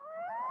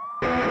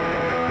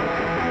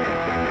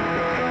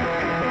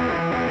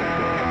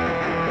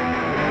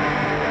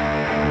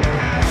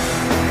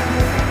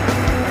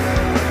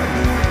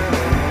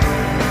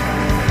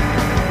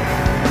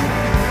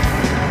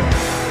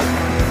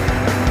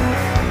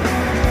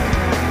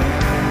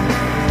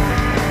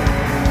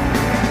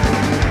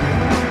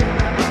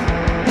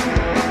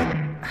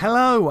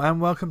Hello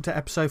and welcome to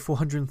episode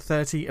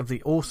 430 of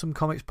the Awesome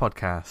Comics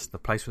Podcast, the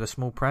place where the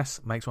small press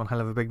makes one hell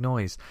of a big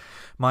noise.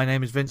 My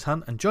name is Vince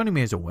Hunt, and joining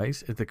me as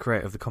always is the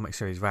creator of the comic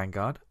series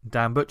Vanguard,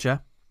 Dan Butcher.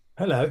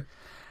 Hello.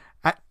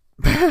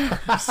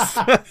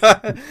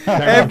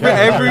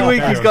 Every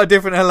week he's got a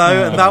different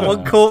hello, and that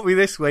one caught me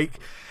this week.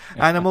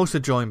 And I'm also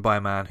joined by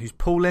a man whose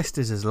pull list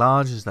is as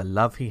large as the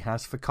love he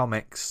has for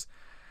comics.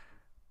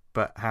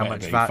 But how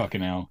much that?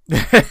 Fucking hell.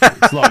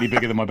 It's slightly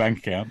bigger than my bank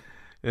account.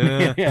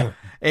 Yeah.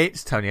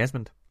 It's Tony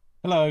Esmond.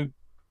 Hello.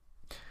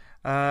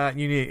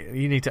 You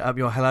need to up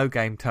your hello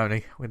game,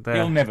 Tony. With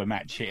He'll never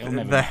match it.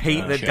 The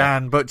heat that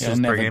Dan Butcher's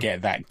bringing. He'll bringing. never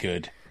get that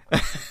good.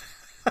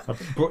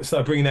 I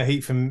started bringing that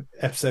heat from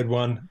episode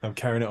 1. I'm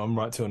carrying it on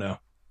right till now.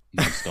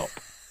 Non-stop.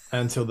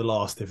 Until the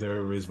last, if there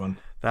ever is one.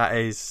 That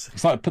is...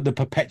 It's like the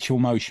perpetual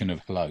motion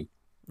of hello.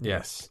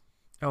 Yes.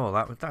 Oh,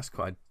 that's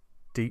quite a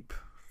deep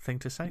thing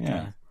to say.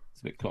 Yeah.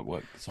 It's a bit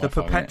clockwork.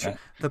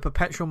 The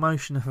perpetual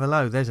motion of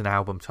hello. There's an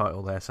album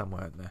title there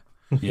somewhere, isn't there?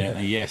 Yeah,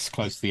 yes,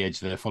 close to the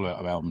edge there.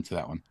 Follow-up album to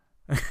that one.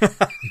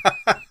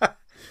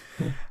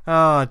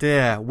 Oh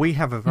dear, we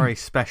have a very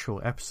special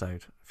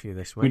episode for you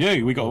this week. We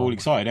do. We got all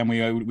excited, and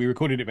we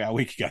recorded it about a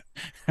week ago.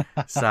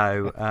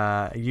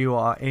 So you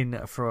are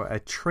in for a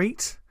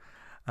treat,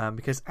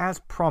 because as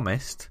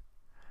promised,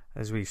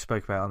 as we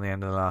spoke about on the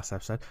end of the last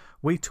episode,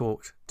 we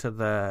talked to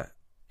the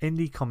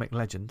indie comic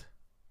legend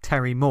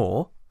Terry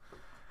Moore.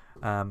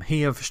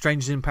 He of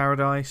Strangers in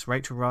Paradise,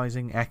 Rachel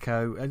Rising,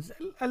 Echo,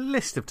 a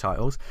list of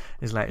titles.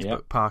 His latest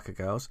book, Parker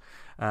Girls.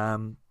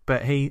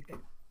 But he...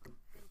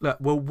 Look,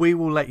 well, we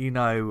will let you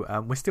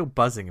know. We're still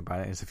buzzing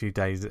about it. It's a few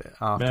days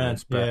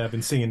afterwards. Man, I've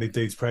been singing the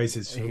dude's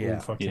praises all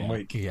fucking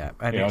week. Yeah,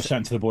 I was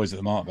chatting to the boys at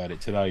the Mart about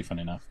it today,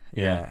 funny enough.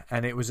 Yeah,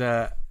 and it was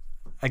a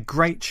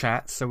great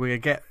chat. So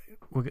we're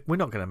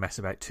not going to mess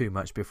about too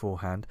much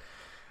beforehand.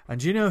 And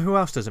do you know who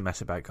else doesn't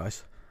mess about,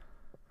 guys?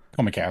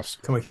 Comic House.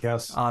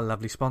 Our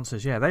lovely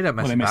sponsors. Yeah, they don't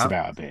mess about. Well, they mess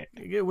about a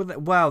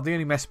bit. Well, the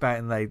only mess about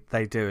and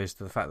they do is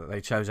the fact that they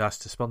chose us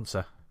to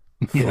sponsor.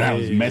 Yeah, that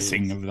was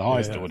messing of the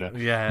highest order.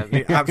 Yeah,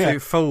 the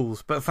absolute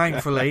fools. But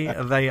thankfully,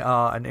 they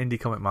are an indie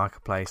comic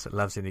marketplace that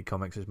loves indie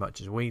comics as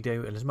much as we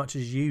do, and as much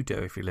as you do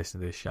if you listen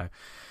to this show.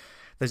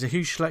 There's a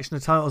huge selection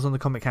of titles on the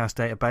Comic House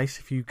database.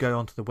 If you go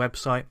onto the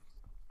website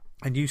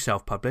and you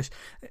self-publish,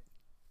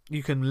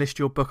 you can list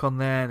your book on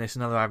there, and it's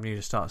another avenue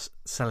to start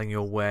selling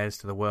your wares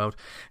to the world.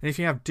 And if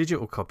you have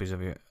digital copies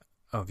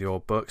of your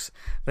books,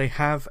 they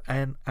have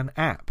an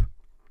app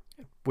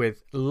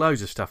with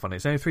loads of stuff on it.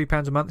 It's only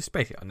 £3 a month. It's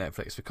basically on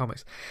Netflix for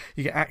comics.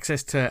 You get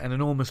access to an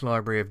enormous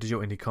library of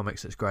digital indie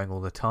comics that's growing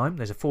all the time.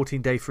 There's a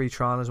 14-day free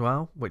trial as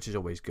well, which is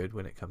always good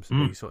when it comes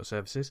to these sort of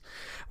services.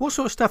 What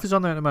sort of stuff is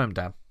on there at the moment,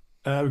 Dan?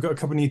 We've got a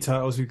couple of new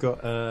titles. We've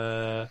got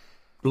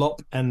Blop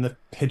and the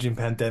Pigeon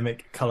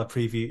Pandemic Colour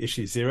Preview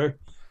Issue 0.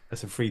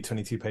 That's a free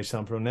 22-page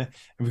sample on there.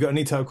 And we've got a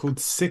new title called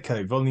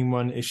Sicko, Volume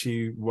 1,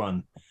 Issue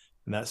 1.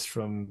 And that's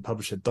from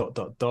publisher ...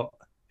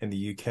 in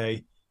the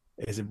UK.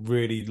 There's a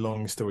really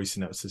long story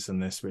synopsis on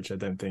this, which I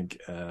don't think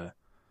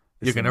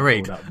you're going to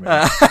read.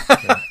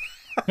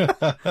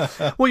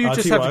 Well, you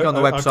just have to go on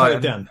the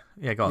website.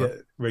 Yeah, go on. Yeah,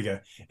 here we go.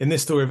 In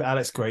this story of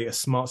Alex Gray, a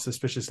smart,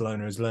 suspicious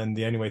loner has learned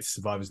the only way to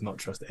survive is not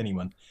trust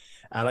anyone.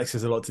 Alex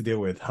has a lot to deal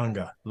with: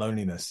 hunger,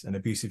 loneliness, an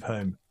abusive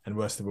home, and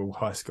worst of all,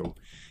 high school.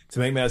 To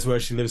make matters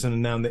worse, she lives on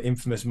now the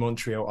infamous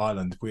Montreal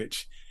Island,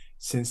 which,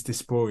 since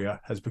Dysphoria,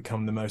 has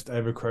become the most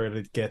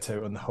overcrowded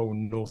ghetto on the whole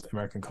North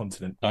American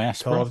continent.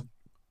 Diaspora.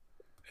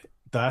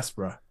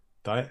 Diaspora.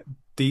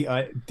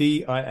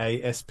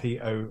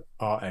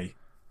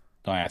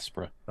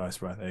 Diaspora.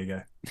 Diaspora, there you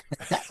go.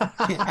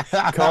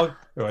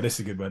 This is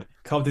a good word.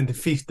 Carved into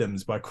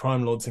fiefdoms by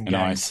crime lords and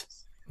gangs.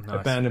 Nice.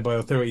 Abandoned by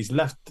authorities,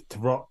 left to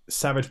rot,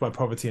 savaged by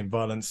poverty and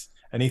violence,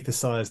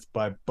 anesthetized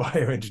by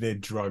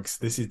bioengineered drugs.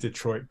 This is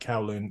Detroit,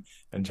 Kowloon,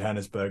 and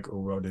Johannesburg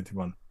all rolled into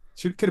one.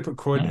 Could have put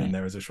Croydon in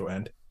there as a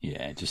shorthand.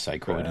 Yeah, just say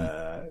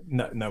Croydon.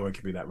 No one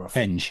could be that rough.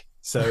 Penge.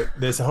 So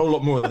there's a whole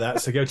lot more of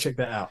that, so go check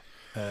that out.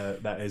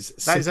 That is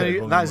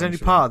only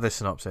part of the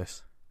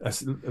synopsis.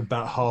 That's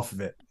about half of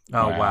it.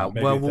 Oh wow!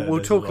 Well,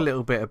 we'll talk a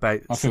little bit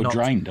about. I feel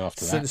drained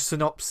after that.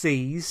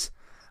 Synopses,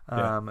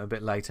 a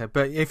bit later.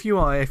 But if you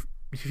want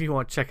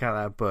to check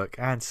out that book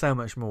and so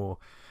much more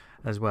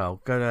as well,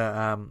 go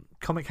to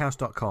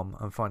comichouse.com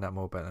and find out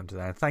more about them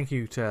today. And thank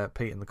you to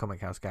Pete and the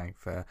Comic House gang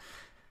for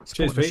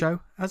supporting the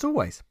show as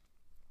always.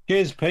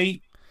 Cheers,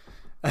 Pete.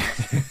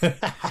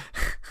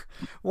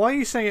 Why are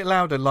you saying it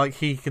louder? Like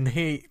he can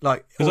hear?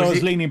 Like because I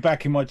was leaning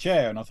back in my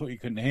chair and I thought you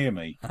couldn't hear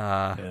me.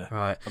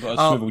 Right. I've got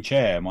a swivel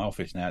chair in my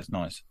office now. It's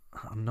nice.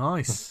 Oh,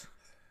 nice.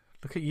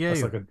 Look at you.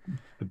 That's like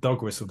a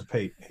dog whistle to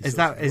Pete. Is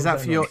that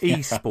for your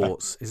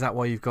esports? Is that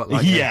why you've got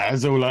like? Yeah,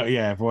 it's all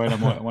like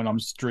when I'm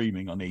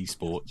streaming on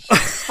esports.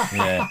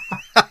 Yeah.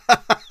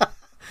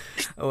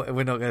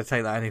 We're not going to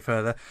take that any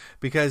further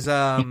because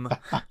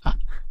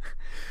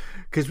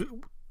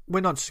we're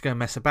not just going to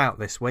mess about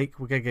this week.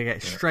 We're going to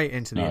get straight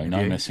into the interview.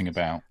 No messing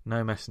about.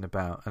 No messing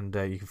about. And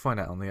you can find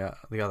out on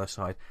the other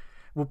side.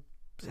 Well,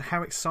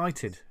 how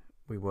excited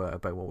we were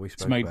about what we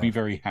spoke about. It's made me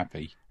very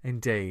happy.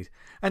 Indeed.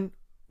 And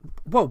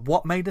Well,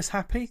 what made us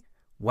happy?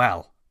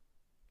 Well,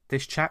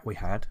 this chat we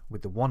had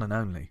with the one and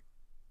only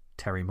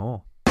Terry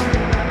Moore.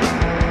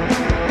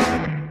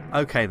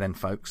 Okay then,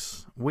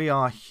 folks, we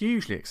are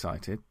hugely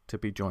excited to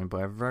be joined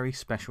by a very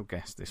special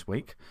guest this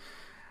week.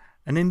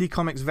 An indie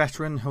comics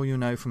veteran who you'll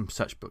know from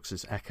such books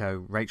as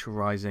Echo, Rachel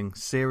Rising,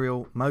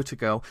 Serial, Motor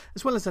Girl,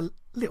 as well as a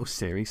little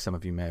series some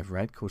of you may have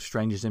read called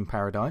Strangers in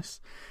Paradise.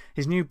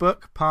 His new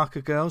book, Parker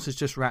Girls, has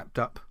just wrapped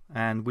up,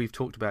 and we've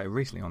talked about it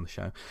recently on the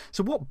show.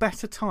 So what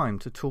better time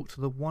to talk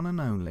to the one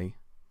and only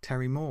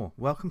Terry Moore.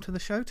 Welcome to the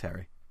show,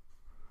 Terry.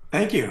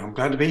 Thank you. I'm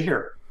glad to be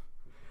here.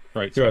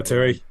 Great. You are,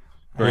 Terry.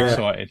 Very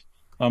excited.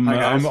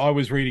 Hi, I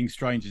was reading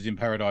Strangers in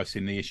Paradise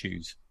in the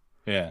issues.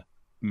 Yeah,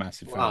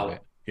 massive fan of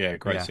it. Yeah,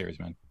 great series,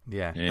 man.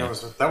 Yeah.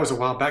 That was a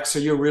while back. So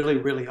you're really,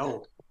 really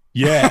old.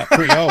 Yeah,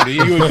 pretty old. You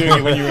were doing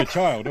it when you were a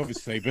child,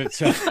 obviously, but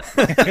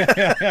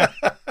that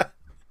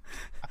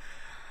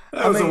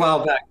was a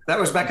while back. That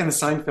was back in the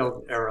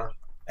Seinfeld era.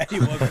 It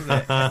wasn't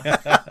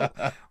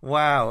it?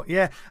 Wow.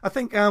 Yeah, I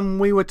think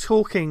we were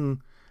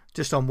talking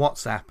just on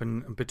WhatsApp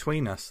and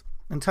between us.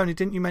 And Tony,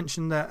 didn't you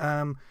mention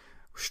that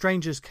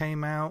Strangers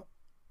came out?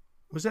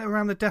 Was it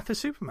around the death of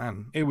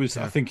Superman? It was.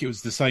 I think it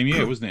was the same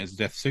year, wasn't it, as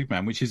the death of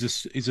Superman, which is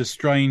a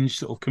strange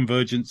sort of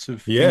convergence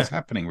of things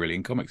happening, really,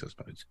 in comics, I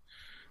suppose.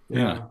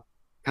 Yeah.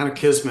 Kind of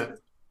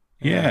kismet.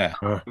 Yeah.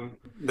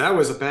 That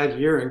was a bad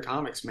year in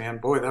comics, man.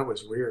 Boy, that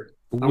was weird.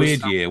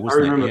 Weird year,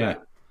 wasn't it? I remember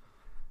that.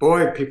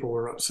 Boy, people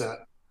were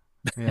upset.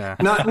 Yeah.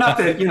 Not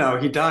that,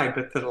 he died,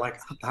 but that like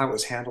how it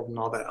was handled and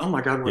all that. Oh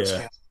my God, what's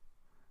happening?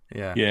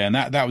 Yeah. Yeah, and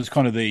that was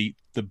kind of the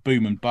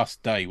boom and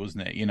bust day,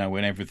 wasn't it?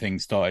 When everything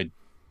started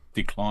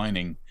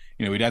declining.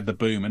 We'd had the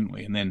boom, hadn't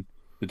we? And then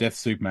the death of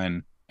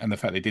Superman and the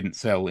fact they didn't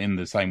sell in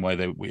the same way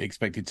that we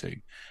expected to.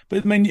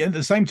 But I mean, at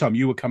the same time,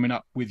 you were coming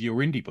up with your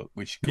indie book,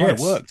 which kind of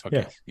worked, I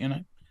guess,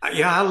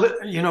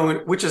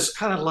 Yeah, which is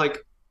kind of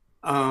like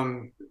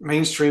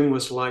mainstream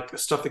was like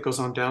stuff that goes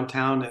on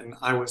downtown, and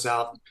I was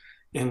out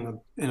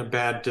in a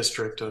bad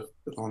district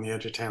on the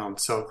edge of town.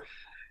 So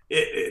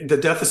the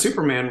death of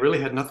Superman really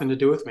had nothing to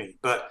do with me,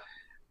 but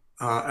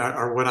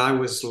or what I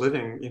was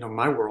living,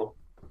 my world.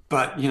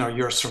 But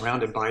you're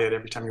surrounded by it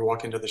every time you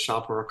walk into the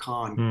shop or a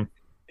con,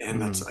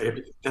 and that's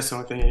the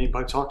only thing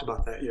anybody talked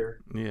about that year.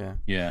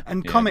 Yeah.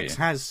 And comics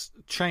has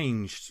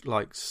changed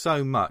like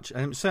so much,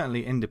 and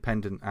certainly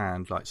independent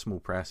and like small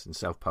press and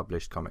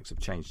self-published comics have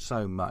changed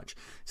so much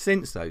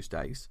since those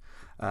days.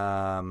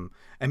 And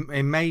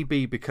it may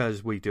be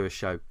because we do a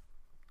show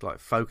like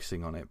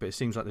focusing on it, but it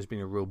seems like there's been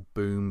a real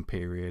boom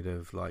period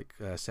of like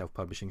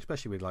self-publishing,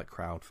 especially with like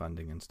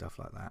crowdfunding and stuff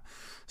like that.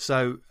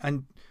 So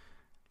and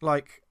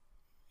like.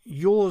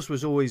 Yours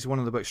was always one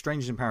of the books,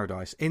 Strangers in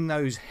Paradise, in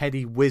those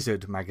Heady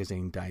Wizard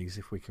magazine days,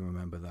 if we can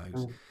remember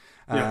those.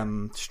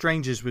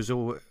 Strangers was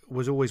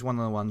always one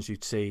of the ones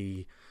you'd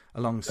see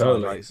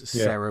alongside like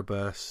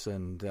Cerebus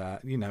and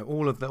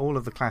all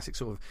of the classic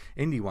sort of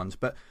indie ones.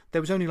 But there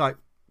was only like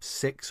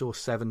 6 or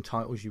 7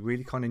 titles you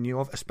really kind of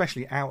knew of,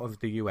 especially out of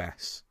the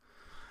US.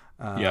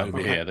 Over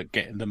here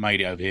that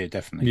made it over here,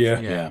 definitely.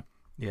 Yeah.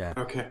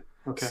 Okay.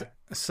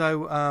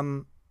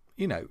 So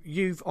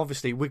you've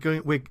obviously we've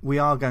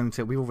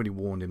already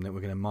warned him that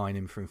we're going to mine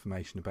him for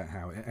information about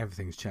how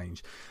everything's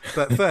changed.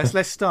 But first,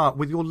 let's start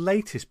with your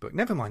latest book.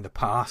 Never mind the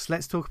past.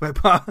 Let's talk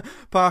about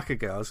Parker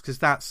Girls, because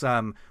that's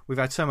we've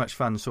had so much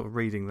fun sort of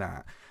reading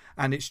that,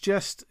 and it's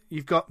just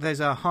there's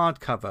a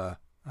hardcover,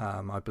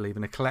 I believe,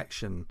 in a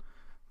collection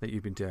that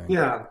you've been doing.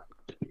 Yeah,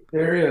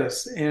 there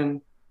is,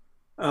 and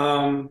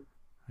I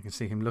can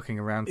see him looking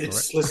around for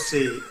it. Let's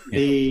see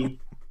the.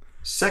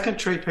 Second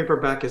trade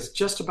paperback is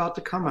just about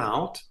to come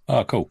out.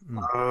 Oh, cool.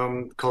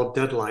 Called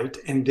Deadlight.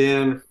 And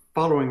then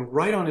following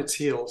right on its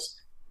heels,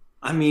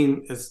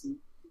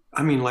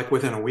 like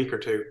within a week or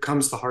two,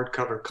 comes the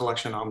hardcover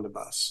collection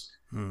omnibus.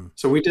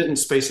 So we didn't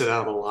space it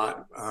out a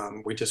lot.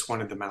 We just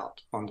wanted them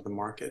out onto the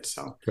market.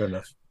 So fair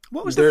enough.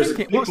 What was the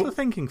thinking? What's the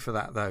thinking for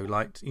that though?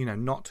 Like,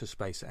 not to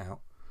space it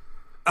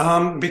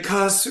out?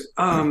 Because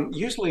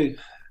usually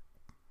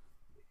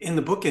in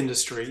the book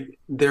industry,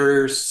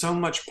 there's so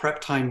much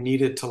prep time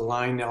needed to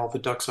line all the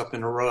ducks up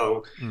in a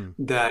row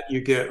that you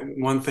get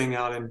one thing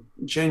out in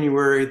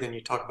January, then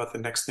you talk about the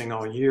next thing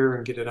all year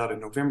and get it out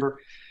in November.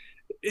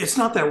 It's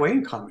not that way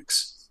in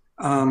comics.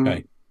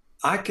 I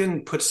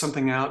can put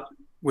something out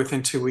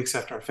within 2 weeks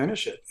after I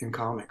finish it in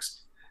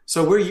comics.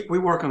 So we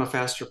work on a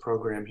faster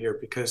program here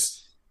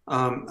because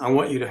I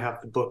want you to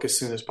have the book as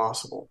soon as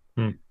possible.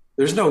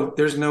 There's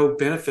no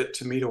benefit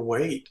to me to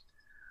wait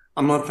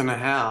a month and a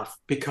half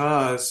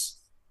because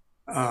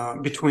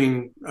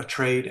between a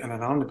trade and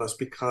an omnibus,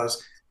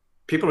 because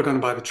people are going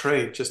to buy the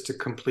trade just to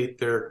complete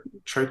their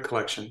trade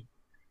collection.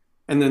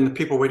 And then the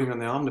people waiting on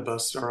the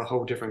omnibus are a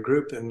whole different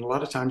group. And a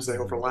lot of times they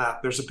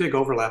overlap. There's a big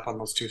overlap on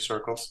those two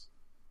circles.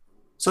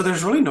 So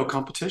there's really no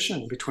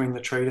competition between the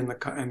trade and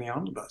the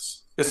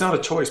omnibus. It's not a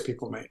choice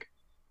people make.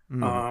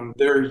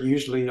 They're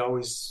usually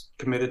always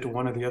committed to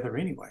one or the other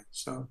anyway.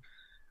 So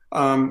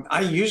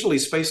I usually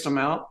spaced them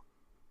out.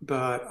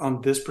 But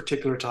on this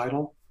particular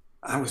title,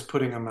 I was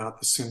putting them out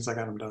as soon as I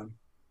got them done.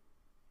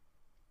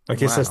 I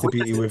guess that's the Wow.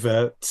 beauty with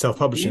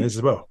self-publishing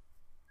as well.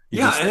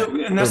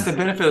 And that's the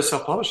benefit of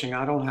self-publishing.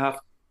 I don't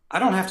have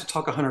to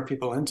talk 100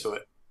 people into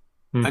it.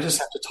 I just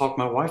have to talk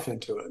my wife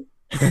into it.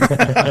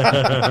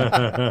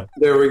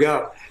 There we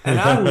go. And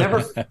I'll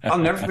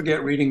never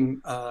forget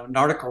reading an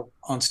article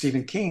on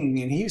Stephen King,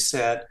 and he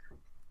said,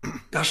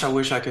 "Gosh, I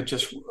wish I could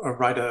just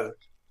write a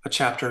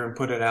chapter and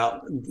put it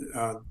out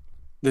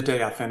the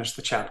day I finish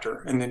the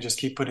chapter, and then just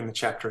keep putting the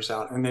chapters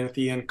out, and then at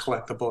the end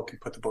collect the book and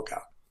put the book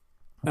out."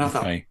 And I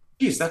thought,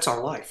 geez, that's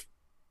our life.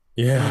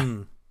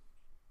 Yeah.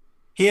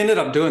 He ended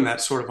up doing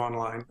that sort of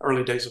online,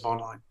 early days of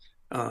online.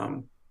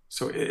 I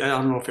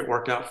don't know if it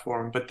worked out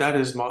for him, but that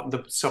is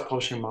the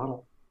self-publishing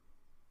model.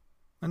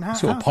 And how,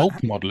 sort of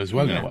pulp model as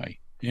well, in a way.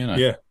 You know.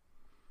 Yeah.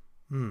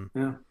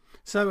 Yeah.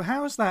 So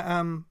how is that?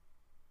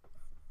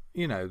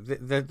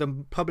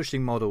 The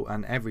publishing model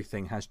and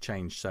everything has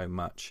changed so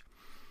much.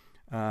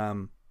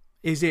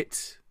 Is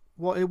it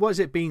what has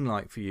it been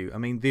like for you? I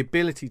mean, the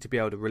ability to be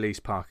able to release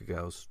Parker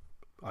Girls,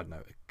 I don't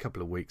know, a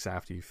couple of weeks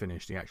after you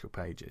finish the actual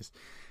pages,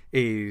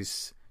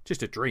 is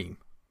just a dream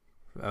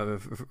for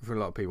a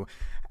lot of people.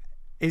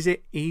 Is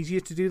it easier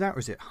to do that, or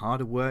is it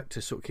harder work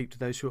to sort of keep to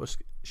those sort of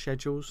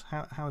schedules?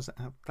 How has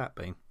that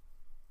been?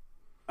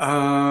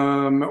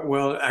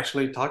 Well,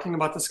 actually, talking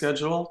about the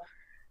schedule,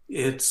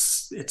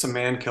 it's a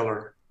man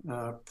killer,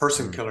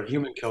 person killer,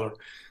 human killer.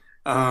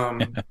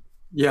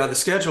 Yeah, the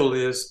schedule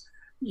is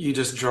you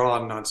just draw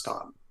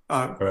nonstop.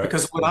 Right.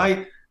 Because what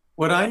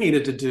I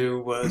needed to do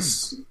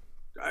was,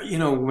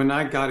 when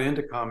I got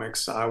into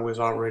comics, I was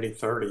already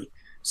 30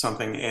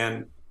 something,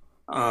 and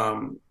I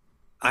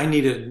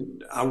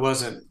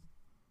wasn't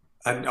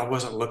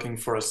looking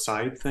for a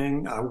side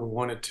thing. I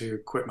wanted to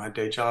quit my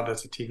day job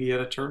as a TV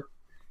editor,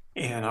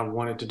 and I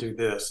wanted to do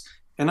this.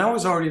 And I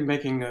was already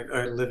making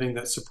a living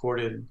that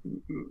supported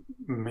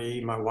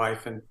me, my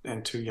wife,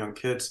 and 2 young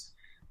kids.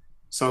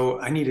 So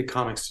I needed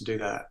comics to do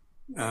that.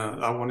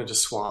 I wanted to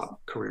swap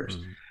careers.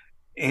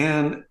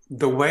 And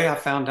the way I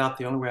found out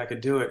the only way I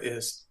could do it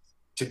is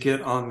to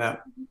get on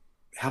that,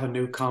 have a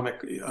new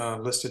comic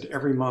listed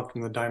every month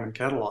in the Diamond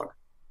catalog.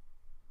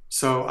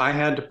 So I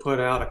had to put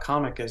out a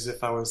comic as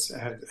if I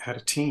had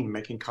a team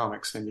making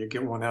comics, and you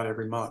get one out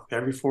every month,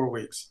 every 4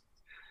 weeks.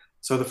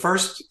 So the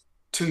first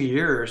 2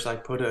 years I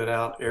put it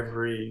out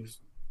the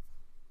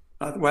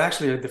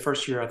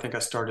first year I think I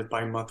started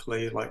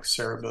bi-monthly like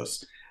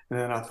Cerebus. And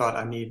then I thought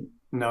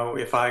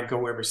if I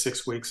go every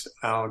 6 weeks,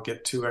 I'll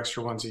get 2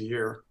 extra ones a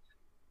year.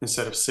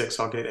 Instead of 6,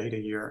 I'll get 8 a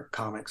year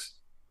comics.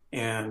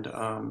 And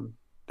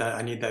that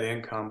I need that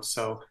income.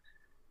 So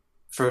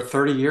for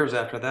 30 years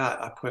after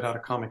that, I put out a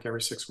comic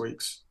every 6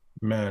 weeks.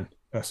 Man,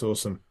 that's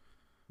awesome.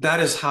 That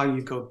is how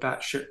you go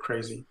batshit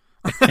crazy.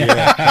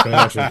 Yeah, I can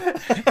imagine.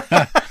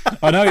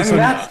 I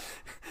know.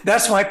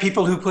 That's why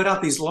people who put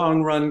out these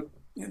long run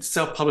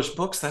self-published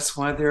books, that's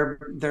why they're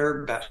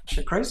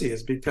batshit crazy,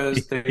 is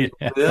because they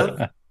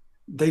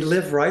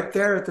live right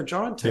there at the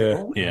drawing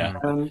table. Yeah.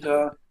 And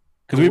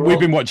because we've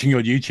been watching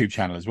your YouTube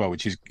channel as well,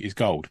 which is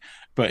gold.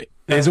 But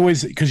there's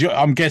always, because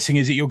I'm guessing,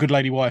 is it your good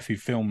lady wife who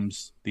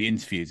films the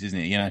interviews, isn't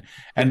it?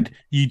 And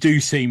you do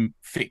seem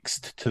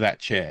fixed to that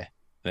chair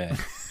there.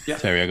 Yeah.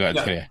 Terry, I got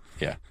to tell you.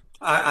 Yeah.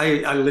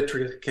 I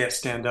literally can't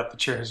stand up. The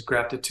chair has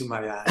grabbed it to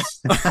my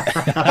ass.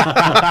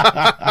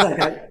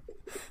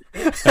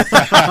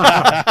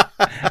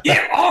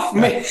 Get off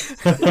me!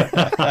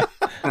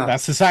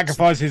 That's the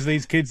sacrifices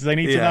these kids, they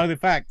need to know the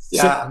facts.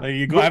 Yeah. So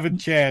you've got to have a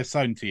chair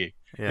sewn to you.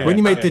 Yeah. When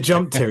you made the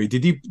jump, Terry,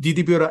 did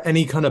you build up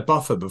any kind of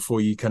buffer before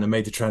you kind of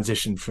made the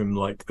transition from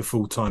like the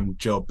full-time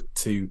job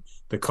to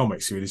the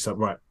comics? You were just like,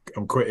 right,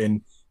 I'm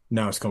quitting.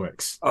 Now it's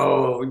comics.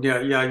 Oh, yeah.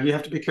 You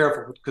have to be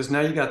careful because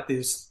now you got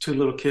these 2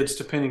 little kids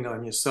depending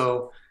on you.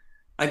 So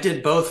I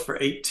did both for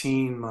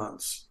 18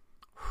 months.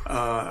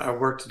 I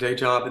worked a day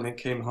job and then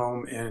came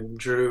home and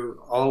drew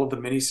all of the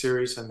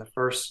miniseries and the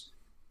first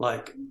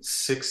like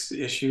 6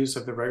 issues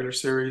of the regular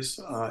series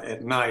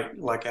at night,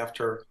 like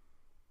after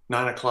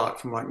 9 o'clock,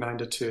 from like 9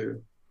 to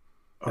 2.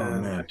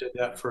 And I did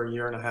that for a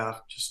year and a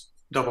half, just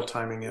double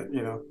timing it,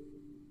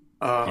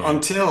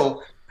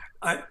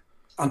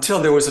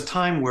 until there was a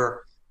time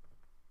where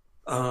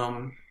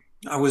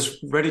I was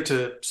ready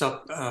to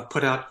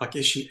put out like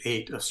issue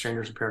 8 of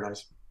Strangers in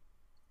Paradise.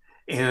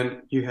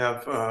 And you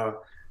have,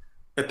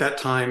 at that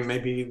time,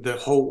 maybe the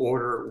whole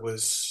order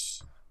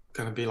was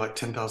going to be like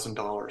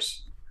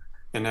 $10,000.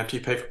 And after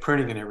you pay for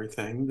printing and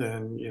everything,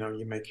 then,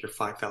 you make your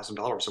 $5,000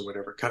 or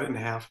whatever, cut it in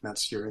half, and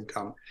that's your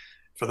income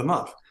for the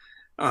month.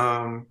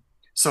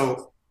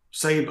 So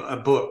say a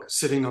book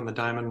sitting on the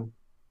Diamond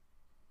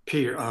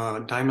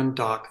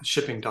dock,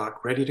 shipping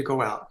dock, ready to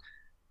go out.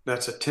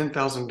 That's a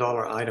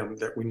 $10,000 item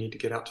that we need to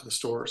get out to the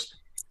stores.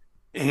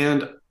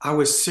 And I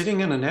was sitting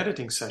in an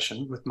editing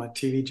session with my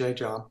TVJ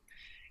job,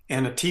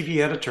 and a TV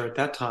editor at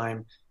that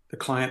time, the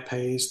client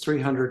pays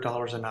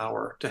 $300 an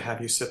hour to have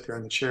you sit there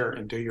in the chair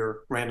and do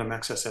your random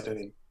access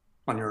editing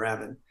on your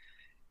Avid.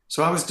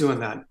 So I was doing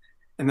that.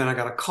 And then I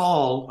got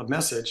a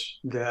message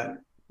that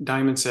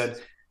Diamond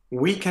said,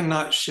 "We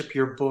cannot ship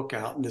your book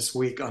out this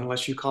week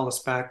unless you call us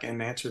back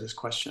and answer this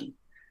question."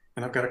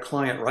 and I've got a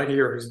client right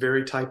here who's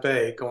very type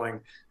A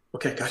going,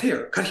 okay, cut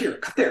here, cut here,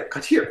 cut there,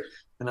 cut here.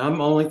 And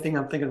only thing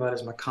I'm thinking about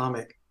is my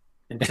comic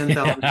and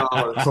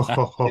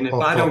 $10,000. And if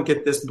I don't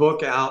get this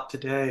book out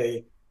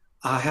today,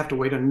 I have to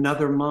wait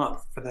another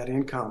month for that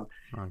income.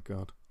 Oh,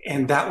 God.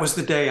 And that was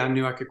the day I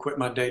knew I could quit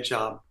my day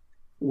job,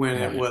 when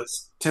it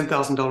was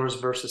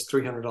 $10,000 versus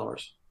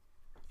 $300.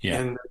 Yeah.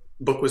 And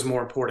the book was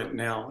more important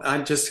now. I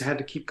just had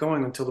to keep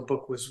going until the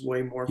book was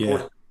way more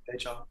important than the day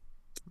job.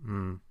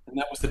 And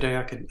that was the day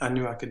I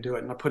knew I could do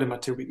it. And I put in my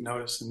 2-week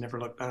notice and never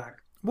looked back.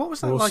 What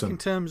was that like in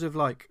terms of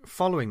like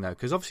following though?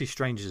 Because obviously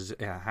Strangers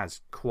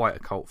has quite a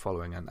cult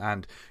following,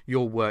 and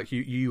your work,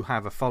 you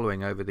have a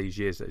following over these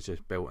years that's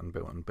just built and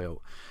built and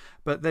built.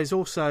 But there's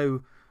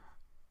also,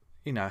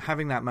 you know,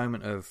 having that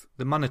moment of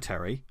the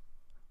monetary,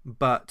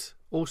 but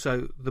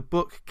also the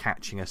book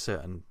catching a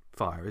certain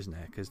fire, isn't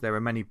there? Because there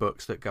are many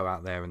books that go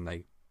out there and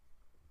they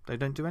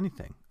don't do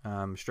anything.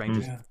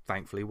 Strangers,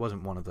 thankfully,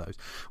 wasn't one of those.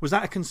 Was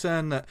that a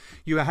concern that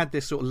you had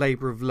this sort of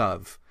labour of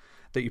love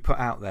that you put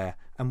out there,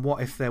 and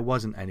what if there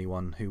wasn't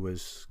anyone who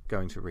was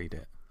going to read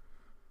it?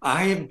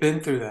 I have been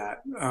through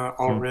that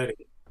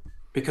already,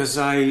 because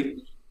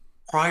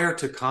prior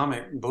to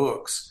comic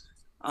books,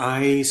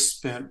 I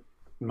spent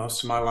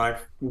most of my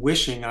life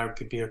wishing I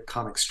could be a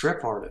comic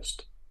strip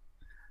artist,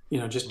 you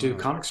know, just do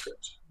comic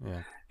strips.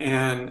 Yeah.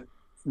 And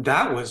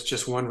that was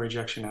just one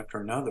rejection after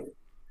another.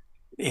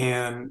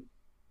 And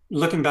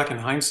looking back in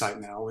hindsight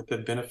now, with the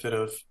benefit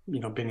of, you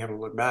know, being able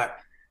to look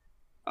back,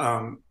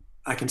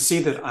 I can see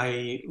that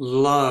I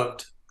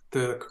loved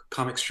the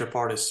comic strip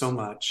artists so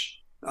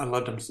much. I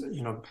loved them,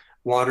 you know,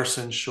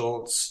 Watterson,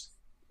 Schultz,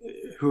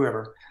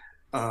 whoever,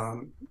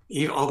 all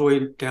the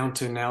way down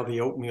to now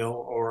the Oatmeal,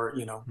 or,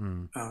 you know,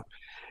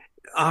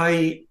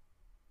 I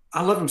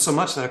loved them so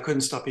much that I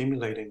couldn't stop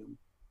emulating them.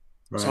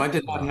 Right. So I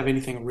did not have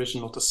anything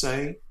original to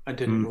say. I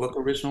didn't look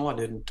original. I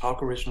didn't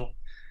talk original.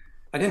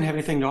 I didn't have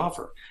anything to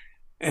offer.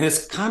 And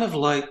it's kind of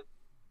like,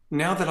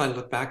 now that I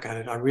look back at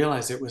it, I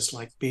realize it was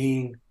like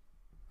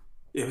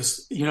it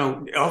was, you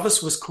know,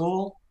 Elvis was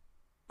cool.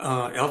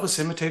 Elvis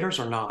imitators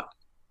are not.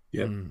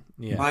 Yep.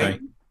 Yeah. Right? Okay.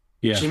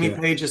 Yeah. Jimmy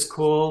Page is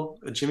cool.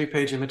 A Jimmy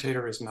Page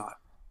imitator is not.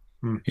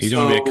 You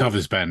don't want to be a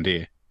covers band, do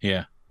you?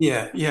 Yeah.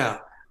 Yeah. Yeah.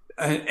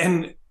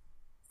 And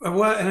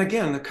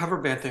again, the cover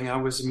band thing, I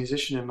was a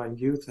musician in my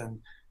youth,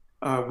 and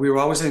we were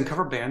always in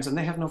cover bands, and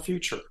they have no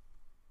future.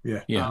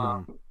 Yeah.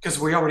 Yeah. Because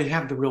we already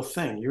have the real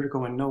thing. You're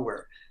going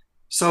nowhere.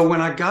 So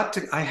when I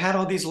had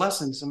all these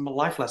lessons and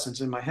life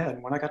lessons in my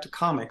head. When I got to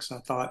comics, I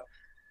thought,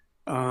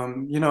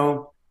 you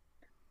know,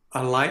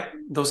 I like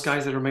those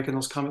guys that are making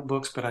those comic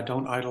books, but I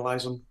don't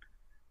idolize them.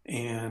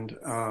 And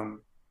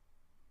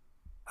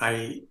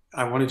I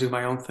want to do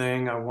my own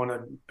thing. I want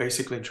to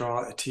basically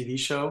draw a TV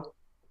show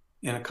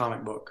in a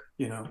comic book,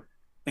 you know.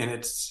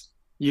 And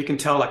you can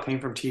tell I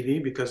came from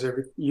TV, because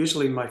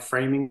usually my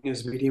framing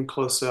is medium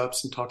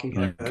close-ups and talking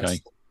heads. Okay.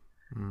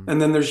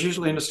 And then there's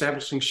usually an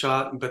establishing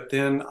shot, but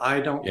then I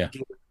don't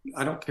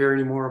care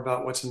anymore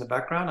about what's in the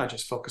background. I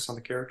just focus on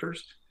the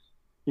characters,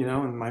 you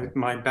know, and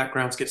my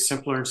backgrounds get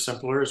simpler and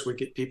simpler as we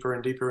get deeper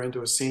and deeper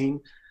into a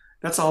scene.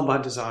 That's all by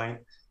design.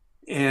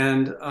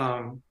 And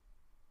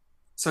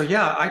so,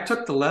 yeah, I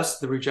took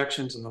the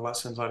rejections and the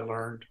lessons I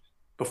learned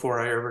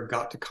before I ever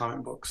got to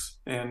comic books.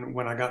 And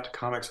when I got to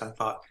comics, I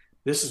thought,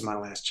 this is my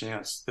last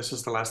chance. This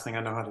is the last thing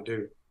I know how to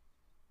do.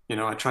 You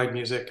know, I tried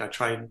music, I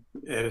tried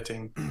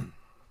editing.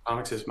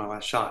 Comics is my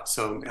last shot.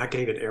 So I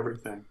gave it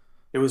everything.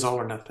 It was all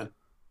or nothing.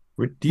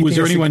 Was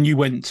there anyone you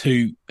went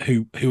to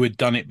who had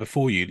done it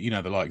before you? You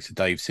know, the likes of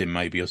Dave Sim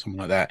maybe, or something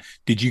like that.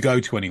 Did you go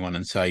to anyone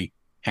and say,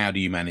 how do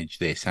you manage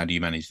this? How do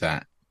you manage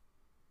that?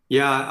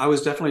 Yeah, I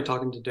was definitely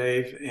talking to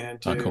Dave and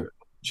to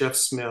Jeff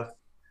Smith.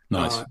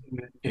 Nice.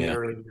 In the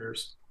early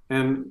years.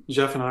 And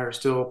Jeff and I are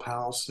still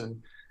pals.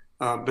 And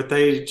but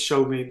they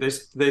showed me,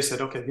 they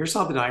said, okay, here's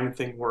how the diamond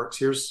thing works.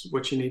 Here's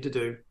what you need to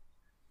do.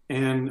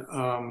 And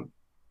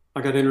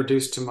I got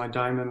introduced to my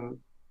diamond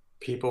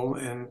people,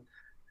 and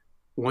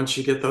once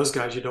you get those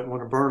guys, you don't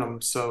want to burn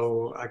them.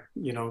 So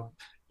you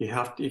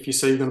have to, if you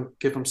say you're going to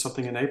give them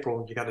something in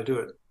April, you got to do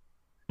it,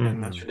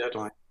 and that's your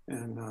deadline.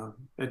 And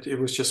it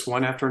was just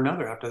one after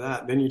another. After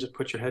that, then you just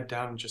put your head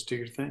down and just do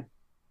your thing.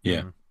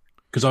 Yeah,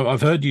 because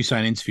I've heard you say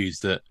in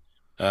interviews that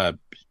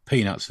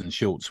Peanuts and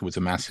Schultz was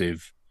a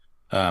massive,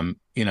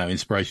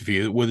 inspiration for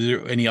you. Were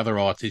there any other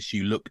artists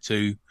you looked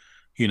to,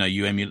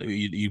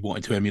 you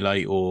wanted to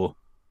emulate, or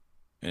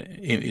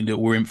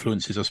were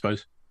influences, I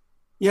suppose?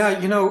 Yeah,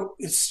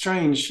 it's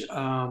strange.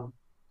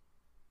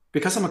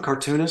 Because I'm a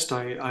cartoonist,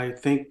 I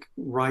think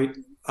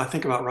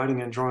about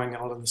writing and drawing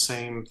all in the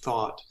same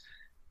thought.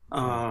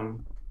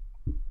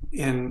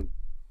 And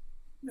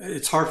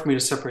it's hard for me to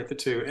separate the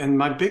two. And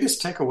my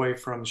biggest takeaway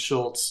from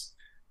Schultz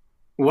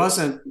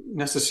wasn't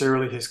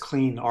necessarily his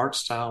clean art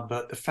style,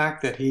 but the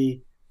fact that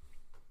he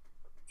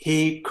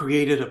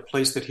created a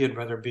place that he'd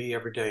rather be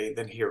every day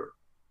than here.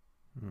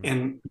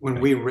 And when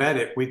we read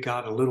it, we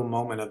got a little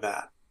moment of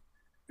that.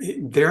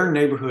 Their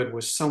neighborhood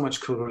was so much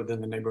cooler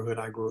than the neighborhood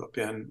I grew up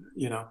in,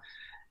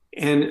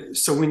 And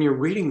so when you're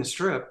reading the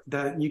strip,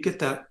 that you get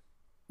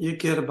you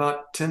get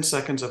about 10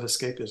 seconds of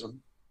escapism.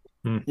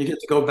 Hmm. You get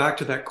to go back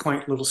to that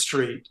quaint little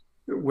street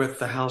with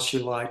the house you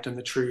liked and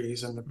the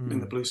trees and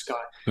the blue sky.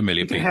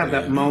 Familiar you can people, have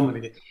that moment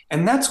again.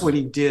 And that's what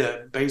he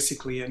did,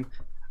 basically. And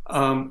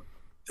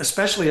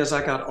especially as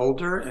I got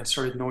older and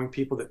started knowing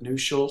people that knew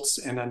Schultz,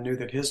 and I knew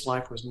that his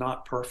life was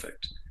not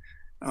perfect.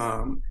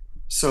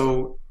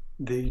 So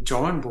the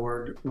drawing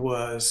board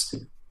was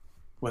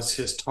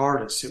his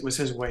TARDIS. It was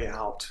his way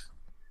out.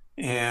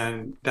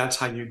 And that's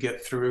how you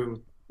get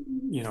through,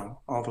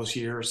 all those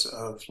years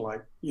of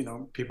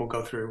people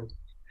go through.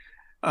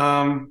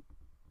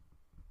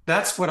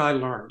 That's what I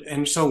learned.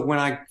 And so when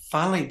I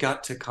finally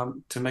got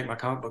to make my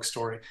comic book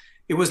story,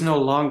 it was no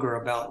longer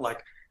about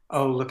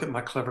oh, look at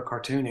my clever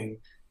cartooning,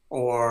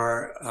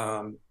 or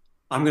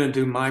I'm going to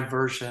do my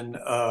version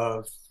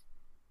of,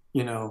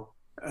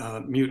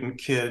 mutant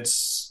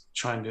kids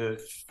trying to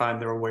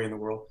find their way in the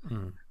world.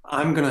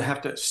 I'm going to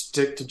have to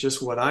stick to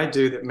just what I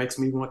do that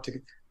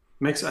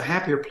makes a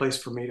happier place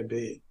for me to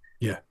be.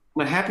 Yeah.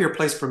 And a happier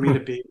place for me to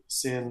be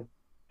is in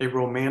a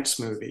romance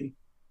movie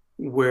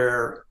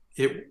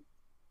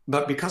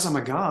but because I'm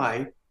a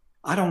guy,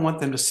 I don't want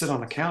them to sit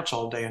on the couch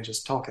all day and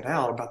just talk it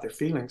out about their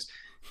feelings.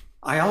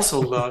 I also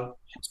love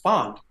James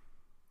Bond.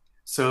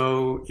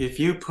 So if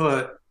you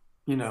put,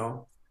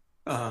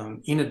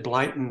 Enid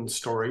Blyton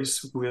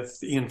stories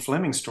with Ian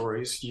Fleming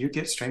stories, you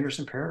get Strangers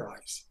in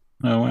Paradise.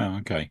 Oh, wow.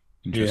 Okay.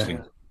 Interesting.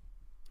 Yeah.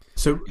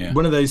 So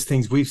one of those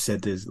things we've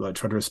said is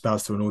try to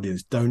espouse to an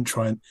audience. Don't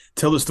try and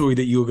tell the story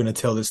that you're going to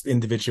tell this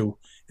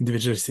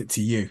individualistic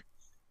to you.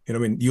 You know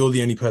what I mean? You're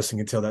the only person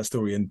who can tell that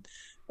story. And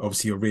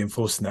obviously you're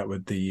reinforcing that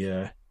with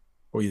the,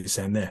 what you're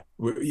saying there.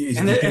 Do you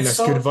think that's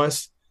good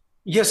advice?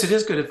 Yes, it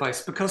is good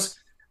advice, because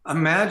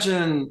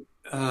imagine,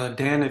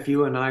 Dan, if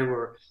you and I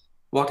were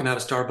walking out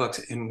of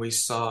Starbucks and we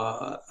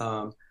saw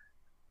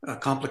a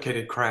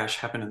complicated crash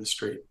happen in the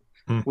street.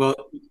 Well,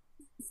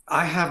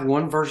 I have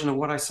one version of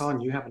what I saw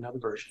and you have another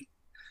version.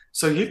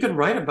 So you could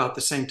write about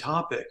the same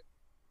topic,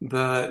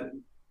 but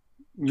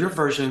your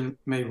version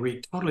may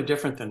read totally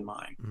different than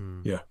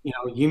mine. Yeah.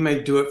 You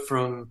may do it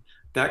from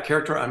that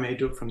character, I may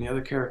do it from the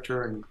other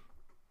character,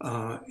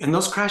 and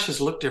those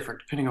crashes look different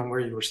depending on where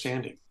you were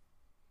standing.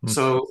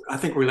 So I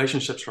think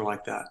relationships are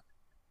like that.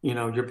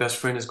 Your best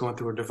friend is going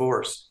through a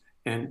divorce,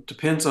 and it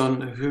depends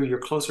on who you're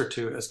closer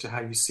to as to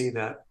how you see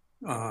that.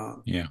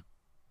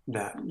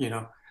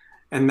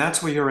 And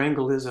that's where your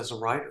angle is as a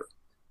writer.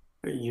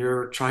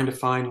 You're trying to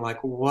find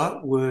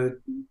what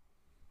would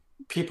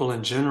people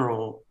in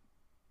general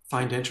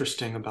find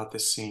interesting about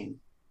this scene?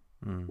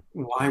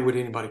 Why would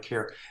anybody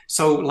care?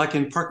 So like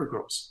in Parker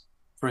Girls,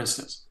 for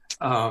instance,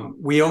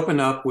 we open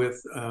up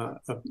with a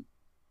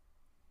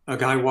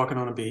guy walking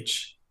on a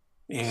beach.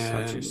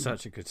 And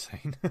such a good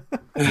scene.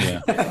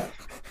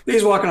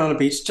 He's walking on a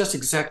beach just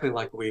exactly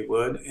like we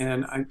would.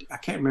 And I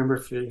can't remember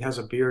if he has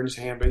a beer in his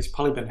hand, but he's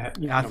probably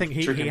been I think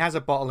he has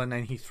a bottle and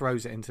then he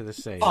throws it into the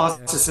sea.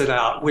 Tosses it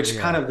out, which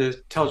kind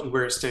of tells you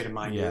where his state of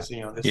mind is.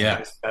 This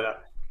guy's fed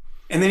up.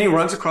 And then he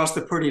runs across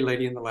the pretty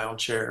lady in the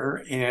lounge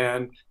chair,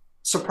 and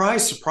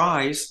surprise,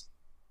 surprise,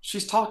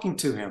 she's talking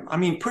to him. I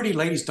mean, pretty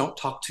ladies don't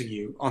talk to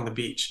you on the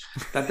beach.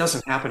 That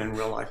doesn't happen in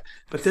real life.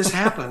 But this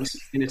happens,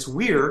 and it's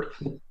weird.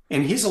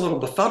 And he's a little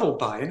befuddled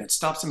by it. It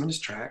stops him in his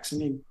tracks.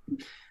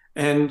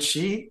 And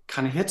she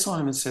kind of hits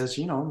on him and says,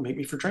 meet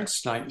me for drinks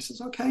tonight. He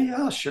says, okay,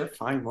 yeah, sure,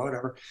 fine,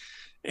 whatever.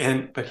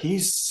 But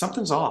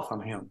something's off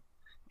on him.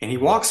 And he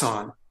walks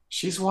on.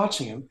 She's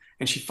watching him,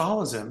 and she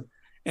follows him.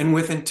 And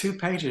within 2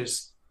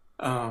 pages,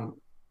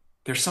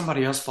 there's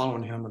somebody else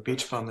following him, a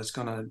beach bum that's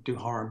going to do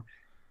harm.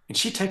 And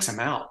she takes him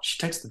out. She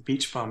takes the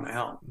beach bum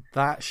out.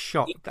 That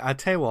shot, I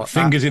tell you what.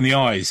 Fingers in the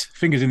eyes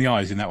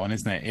in that one,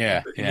 isn't it?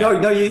 Yeah.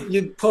 No,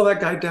 you pull that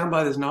guy down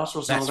by his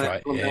nostrils. That's and all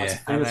that. Right, yeah.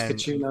 And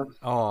then,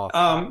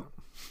 oh,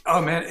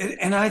 man.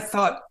 And I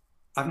thought,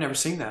 I've never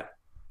seen that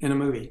in a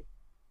movie.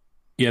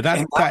 Yeah,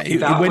 that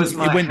was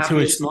my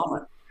happiest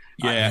moment.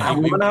 Yeah. I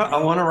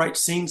want to write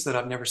scenes that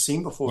I've never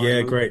seen before.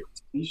 Yeah, great.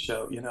 TV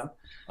show,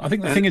 I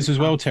think the thing is as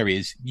well, Terry,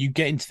 is you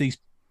get into these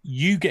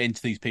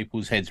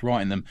people's heads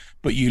writing them,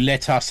 but you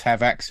let us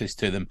have access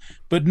to them,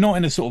 but not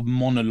in a sort of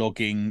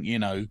monologuing,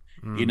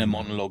 inner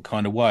monologue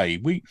kind of way.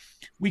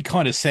 We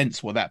kind of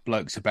sense what that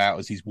bloke's about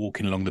as he's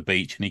walking along the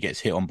beach and he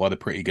gets hit on by the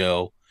pretty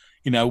girl.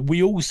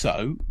 We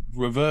also,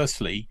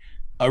 reversely,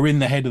 are in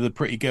the head of the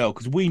pretty girl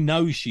because we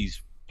know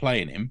she's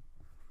playing him.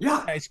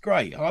 Yeah. It's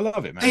great. I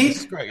love it, man.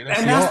 It's great.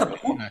 That's the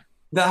point.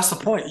 That's the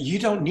point. You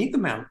don't need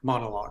the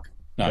monologue.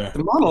 No.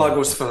 The monologue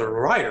was for the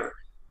writer.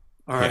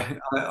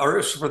 Or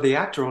it's for the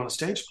actor on a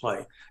stage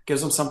play.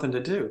 Gives them something to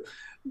do.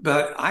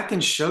 But I can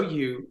show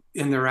you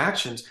in their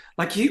actions.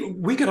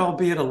 We could all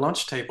be at a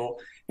lunch table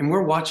and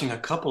we're watching a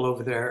couple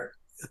over there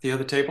at the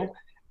other table.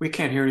 We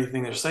can't hear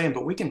anything they're saying,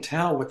 but we can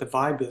tell what the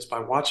vibe is by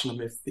watching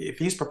them. If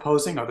he's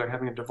proposing or they're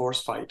having a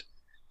divorce fight.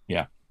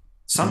 Yeah.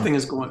 Something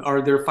is going,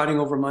 or they're fighting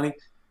over money.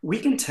 We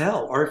can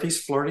tell. Or if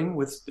he's flirting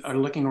with or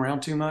looking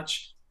around too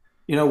much,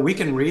 we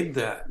can read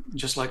that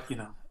just like,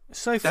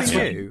 So for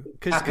you,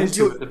 because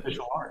the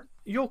visual art.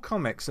 Your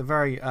comics are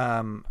very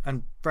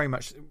and very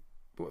much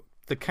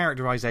the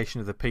characterization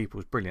of the people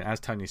is brilliant.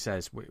 As Tony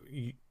says,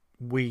 you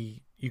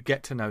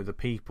get to know the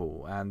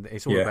people, and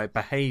it's all about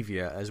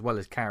behavior as well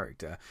as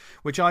character,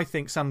 which I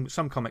think some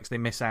comics they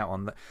miss out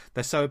on. That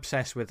they're so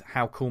obsessed with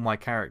how cool my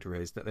character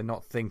is that they're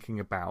not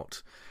thinking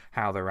about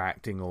how they're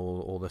acting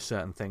or the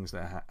certain things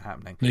that are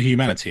happening. The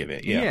humanity of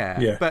it,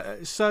 yeah.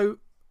 But so,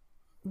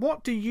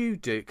 what do you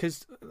do?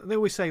 Because they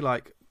always say,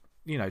 like,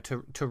 you know,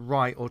 to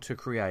write or to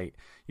create,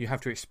 you have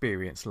to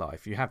experience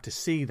life. You have to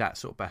see that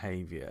sort of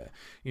behavior.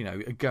 You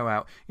know, go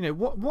out. You know,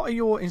 what are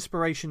your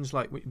inspirations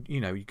like? You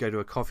know, you go to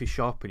a coffee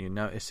shop and you're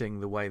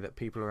noticing the way that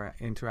people are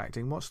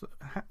interacting. What's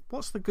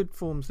the good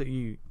forms that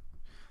you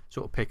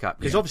sort of pick up?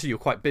 Because obviously you're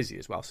quite busy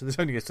as well, so there's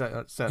only a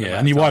certain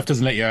and your wife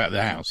doesn't let you out of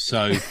the house,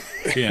 so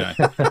you know.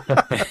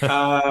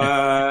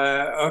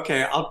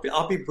 Okay,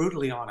 I'll be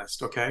brutally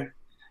honest. Okay,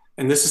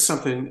 and this is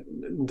something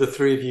the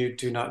three of you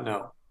do not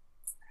know.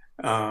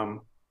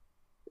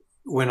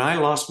 When I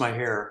lost my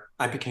hair,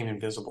 I became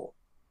invisible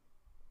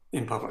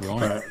in public.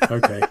 Right.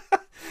 Okay.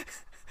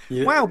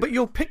 Yeah. Wow, but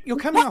you're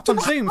coming up on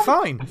Zoom,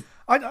 fine.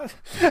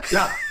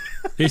 Yeah.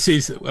 This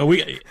is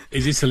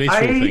is this a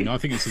literal thing? I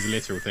think this is a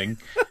literal thing,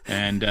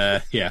 and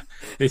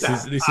this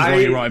is why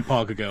you're writing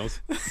Parker Girls.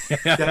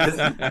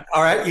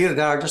 All right,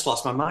 I just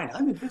lost my mind.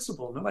 I'm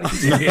invisible. Nobody can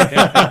see me.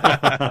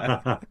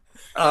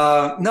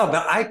 No,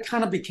 but I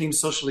kind of became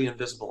socially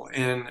invisible,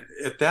 and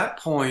at that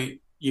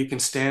point, you can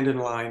stand in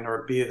line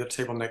or be at the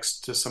table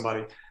next to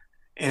somebody,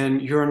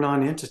 and you're a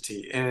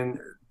non-entity, and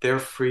they're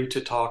free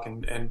to talk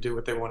and do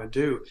what they want to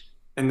do,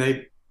 and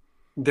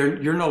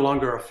you're no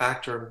longer a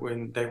factor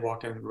when they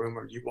walk in the room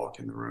or you walk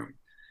in the room.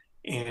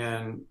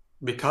 And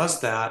because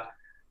that,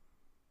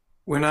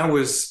 when I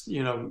was,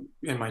 you know,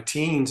 in my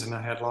teens and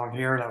I had long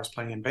hair and I was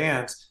playing in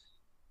bands,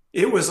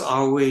 it was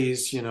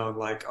always, you know,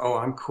 like, oh,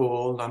 I'm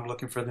cool, I'm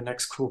looking for the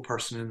next cool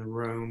person in the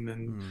room,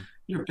 and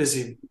you're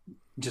busy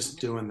just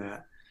doing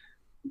that.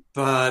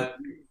 But,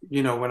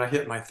 you know, when I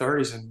hit my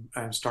 30s and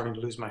I'm starting to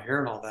lose my hair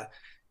and all that,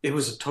 it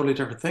was a totally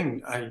different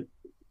thing.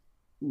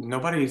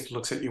 Nobody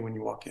looks at you when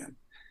you walk in.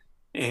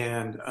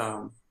 And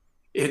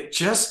it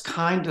just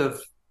kind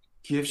of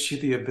gives you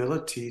the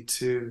ability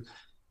to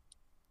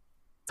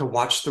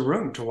watch the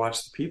room, to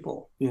watch the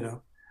people. You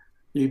know,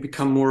 you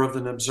become more of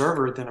an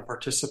observer than a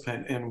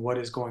participant in what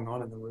is going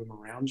on in the room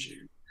around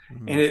you.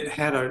 And it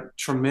had a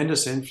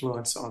tremendous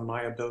influence on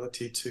my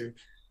ability to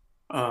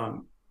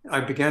I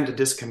began to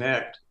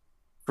disconnect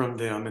from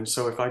them. And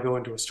so if I go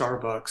into a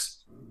Starbucks,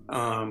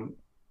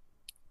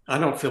 I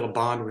don't feel a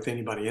bond with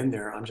anybody in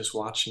there. I'm just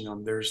watching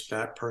them. There's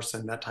that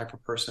person, that type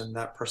of person,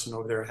 that person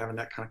over there having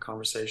that kind of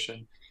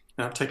conversation.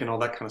 And I'm taking all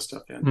that kind of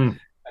stuff in. And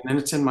then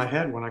it's in my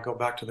head when I go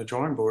back to the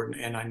drawing board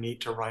and I need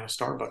to write a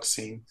Starbucks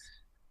scene.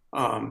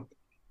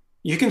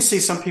 You can see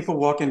some people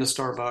walk into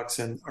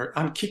Starbucks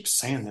I keep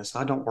saying this.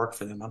 I don't work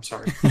for them. I'm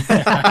sorry.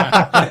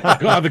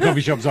 Other coffee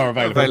shops are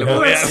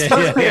available. Let's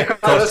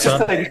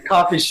just take a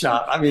coffee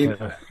shop. I mean,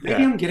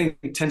 maybe I'm getting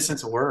 10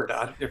 cents a word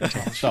every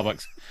time.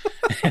 Starbucks.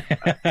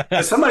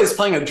 If somebody's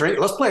playing a drink,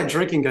 let's play a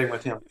drinking game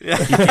with him.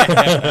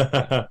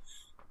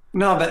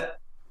 No, but,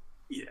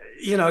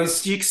 you know, you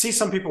see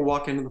some people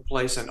walk into the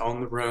place and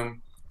own the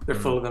room. They're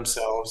full of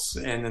themselves,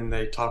 and then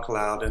they talk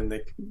loud and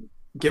they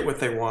get what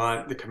they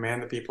want. They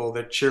command the people.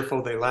 They're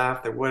cheerful. They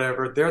laugh. They're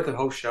whatever. They're the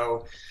whole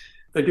show.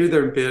 They do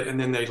their bit and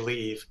then they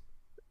leave.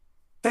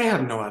 They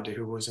have no idea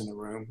who was in the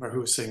room or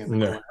who was sitting in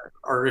the corner,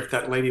 or if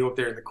that lady over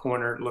there in the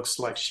corner looks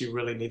like she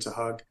really needs a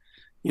hug.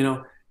 You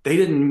know,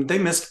 they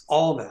missed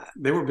all that.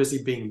 They were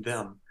busy being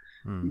them.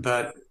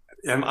 But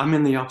I'm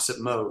in the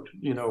opposite mode,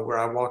 you know, where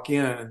I walk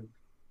in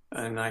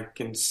and I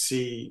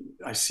see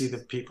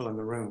the people in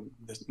the room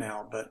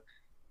now. But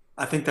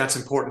I think that's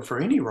important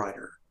for any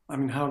writer. I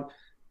mean,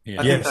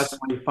 I think that's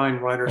when you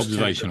find writers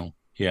observational.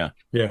 Yeah.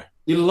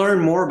 You learn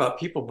more about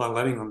people by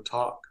letting them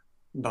talk,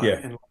 and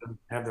let them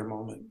have their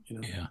moment. You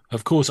know. Yeah.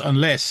 Of course,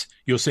 unless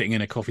you're sitting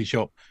in a coffee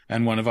shop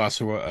and one of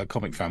us or a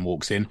comic fan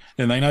walks in,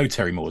 then they know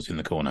Terry Moore's in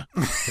the corner.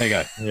 There you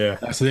go. Yeah.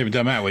 That's the difference.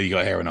 Don't matter whether you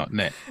got hair or not. Do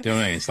you know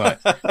what I mean? It's like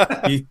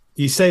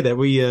you say that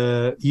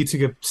you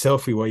took a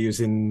selfie while you was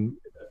in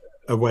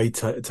away,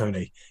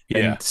 Tony. Yeah.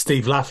 And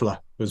Steve Laffler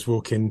was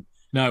walking.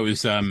 No, it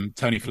was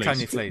Tony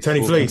Fleece.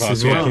 Tony Fleece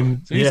is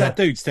walking. So who's that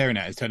dude staring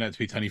at us? Turned out to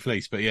be Tony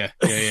Fleece, but yeah.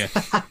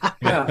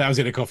 That was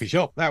in a coffee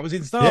shop. That was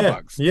in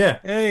Starbucks. Yeah.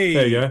 Hey.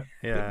 There you go.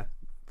 Yeah.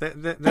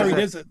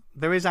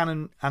 There is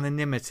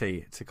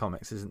anonymity to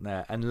comics, isn't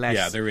there?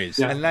 Unless there is.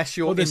 Unless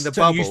you're in the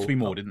bubble. Used to be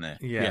more, didn't there?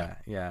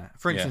 Yeah.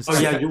 For instance,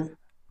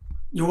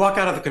 you walk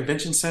out of the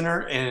convention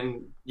center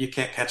and you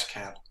can't catch a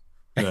cab.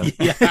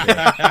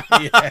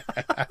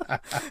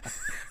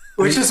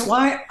 Which is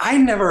why I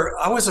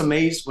was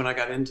amazed when I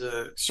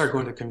started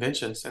going to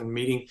conventions and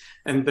meeting,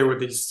 and there were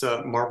these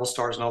Marvel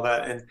stars and all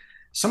that, and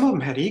some of them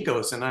had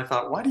egos, and I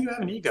thought, why do you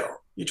have an ego?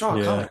 You draw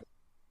a comic.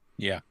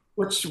 Yeah.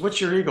 What's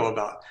your ego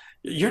about?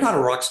 You're not a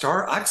rock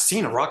star. I've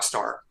seen a rock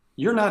star.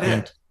 You're not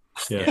it.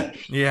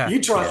 Yeah.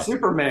 You draw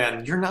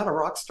Superman. You're not a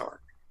rock star.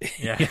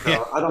 Yeah.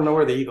 So I don't know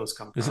where the egos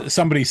come from.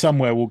 Somebody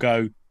somewhere will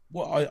go,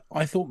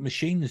 I thought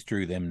machines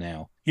drew them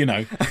now. You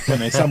know, when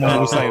there's someone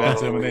will say that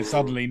to them, and they're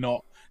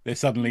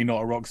suddenly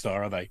not a rock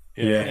star, are they?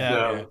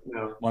 Yeah.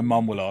 No. My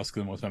mum will ask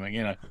them or something.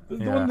 You know,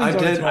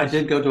 I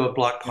did go to a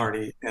block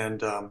party,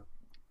 and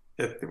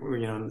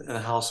in a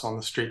house on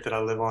the street that I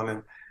live on,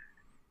 and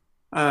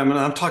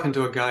I'm talking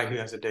to a guy who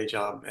has a day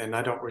job, and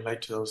I don't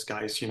relate to those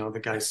guys.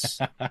 The guys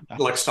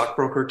like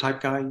stockbroker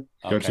type guy.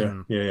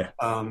 Gotcha. Yeah.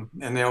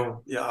 And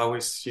they'll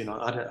always I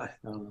don't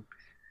know.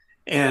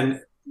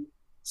 And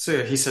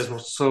so he says, "Well,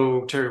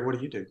 so Terry, what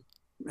do you do?"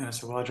 And I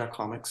said, "Well, I draw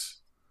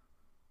comics."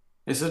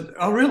 He said,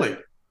 "Oh, really?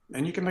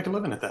 And you can make a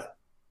living at that?"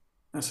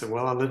 I said,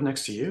 "Well, I live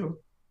next to you."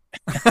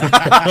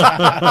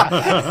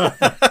 But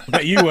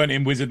you weren't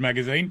in Wizard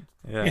magazine.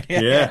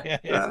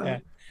 Yeah.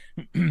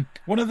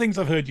 One of the things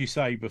I've heard you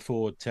say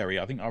before, Terry,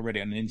 I think I read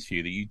it in an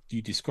interview, that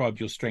you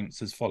described your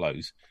strengths as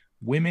follows: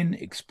 women,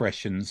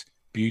 expressions,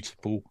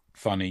 beautiful,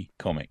 funny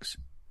comics.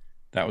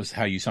 That was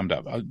how you summed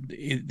up.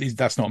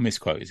 That's not a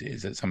misquote, is it?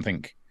 Is it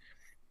something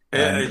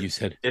you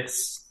said?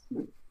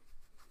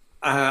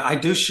 I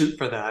do shoot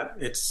for that.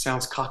 It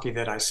sounds cocky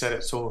that I said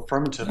it so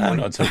affirmatively. Not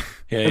at all.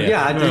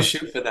 Yeah, I do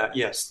shoot for that.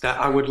 Yes, that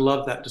I would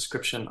love that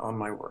description on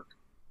my work.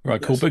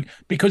 Right, yes. Cool. But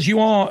because you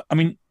are, I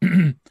mean,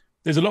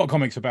 there's a lot of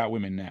comics about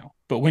women now,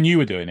 but when you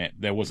were doing it,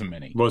 there wasn't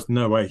many. Was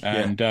no way.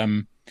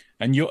 And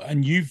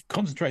you've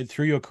concentrated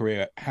through your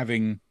career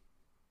having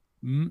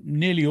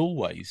nearly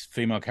always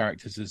female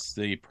characters as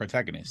the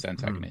protagonist,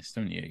 antagonist,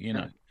 don't you? You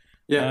know.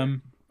 Yeah.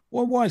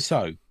 Well, why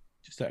so?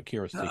 Just out of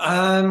curiosity.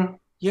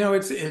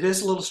 It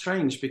is a little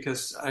strange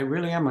because I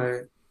really am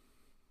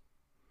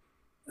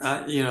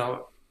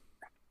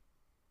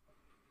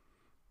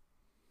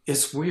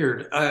it's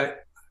weird.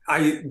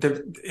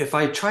 If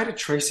I try to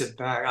trace it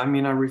back, I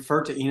mean, I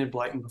referred to Enid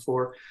Blyton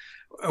before.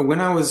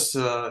 When I was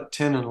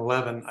 10 and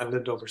 11, I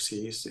lived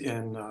overseas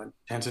in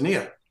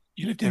Tanzania.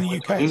 You lived in the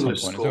UK at some point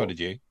as well, did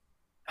you?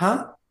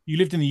 Huh? You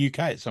lived in the UK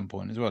at some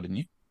point as well, didn't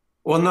you?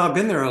 Well, no, I've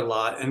been there a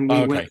lot, and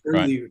we went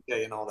through the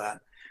UK and all that.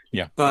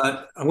 Yeah.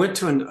 But I went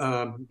to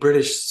a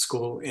British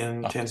school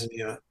in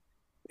Tanzania,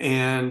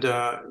 and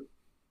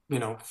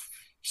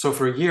so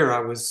for a year,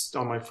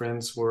 all my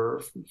friends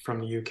were from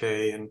the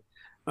UK,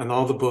 and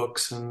all the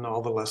books and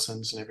all the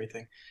lessons and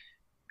everything.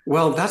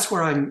 Well, that's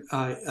where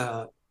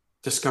I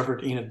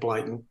discovered Enid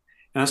Blyton,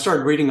 and I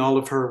started reading all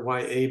of her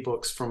YA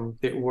books from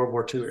the World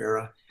War II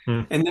era.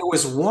 And there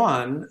was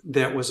one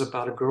that was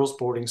about a girls'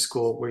 boarding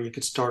school where you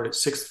could start at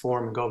 6th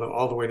form and go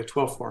all the way to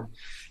 12th form,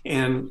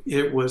 and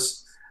it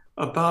was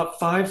about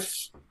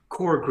 5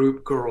 core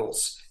group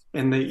girls,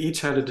 and they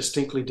each had a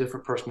distinctly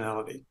different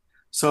personality.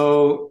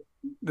 So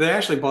they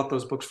actually bought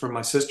those books from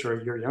my sister,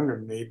 a year younger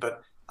than me,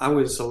 but I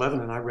was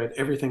 11 and I read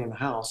everything in the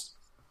house.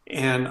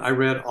 And I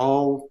read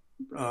all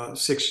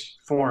 6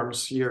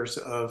 years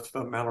of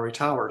Mallory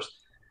Towers.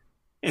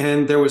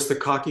 And there was the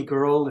cocky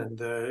girl and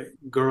the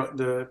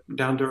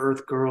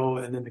down-to-earth girl,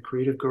 and then the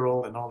creative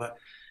girl and all that.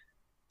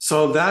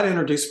 So that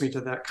introduced me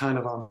to that kind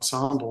of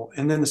ensemble.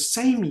 And then the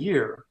same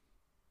year,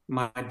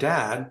 my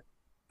dad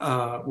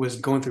was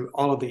going through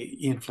all of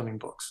the Ian Fleming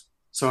books.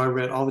 So I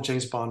read all the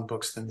James Bond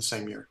books in the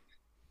same year.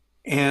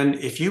 And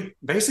I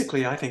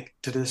think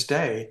to this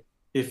day,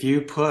 if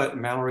you put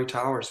Mallory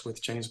Towers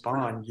with James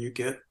Bond, you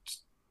get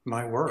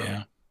my work.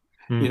 Yeah.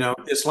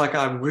 It's like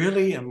I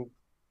really am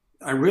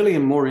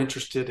more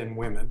interested in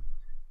women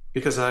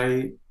because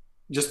I'm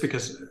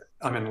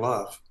in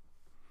love.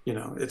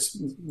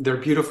 They're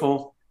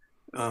beautiful,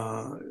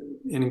 and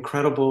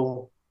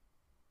incredible.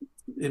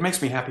 It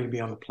makes me happy to be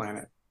on the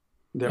planet.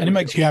 And it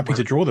makes you happy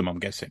to draw them, I'm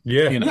guessing.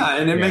 Yeah.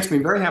 And it makes me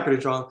very happy to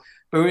draw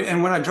them.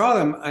 And when I draw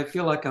them, I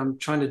feel like I'm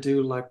trying to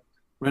do like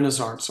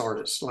Renaissance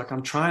artists. Like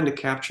I'm trying to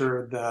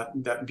capture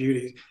that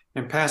beauty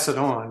and pass it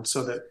on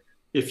so that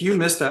if you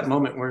missed that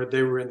moment where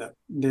they were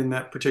in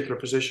that particular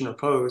position or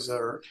pose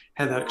or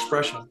had that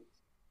expression,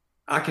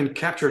 I can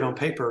capture it on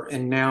paper,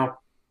 and now,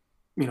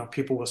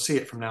 people will see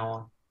it from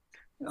now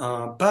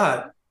on.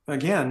 But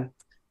again,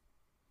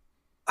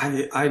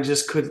 I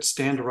just couldn't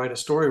stand to write a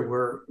story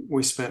where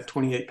we spent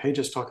 28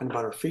 pages talking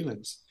about our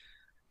feelings.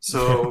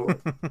 So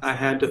I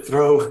had to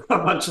throw a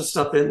bunch of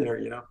stuff in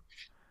there,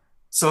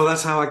 So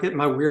that's how I get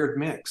my weird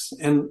mix.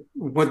 And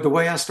the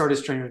way I started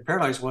Stranger in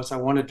Paradise was I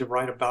wanted to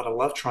write about a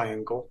love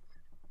triangle,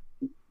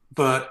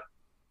 but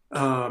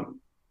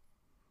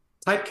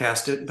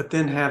typecast it, but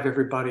then have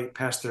everybody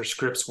pass their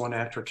scripts one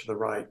after to the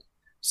right,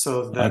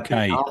 so that the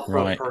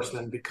alpha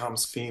person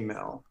becomes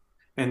female,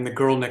 and the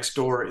girl next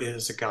door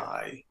is a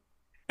guy,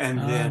 and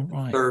then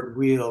the third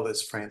wheel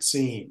is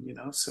Francine.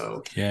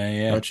 So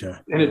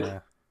Gotcha.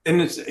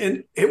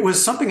 And it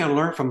was something I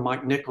learned from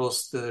Mike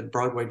Nichols, the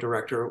Broadway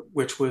director,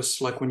 which was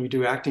like when you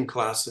do acting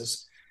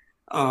classes,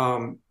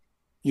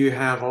 you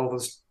have all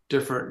those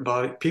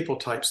different people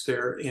types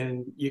there,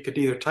 and you could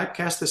either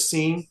typecast the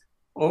scene,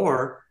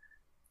 or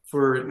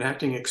for an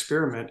acting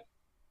experiment,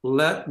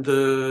 let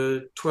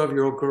the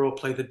 12-year-old girl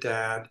play the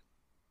dad,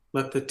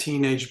 let the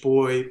teenage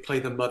boy play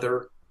the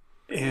mother,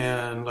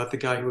 and let the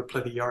guy who would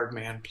play the yard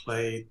man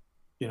play,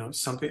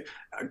 something.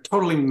 I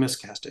totally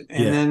miscast it.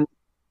 And then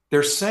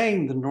they're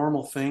saying the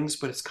normal things,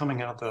 but it's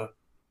coming out the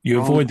You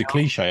wrong avoid the mouth.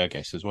 cliche, I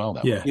guess, as well.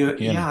 That Yeah. way.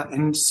 Yeah,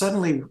 and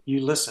suddenly you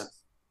listen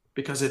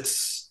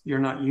because you're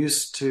not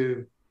used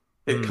to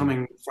it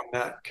coming from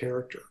that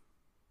character.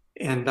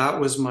 And that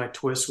was my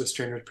twist with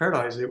Stranger's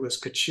Paradise. It was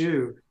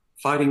Kachu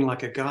fighting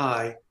like a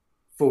guy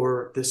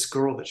for this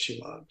girl that she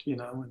loved,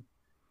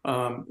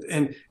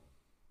 and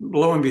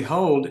lo and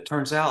behold, it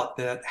turns out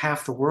that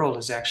half the world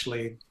is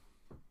actually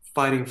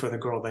fighting for the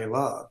girl they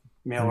love,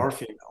 male or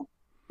female.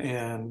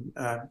 And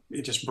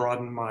it just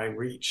broadened my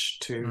reach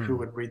to who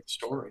would read the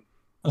story.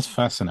 That's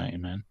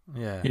fascinating, man.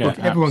 Yeah. Look,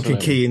 everyone can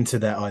absolutely. key into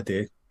that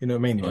idea. You know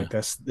what I mean? Like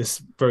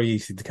that's very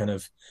easy to kind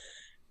of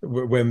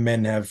when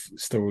men have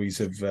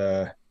stories of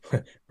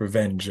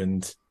revenge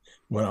and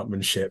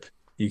one-upmanship,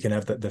 you can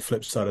have the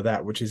flip side of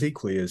that, which is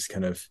equally as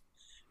kind of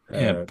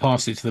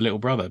pass it to the little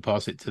brother,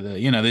 pass it to the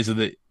these are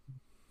the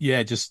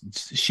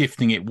just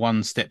shifting it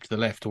one step to the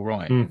left or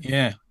right.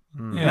 Yeah.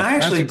 And I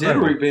actually did a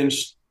incredible.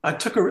 revenge. I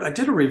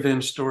did a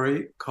revenge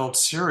story called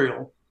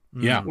Serial,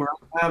 Yeah. where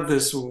I have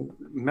this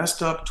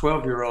messed up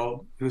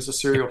 12-year-old who's a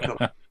serial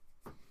killer.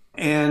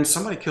 And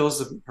somebody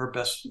kills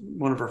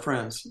one of her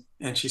friends,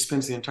 and she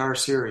spends the entire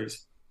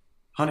series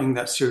hunting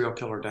that serial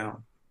killer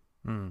down.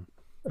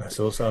 That's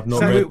awesome. I've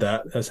not read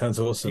that. That sounds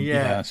awesome.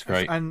 Yeah, that's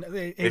great. And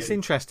it's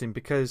interesting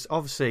because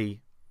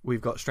obviously we've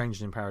got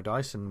Strangers in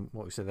Paradise and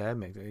what we said there,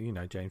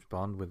 James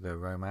Bond with the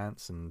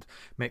romance and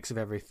mix of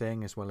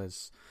everything as well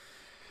as...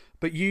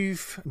 But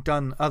you've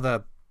done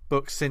other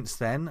books since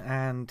then,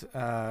 and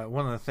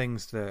one of the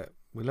things that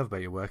we love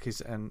about your work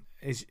is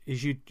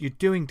you're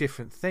doing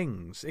different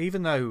things,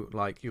 even though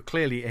like you're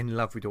clearly in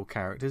love with your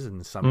characters,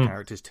 and some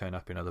characters turn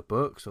up in other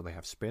books or they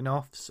have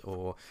spin-offs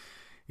or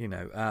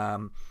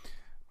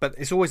but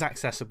it's always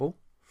accessible.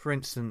 For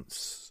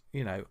instance,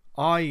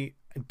 I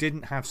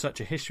didn't have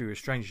such a history with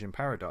Strangers in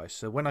Paradise,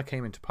 so when I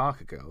came into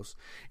Parker Girls,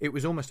 it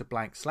was almost a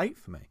blank slate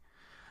for me.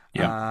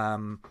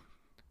 And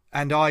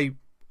I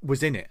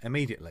was in it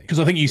immediately Because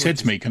I think you said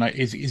to me,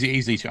 is it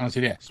easy to? And I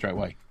said, yeah, straight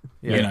away.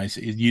 Yeah.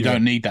 You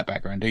don't need that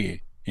background, do you?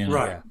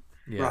 Right.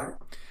 Yeah.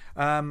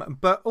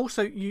 But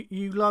also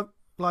you love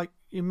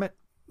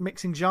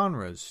mixing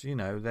genres.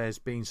 There's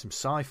been some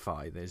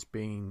sci-fi, there's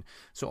been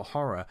sort of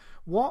horror.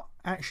 What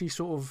actually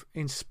sort of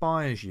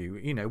inspires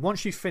you?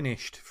 Once you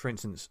finished, for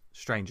instance,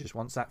 Strangers,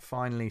 once that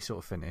finally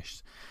sort of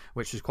finished,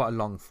 which was quite a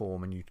long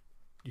form, and you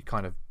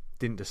kind of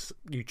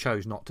you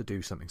chose not to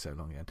do something so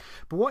long again.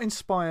 But what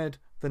inspires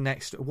the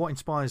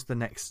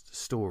next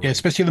story? Yeah,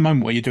 especially at the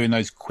moment where you're doing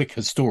those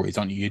quicker stories,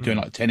 aren't you? You're doing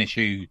like a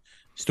 10-issue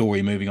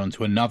story, moving on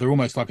to another,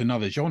 almost like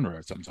another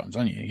genre sometimes,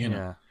 aren't you?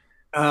 Yeah.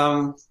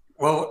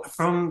 Well,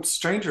 from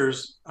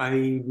Strangers,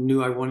 I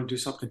knew I wanted to do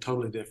something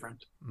totally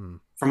different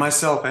for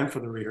myself and for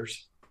the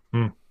readers.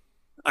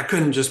 I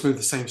couldn't just move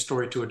the same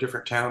story to a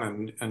different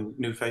town and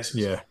new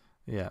faces.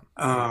 Yeah.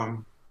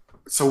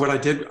 So what I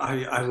did,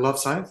 I love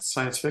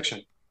science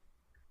fiction,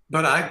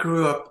 but I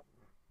grew up.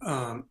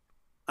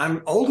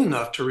 I'm old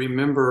enough to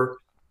remember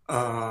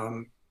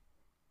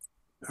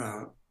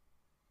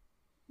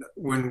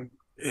when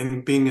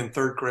being in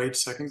third grade,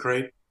 second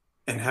grade,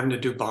 and having to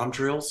do bomb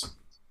drills.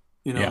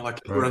 Like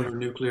if we're under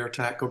nuclear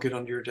attack, go get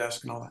under your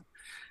desk and all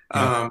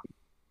that.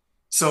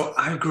 So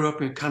I grew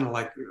up in kind of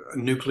like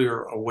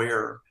nuclear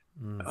aware,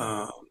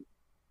 and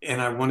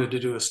I wanted to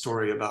do a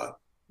story about,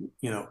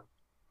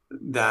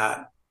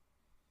 that.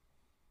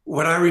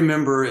 What I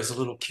remember as a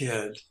little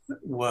kid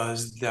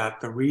was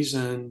that the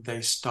reason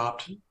they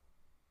stopped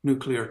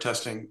nuclear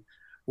testing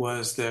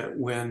was that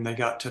when they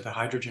got to the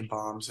hydrogen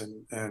bombs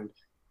and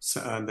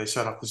they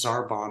set off the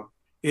Tsar bomb,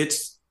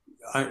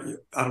 I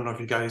don't know if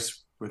you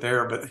guys were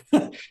there, but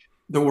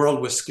the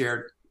world was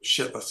scared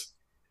shitless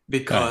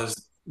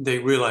because they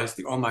realized,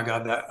 oh my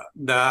God,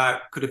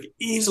 that could have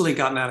easily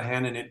gotten out of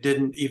hand, and it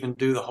didn't even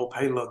do the whole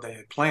payload they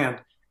had planned.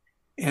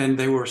 And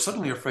they were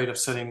suddenly afraid of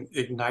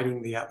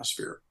igniting the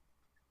atmosphere.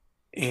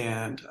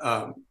 And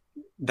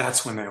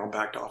that's when they all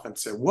backed off and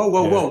said,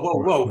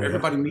 whoa,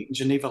 everybody meet in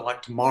Geneva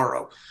like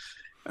tomorrow.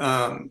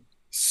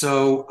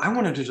 So I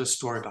wanted to do a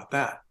story about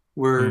that,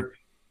 where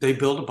they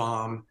build a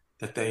bomb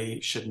that they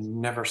should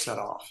never set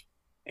off.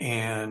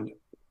 And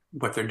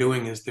what they're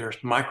doing is they're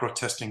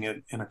micro-testing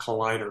it in a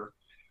collider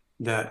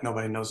that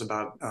nobody knows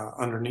about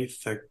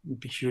underneath the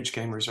huge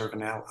game reserve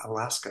in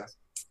Alaska.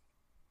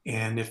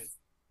 And if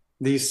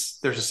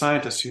there's a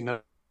scientist who knows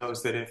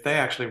that if they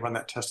actually run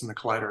that test in the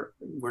collider,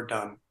 we're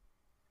done.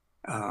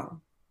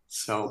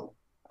 So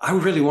I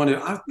really wanted,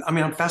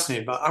 I'm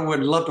fascinated, but I would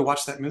love to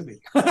watch that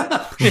movie.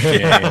 But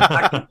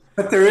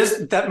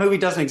that movie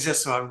doesn't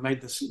exist, so I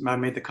made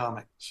the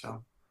comic.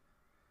 So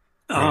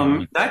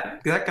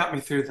that got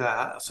me through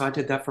that. So I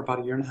did that for about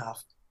a year and a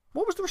half.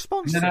 What was the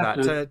response to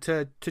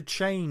that? To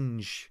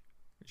change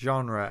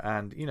genre,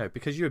 and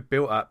because you had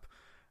built up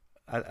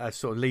a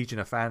sort of legion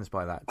of fans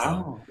by that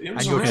time. Oh, it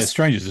was a risk.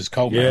 Strangers is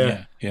cold,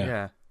 man.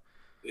 Yeah.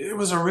 It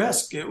was a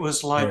risk. It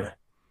was like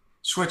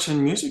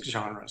switching music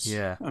genres.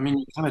 Yeah. I mean,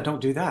 you kind of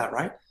don't do that,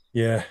 right?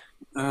 Yeah.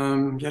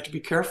 You have to be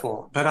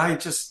careful. But I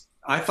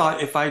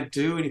thought if I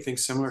do anything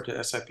similar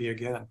to SIP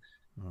again,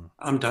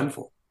 I'm done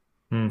for.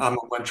 I'm a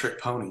one-trick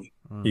pony.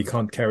 You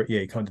can't carry. Yeah,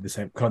 you can't do the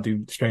same. Can't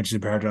do Strangers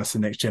in Paradise: The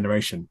Next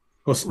Generation.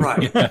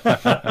 Right.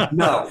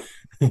 No.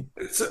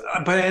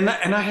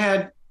 And I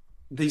had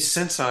these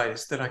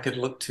sensei's that I could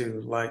look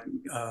to, like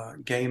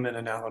Gaiman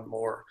and Alan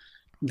Moore,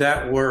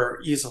 that were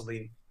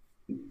easily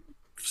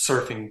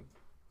surfing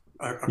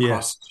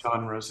across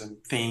genres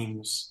and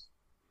themes.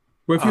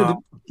 Well, if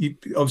you've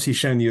obviously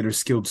shown you're a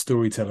skilled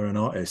storyteller and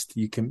artist,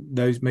 you can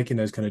making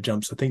those kind of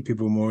jumps. I think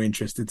people are more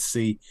interested to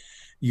see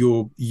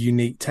your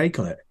unique take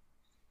on it,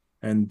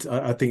 and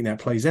I think that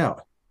plays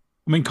out.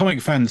 I mean,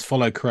 comic fans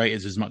follow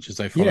creators as much as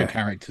they follow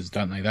characters,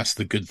 don't they? That's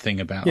the good thing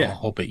about our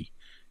hobby.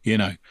 You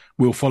know,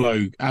 we'll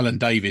follow Alan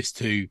Davis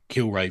to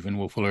Killraven,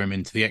 we'll follow him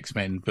into the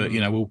X-Men, but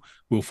you know,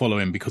 we'll follow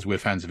him because we're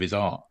fans of his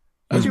art,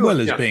 as well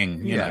as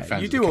being, you know,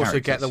 fans. You of do the also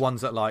characters. get the ones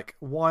that like,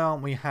 why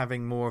aren't we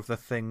having more of the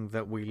thing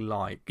that we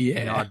like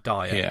in our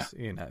diet?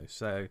 You know,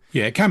 so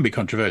it can be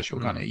controversial,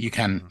 can't it? You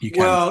can.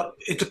 Well,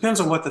 it depends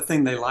on what the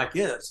thing they like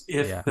is.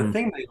 If the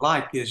thing they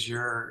like is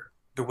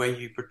the way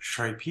you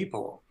portray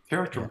people,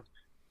 character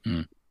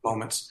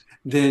moments,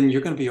 then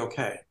you're going to be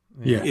okay.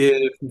 Yeah.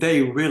 If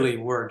they really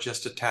were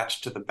just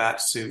attached to the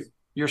bat suit,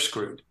 you're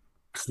screwed.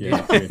 You're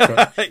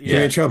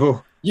in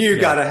trouble. You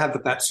got to have the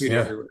bat suit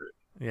everywhere.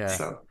 Yeah.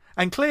 So.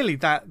 And clearly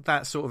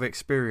that sort of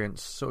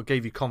experience sort of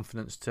gave you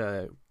confidence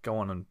to go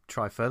on and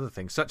try further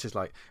things, such as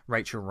like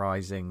Rachel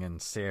Rising and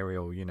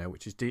Serial, you know,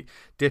 which is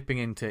dipping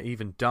into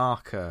even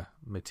darker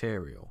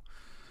material.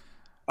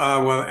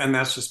 Well, and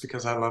that's just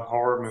because I love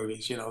horror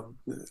movies, you know,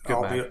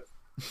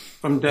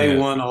 from day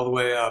one all the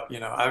way up. You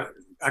know,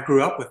 I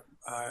grew up with.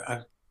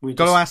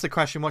 Got to ask the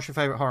question: what's your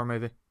favorite horror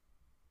movie?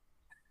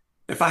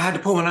 If I had to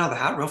pull one out of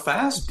the hat real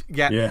fast,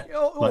 like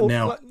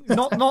now,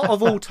 not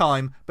of all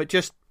time, but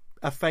just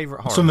a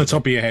favorite horror. It's on the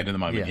top of your head at the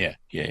moment.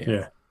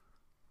 Yeah.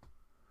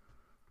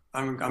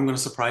 I'm going to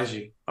surprise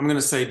you. I'm going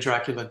to say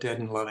Dracula Dead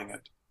and Loving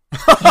It.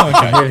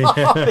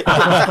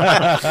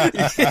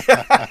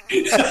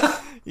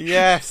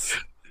 Yes.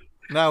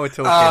 Now we're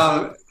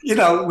talking. You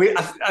know,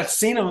 I've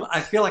seen them.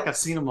 I feel like I've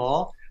seen them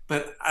all.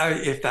 But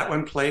if that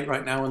one played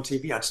right now on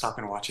TV, I'd stop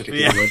and watch it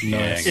again.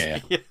 Yeah.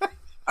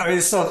 I mean,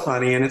 it's so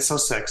funny and it's so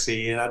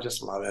sexy, and I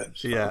just love it.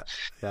 So. Yeah.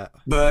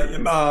 But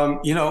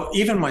you know,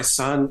 even my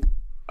son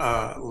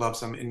loves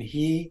them, and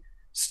he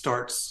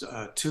starts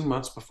 2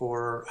 months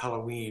before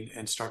Halloween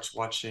and starts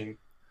watching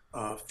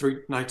 3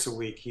 nights a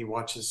week. He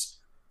watches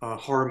a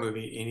horror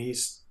movie, and he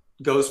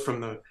goes from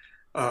the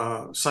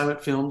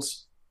silent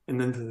films and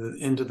then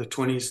into the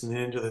 20s and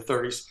then into the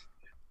 30s.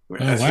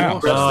 Wow!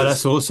 Oh,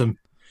 that's awesome.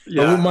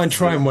 Yeah. I wouldn't mind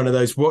trying one of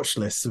those watch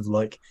lists of,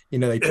 like, you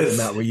know, they put them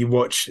out where you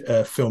watch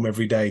a film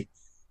every day.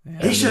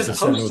 He should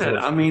post it.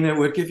 I mean, it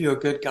would give you a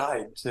good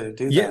guide to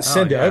do that. Yeah,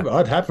 send it over.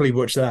 I'd happily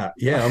watch that.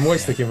 Yeah, I'm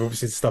always thinking of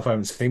obviously stuff I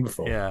haven't seen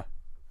before. Yeah.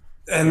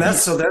 And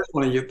that's one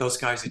of those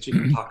guys that you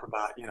can talk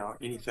about, you know,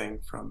 anything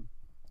from.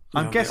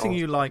 I'm guessing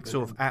you like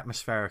sort of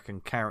atmospheric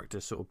and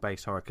character sort of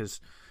based horror because,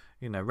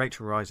 you know,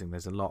 Rachel Rising,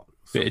 there's a lot.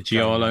 Bit of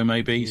Giallo,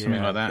 maybe,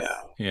 something like that.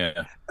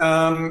 Yeah.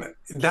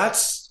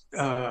 That's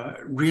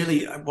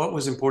really what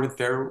was important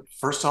there.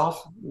 First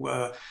off,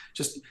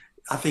 just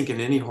I think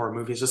in any horror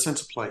movie is a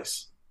sense of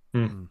place.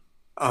 You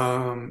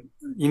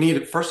need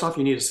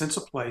a sense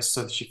of place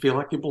so that you feel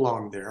like you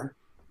belong there,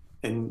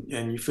 and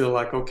you feel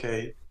like,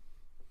 okay,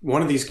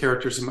 one of these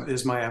characters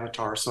is my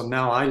avatar. So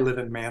now I live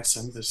in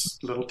Manson, this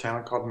little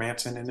town called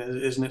Manson, and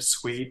isn't it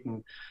sweet?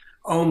 And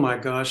oh my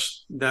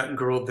gosh, that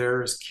girl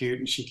there is cute,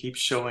 and she keeps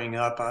showing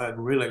up. I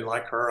really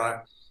like her.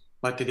 I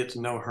like to get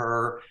to know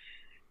her.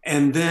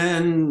 And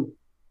then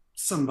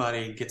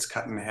somebody gets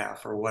cut in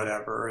half or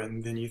whatever,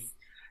 and then you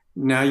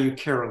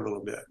care a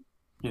little bit,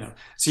 you know.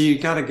 So you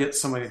got to get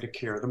somebody to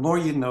care. The more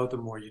you know, the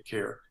more you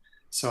care.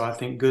 So I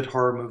think good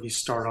horror movies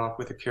start off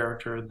with a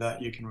character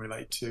that you can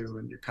relate to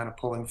and you're kind of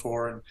pulling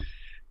for. And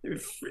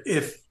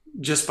if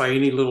just by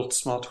any little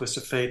small twist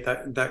of fate,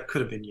 that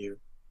could have been you.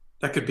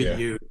 That could be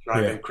you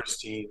driving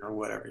Christine or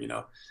whatever, you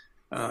know.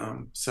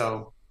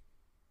 So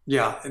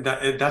yeah,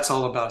 that's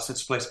all about a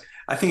sense of place.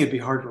 I think it'd be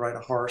hard to write a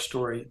horror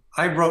story.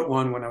 I wrote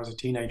one when I was a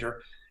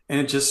teenager, and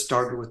it just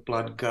started with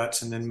blood and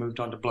guts, and then moved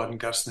on to blood and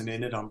guts, and then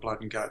ended on blood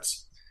and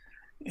guts.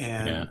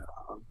 And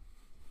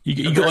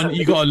you got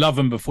to love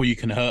them before you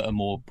can hurt them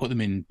or put them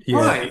in.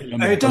 Right,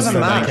 it doesn't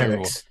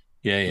matter.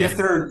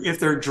 If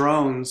they're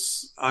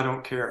drones, I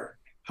don't care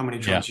how many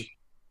drones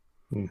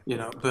you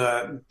know.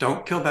 But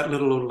don't kill that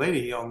little old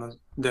lady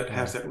that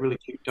has that really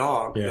cute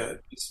dog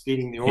that is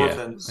feeding the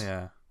orphans.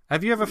 Yeah.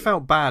 Have you ever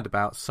felt bad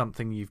about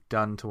something you've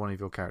done to one of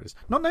your characters?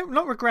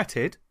 Not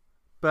regretted,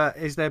 but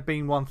is there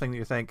been one thing that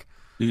you think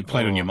it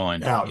played on your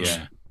mind? Ouch.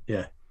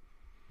 Yeah.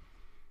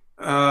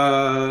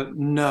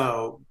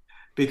 No,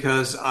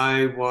 because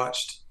I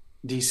watched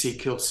DC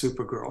kill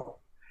Supergirl,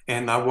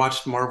 and I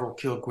watched Marvel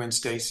kill Gwen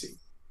Stacy,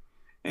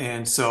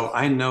 and so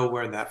I know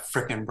where that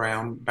frickin'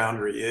 brown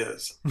boundary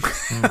is.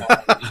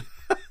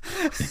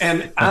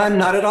 And I'm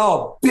not at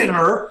all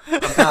bitter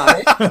about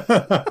it.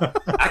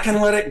 I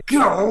can let it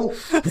go,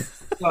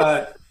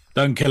 but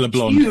don't kill a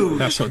blonde.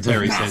 That's what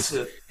Terry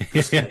says.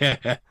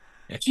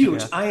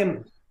 Huge. I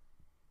am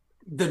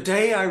The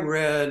day I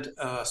read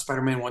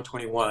Spider-Man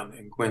 121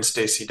 and Gwen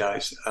Stacy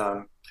dies,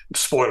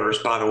 spoilers,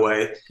 by the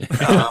way,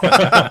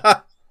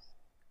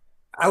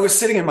 I was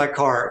sitting in my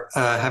car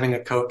having a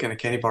Coke and a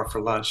candy bar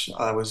for lunch.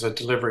 I was a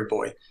delivery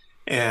boy,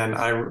 and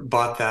I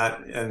bought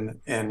that and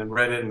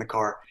read it in the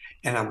car.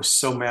 And I was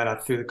so mad I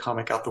threw the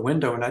comic out the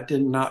window, and I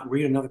did not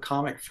read another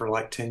comic for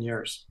like 10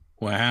 years.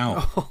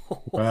 Wow.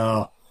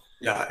 Wow.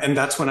 Yeah, and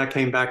that's when I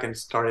came back and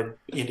started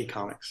indie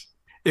comics.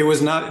 It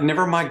was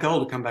never my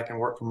goal to come back and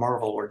work for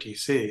Marvel or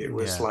DC. It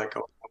was like,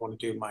 oh, I want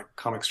to do my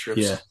comic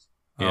strips. Yeah.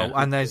 Oh,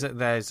 and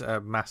there's a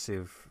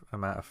massive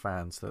amount of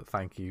fans that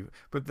thank you.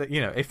 But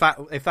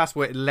if that's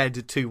what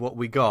led to what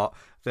we got,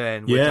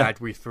 then we're glad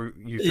we threw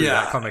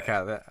that comic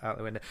out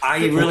the window.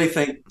 I really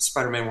think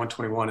Spider-Man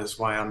 121 is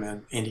why I'm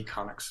in indie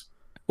comics.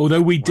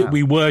 Although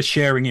we were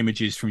sharing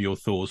images from your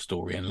Thor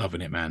story and loving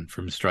it, man,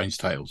 from Strange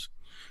Tales.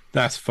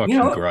 That's fucking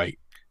great.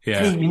 Yeah.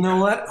 Hey, you know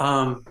what?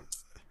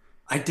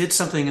 I did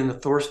something in the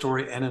Thor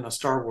story and in a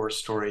Star Wars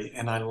story,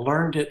 and I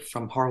learned it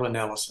from Harlan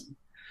Ellison.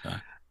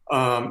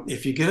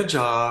 If you get a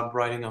job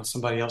writing on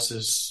somebody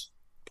else's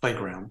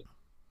playground,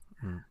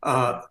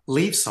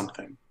 leave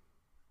something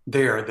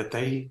there that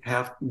they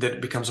have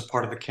that becomes a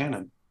part of the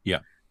canon. Yeah.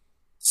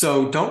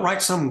 So don't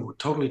write some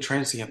totally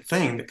transient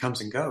thing that comes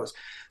and goes.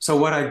 So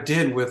what I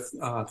did with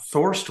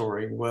Thor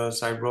story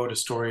was I wrote a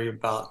story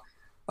about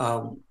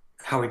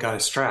how he got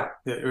his strap.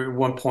 At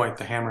one point,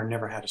 the hammer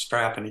never had a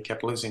strap, and he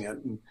kept losing it.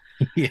 And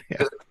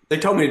they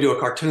told me to do a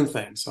cartoon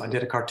thing, so I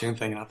did a cartoon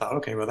thing, and I thought,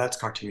 okay, well, that's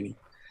cartoony.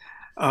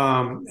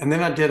 And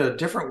then I did a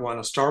different one,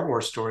 a Star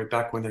Wars story,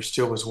 back when there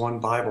still was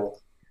one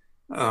Bible.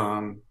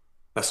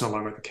 That's no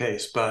longer the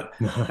case, but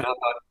and I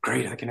thought,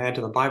 great, I can add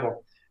to the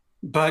Bible.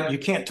 But you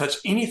can't touch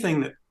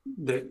anything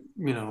that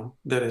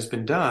has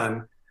been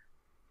done.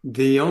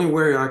 The only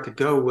way I could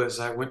go was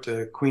I went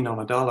to Queen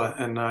Amidala,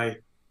 and I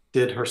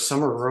did her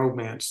summer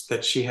romance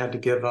that she had to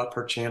give up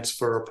her chance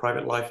for a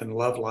private life and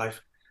love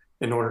life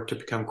in order to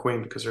become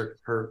queen because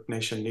her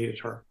nation needed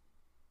her.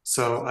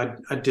 So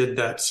I did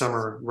that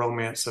summer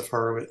romance of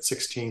her at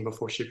 16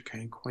 before she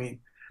became queen.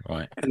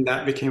 Right. And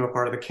that became a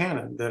part of the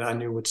canon that I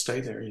knew would stay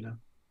there,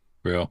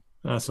 Real.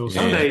 That's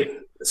awesome.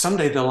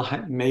 Someday they'll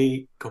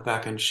may go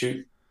back and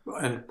shoot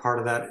and part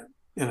of that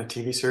in a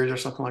TV series or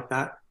something like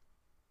that.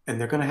 And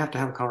they're going to have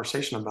a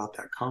conversation about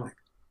that comic.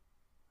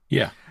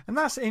 Yeah. And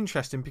that's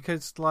interesting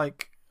because,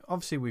 like,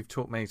 obviously we've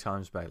talked many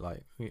times about,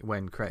 like,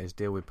 when creators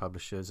deal with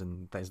publishers,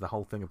 and there's the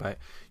whole thing about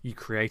you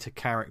create a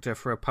character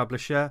for a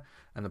publisher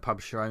and the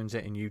publisher owns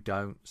it and you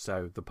don't.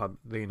 So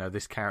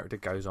this character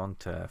goes on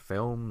to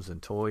films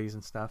and toys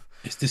and stuff.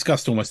 It's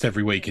discussed almost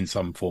every week in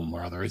some form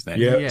or other, isn't it?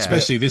 Yeah.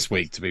 Especially this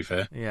week, to be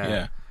fair.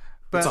 Yeah.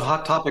 But it's a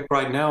hot topic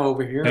right now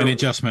over here. And it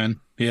just, man.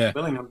 Yeah.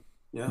 Billingham.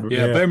 Yeah.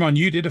 Bear in mind,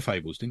 you did a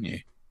Fables, didn't you?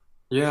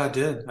 Yeah, I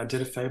did. I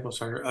did a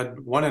Fables. I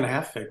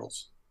 1.5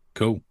 Fables.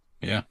 Cool.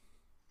 Yeah.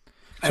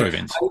 Sorry,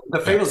 Vince. The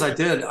Fables I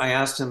did, I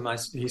asked him,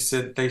 they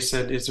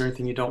said, is there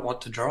anything you don't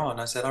want to draw?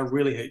 And I said, I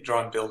really hate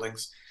drawing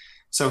buildings.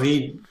 So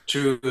he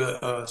wrote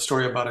a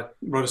story about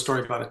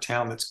a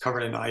town that's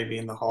covered in ivy,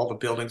 and all the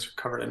buildings are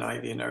covered in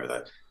ivy and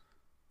everything.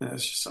 And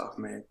it's just, oh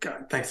man,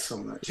 God, thanks so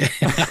much.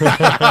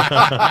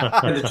 I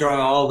had to draw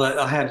all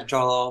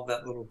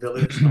that little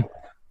village.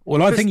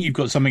 Well, I think you've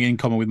got something in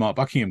common with Mark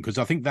Buckingham, because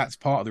I think that's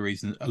part of the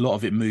reason a lot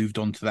of it moved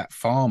onto that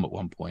farm at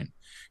one point.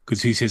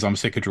 Because he says, I'm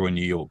sick of drawing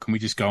New York. Can we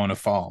just go on a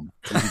farm?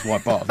 This is why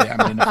part of it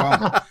happened in a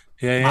farm.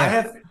 Yeah. I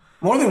have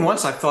more than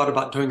once I've thought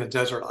about doing a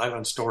desert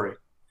island story.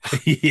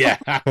 Yeah.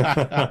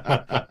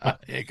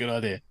 Yeah, good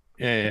idea.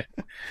 Yeah.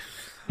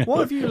 What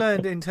have you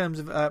learned in terms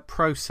of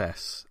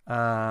process? Like,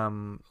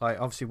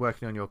 obviously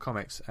working on your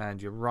comics and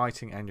your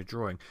writing and your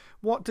drawing.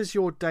 What does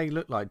your day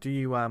look like? Do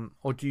you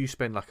or do you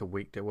spend like a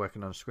week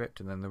working on a script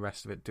and then the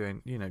rest of it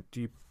doing,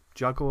 do you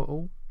juggle it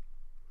all?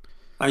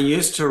 I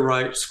used to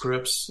write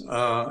scripts,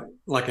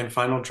 like in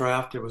Final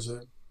Draft, it was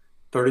a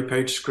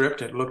 30-page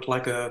script. It looked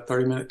like a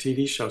 30-minute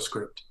TV show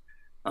script.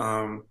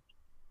 And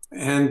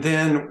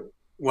then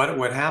what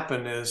would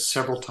happen is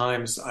several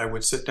times I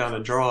would sit down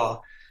and draw.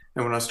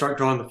 And when I start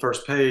drawing the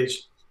first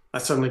page, I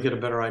suddenly get a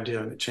better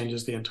idea, and it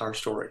changes the entire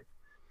story.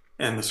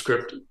 And the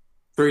script,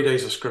 3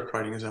 days of script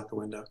writing is out the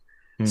window.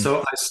 So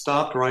I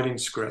stopped writing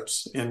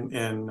scripts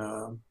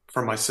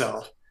for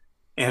myself.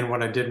 And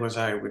what I did was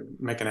I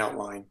would make an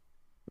outline.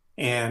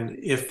 And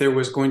if there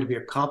was going to be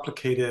a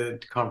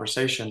complicated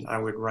conversation, I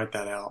would write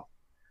that out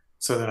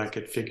so that I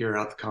could figure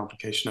out the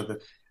complication of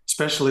it,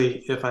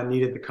 especially if I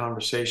needed the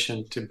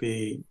conversation to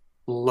be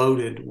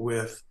loaded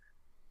with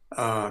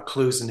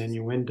clues and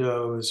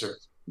innuendos or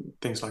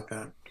things like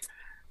that.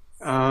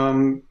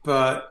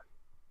 But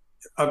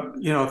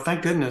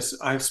thank goodness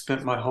I've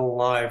spent my whole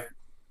life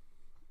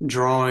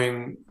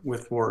drawing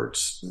with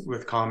words,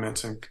 with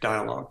comments and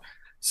dialogue.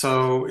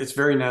 So it's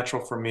very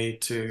natural for me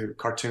to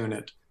cartoon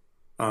it.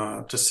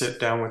 To sit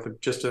down with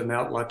just an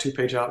outline,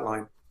 2-page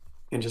outline,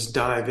 and just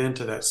dive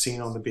into that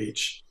scene on the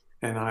beach.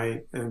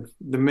 And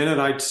the minute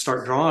I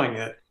start drawing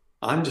it,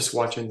 I'm just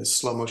watching this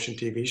slow motion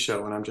TV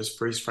show, and I'm just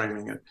freeze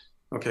framing it.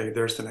 Okay,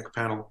 there's the next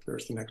panel.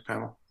 There's the next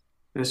panel.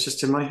 and it's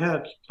just in my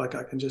head, like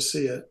I can just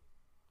see it.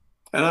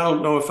 And I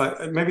don't know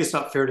if maybe it's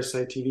not fair to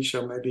say TV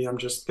show. Maybe I'm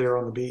just there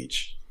on the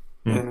beach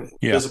and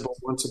visible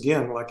once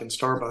again, like in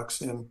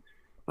Starbucks, and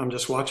I'm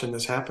just watching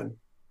this happen,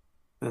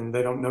 and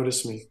they don't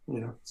notice me,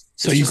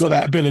 So you've got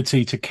that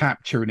ability to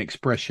capture an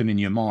expression in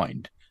your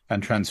mind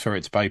and transfer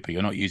it to paper.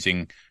 You're not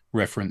using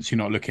reference. You're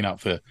not looking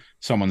up for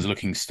someone's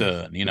looking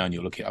stern, and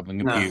you'll look it up on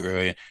the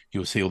computer.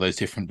 You'll see all those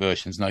different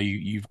versions. No,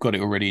 you've got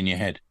it already in your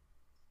head.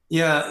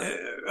 Yeah,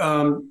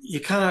 you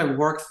kind of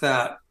work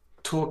that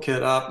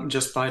toolkit up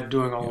just by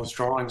doing all those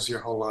drawings your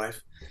whole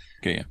life.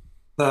 Okay, yeah.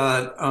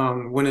 But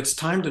when it's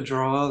time to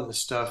draw the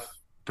stuff,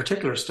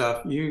 particular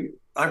stuff,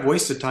 I've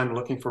wasted time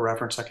looking for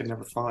reference I could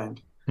never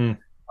find.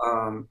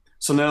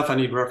 So now if I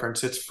need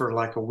reference, it's for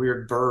like a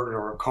weird bird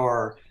or a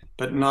car,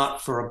 but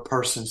not for a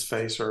person's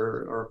face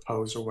or a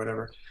pose or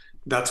whatever.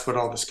 That's what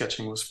all the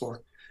sketching was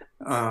for.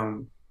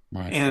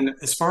 Right. And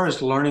as far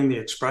as learning the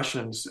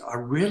expressions, I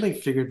really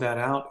figured that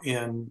out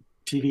in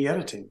TV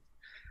editing,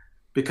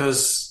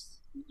 because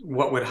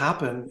what would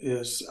happen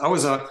is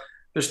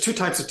there's two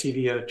types of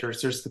TV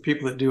editors. There's the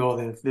people that do all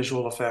the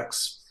visual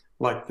effects,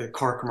 like the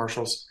car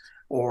commercials,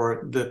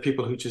 or the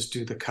people who just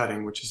do the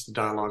cutting, which is the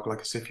dialogue, like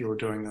as if you were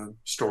doing a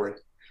story.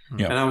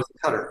 Yeah. And I was a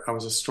cutter. I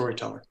was a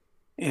storyteller.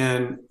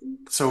 And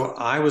so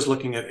I was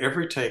looking at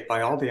every take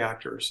by all the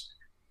actors,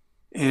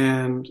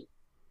 and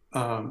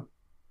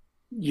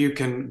you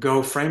can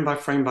go frame by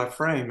frame by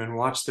frame and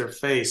watch their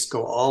face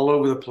go all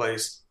over the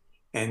place.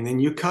 And then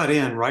you cut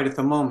in right at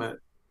the moment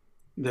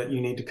that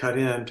you need to cut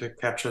in to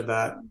capture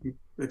that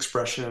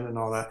expression and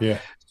all that. Yeah.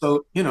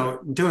 So,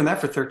 doing that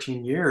for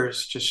 13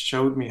 years just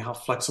showed me how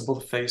flexible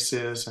the face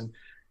is. And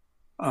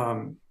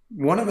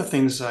one of the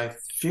things I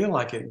feel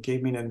like it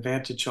gave me an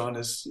advantage on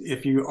is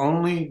if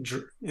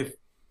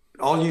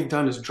all you've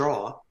done is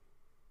draw,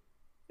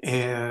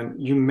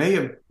 and you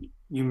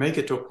may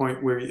get to a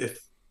point where if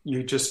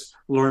you just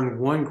learn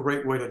one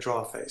great way to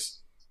draw a face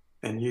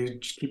and you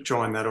keep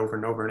drawing that over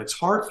and over, and it's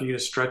hard for you to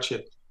stretch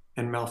it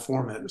and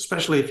malform it,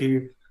 especially if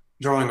you're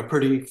drawing a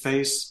pretty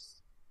face,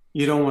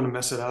 you don't want to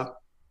mess it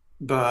up.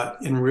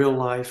 But in real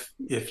life,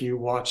 if you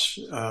watch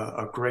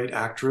a great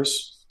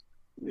actress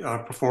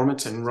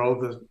performance and roll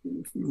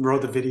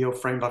the video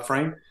frame by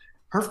frame,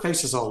 her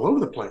face is all over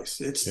the place.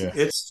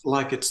 It's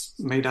like it's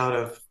made out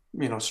of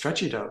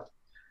stretchy dough.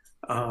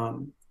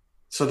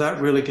 So that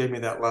really gave me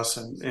that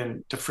lesson,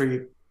 and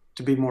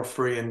to be more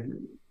free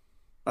and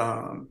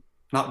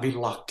not be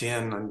locked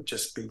in and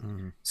just be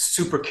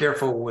super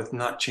careful with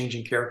not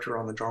changing character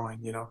on the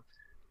drawing.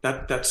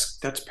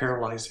 That's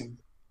paralyzing.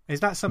 Is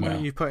that something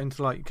that you put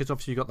into, like, because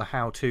obviously you've got the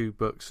how-to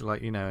books,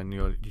 like, and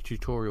your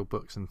tutorial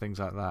books and things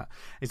like that.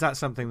 Is that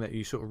something that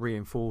you sort of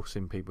reinforce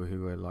in people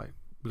who are like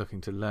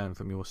looking to learn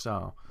from your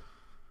style?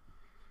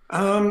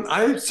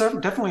 I've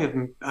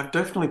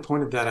definitely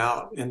pointed that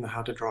out in the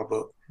How to Draw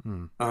book.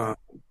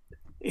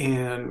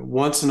 And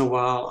once in a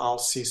while, I'll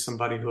see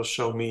somebody who'll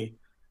show me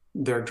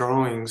their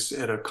drawings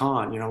at a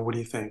con. What do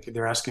you think?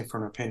 They're asking for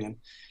an opinion,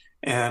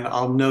 and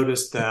I'll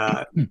notice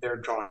that they're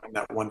drawing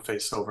that one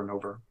face over and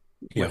over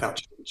without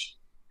change.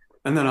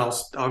 And then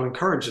I'll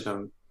encourage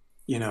them.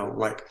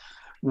 Like,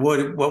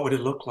 what would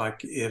it look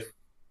like if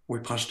we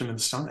punched him in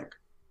the stomach?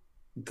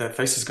 That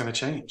face is going to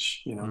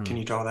change. Can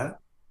you draw that?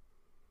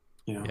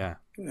 Yeah.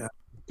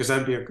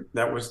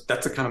 Because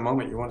that's the kind of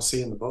moment you want to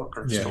see in the book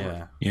or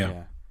story.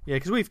 Yeah,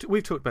 because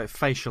we've talked about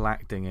facial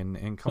acting in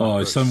comic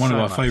books. It's one of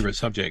our favourite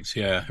subjects.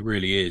 Yeah, it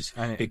really is.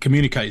 And it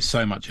communicates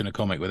so much in a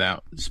comic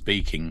without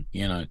speaking.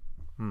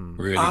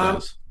 Really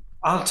does.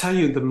 I'll tell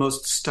you the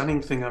most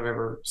stunning thing I've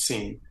ever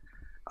seen.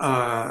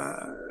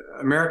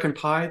 American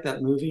Pie,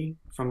 that movie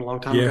from a long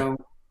time ago.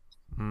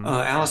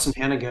 Allison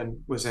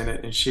Hannigan was in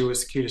it, and she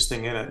was the cutest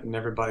thing in it, and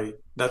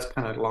that's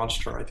kind of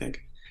launched her, I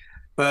think.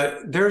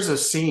 But there's a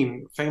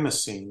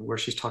famous scene, where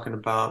she's talking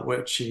about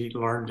what she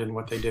learned and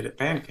what they did at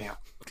band camp.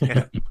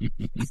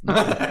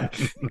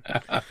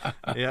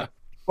 Yeah.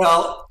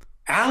 Well,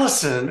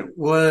 Allison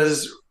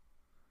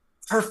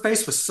her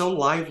face was so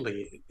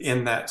lively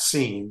in that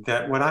scene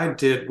that what I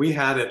did, we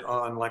had it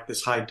on like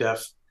this high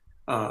def.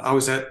 I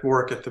was at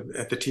work at the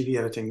TV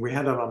editing. We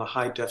had it on a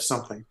high def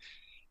something,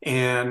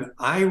 and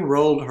I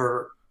rolled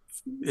her.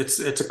 It's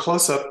a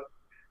close up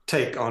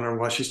take on her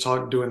while she's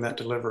doing that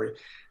delivery.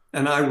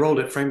 And I rolled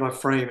it frame by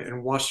frame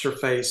and watched her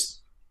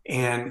face,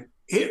 and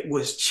it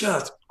was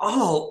just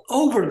all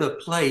over the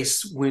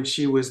place when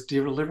she was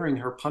delivering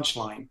her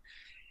punchline.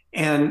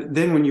 And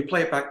then when you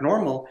play it back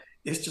normal,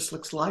 it just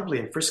looks lively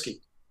and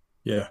frisky.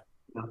 Yeah.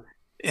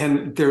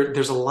 And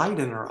there's a light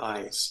in her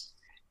eyes.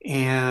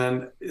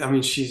 And I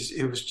mean,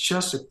 it was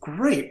just a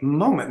great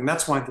moment. And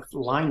that's why the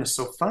line is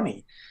so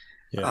funny.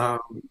 Yeah.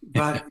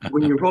 But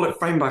when you roll it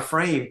frame by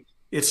frame,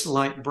 it's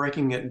like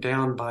breaking it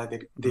down by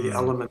the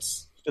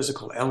elements,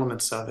 physical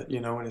elements of it,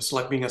 and it's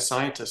like being a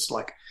scientist,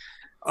 like,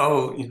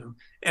 and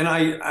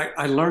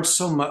I learned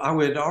so much. I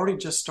had already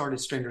just started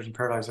Strangers in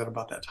Paradise at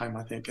about that time,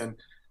 I think. And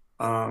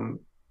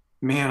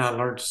man, I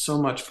learned so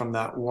much from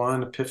that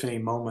one epiphany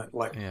moment.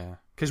 Like,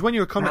 Because when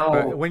you're a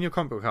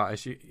comic book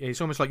artist,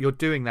 it's almost like you're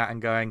doing that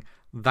and going,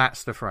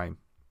 "That's the frame.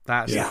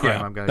 That's the frame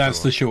I'm going to That's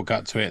draw." the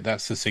shortcut to it.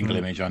 That's the single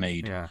image I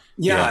need.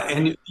 Yeah,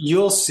 and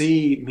you'll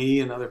see me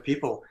and other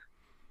people.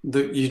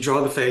 You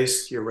draw the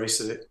face, you erase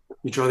it.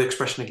 You draw the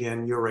expression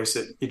again, you erase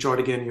it. You draw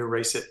it again, you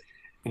erase it.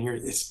 And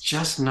it's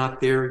just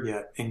not there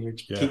yet. And you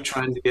keep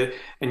trying to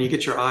you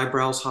get your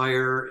eyebrows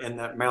higher and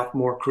that mouth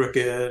more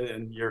crooked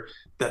and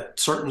that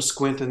certain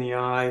squint in the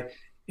eye.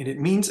 And it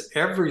means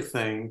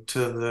everything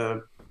to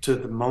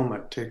the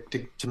moment to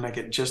make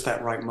it just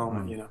that right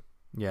moment, you know.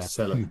 Yeah.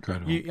 So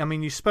incredible.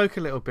 You spoke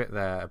a little bit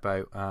there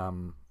about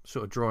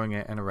sort of drawing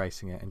it and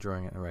erasing it and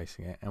drawing it and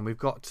erasing it. And we've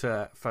got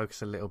to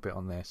focus a little bit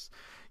on this.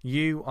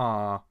 You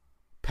are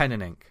pen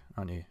and ink,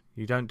 aren't you?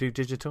 You don't do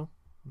digital?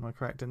 Am I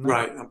correct in that?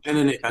 Right. I'm pen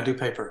and ink. I do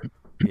paper.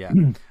 Yeah.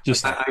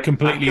 Just I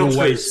completely kill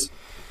always. trees.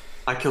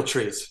 I kill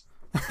trees.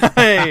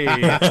 Hey,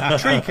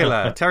 Tree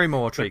Killer. Terry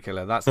Moore, Tree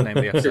Killer. That's the name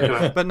of the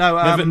episode. But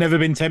no, Never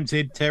been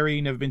tempted, Terry.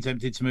 Never been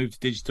tempted to move to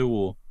digital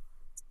or.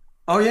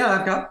 Oh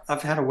yeah,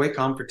 I've had a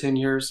Wacom for 10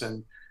 years,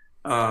 and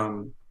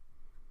but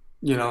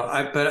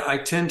I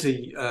tend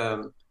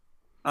to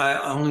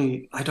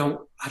I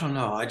don't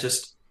know. I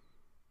just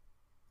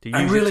do you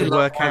use it to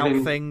work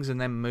out things and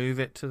then move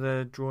it to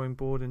the drawing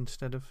board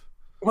instead of?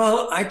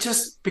 Well,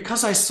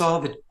 because I saw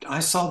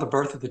the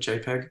birth of the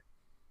JPEG.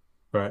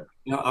 Right.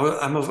 You know,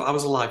 I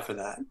was alive for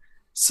that.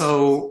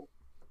 So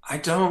I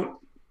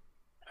don't.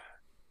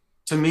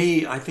 To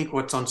me, I think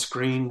what's on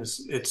screen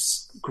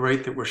it's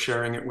great that we're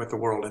sharing it with the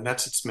world, and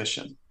that's its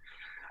mission.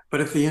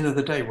 But at the end of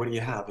the day, what do you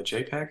have? A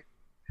JPEG?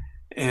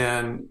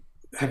 And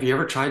have you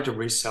ever tried to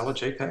resell a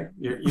JPEG?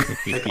 You can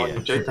take on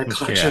your JPEG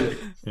collection.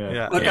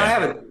 Look,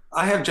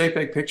 I have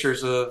JPEG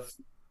pictures of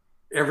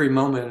every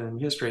moment in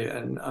history,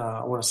 and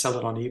I want to sell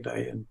it on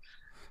eBay, and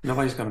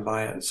nobody's going to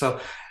buy it.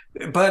 So,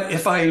 but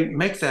if I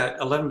make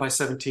that 11 by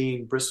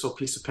 17 Bristol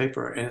piece of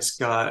paper and it's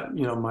got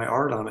my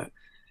art on it,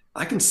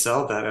 I can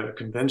sell that at a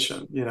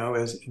convention,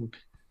 and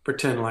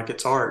pretend like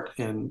it's art.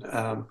 And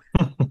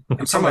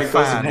somebody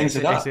goes and hangs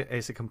it up.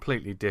 It's a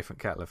completely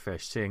different kettle of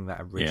fish seeing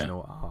that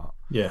original art.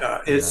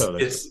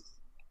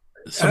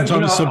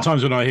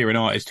 Sometimes when I hear an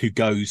artist who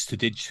goes to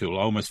digital,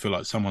 I almost feel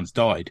like someone's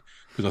died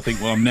because I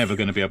think, well, I'm never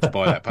going to be able to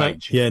buy that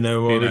page.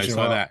 Original like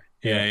art.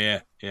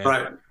 that. Yeah.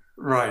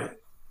 Right.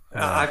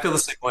 I feel the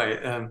same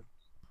way.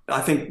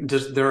 I think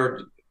there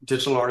are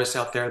digital artists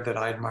out there that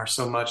I admire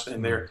so much,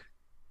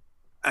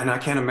 and I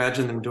can't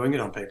imagine them doing it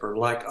on paper.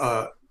 Like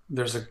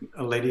there's a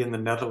lady in the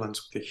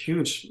Netherlands with a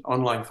huge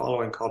online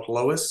following called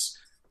Lois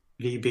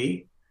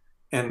VB,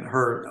 and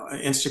her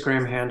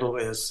Instagram handle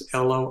is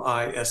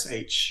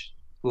LOISH.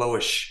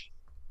 Loish.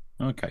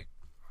 Okay.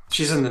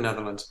 She's in the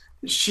Netherlands.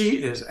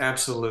 She is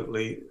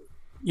absolutely,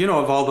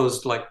 of all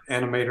those like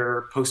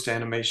animator, post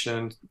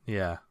animation,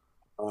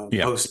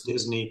 post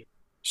Disney,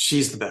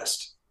 she's the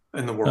best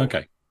in the world.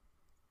 Okay.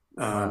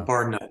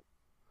 Bar none.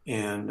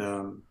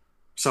 And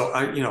so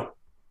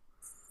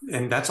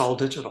and that's all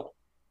digital.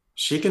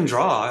 She can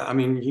draw. I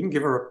mean, you can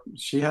give her.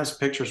 She has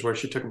pictures where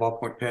she took a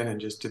ballpoint pen and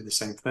just did the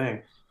same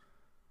thing.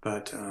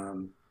 But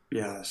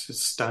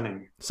it's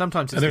stunning.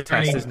 Sometimes it's a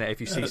test, isn't it?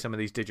 If you see some of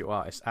these digital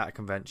artists at a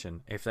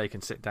convention, if they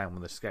can sit down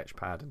with a sketch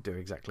pad and do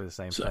exactly the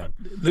same thing.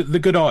 The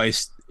good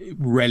artists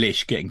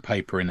relish getting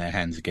paper in their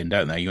hands again,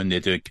 don't they? When they're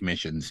doing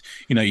commissions,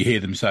 you hear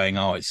them saying,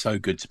 "Oh, it's so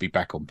good to be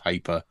back on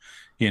paper."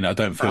 I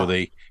don't feel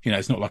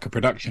it's not like a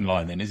production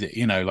line, then, is it?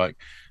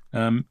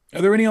 Are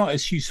there any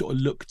artists you sort of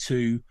look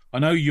to? I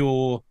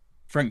know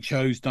Frank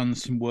Cho's done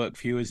some work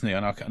for you, isn't he?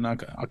 And I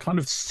kind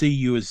of see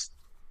you as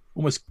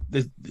almost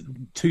there's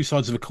two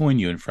sides of a coin,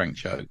 you and Frank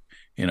Cho,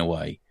 in a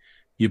way.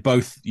 You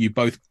both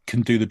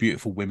can do the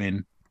beautiful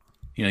women.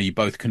 You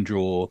both can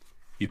draw.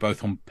 You're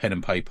both on pen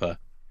and paper.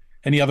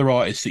 Any other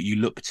artists that you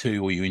look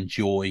to or you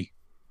enjoy?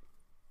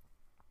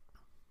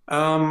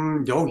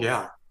 Oh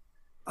yeah,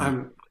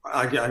 I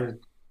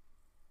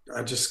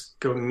just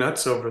go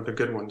nuts over the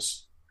good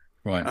ones.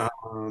 Right.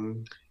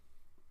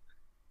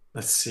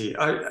 Let's see.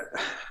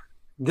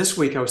 This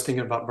week I was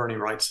thinking about Bernie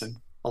Wrightson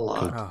a lot.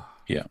 Cool. Oh,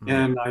 yeah.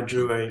 And I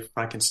drew a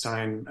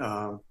Frankenstein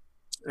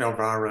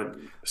Elvira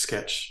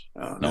sketch.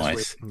 Nice.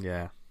 This week.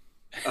 Yeah.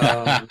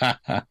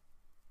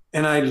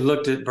 And I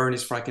looked at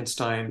Bernie's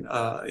Frankenstein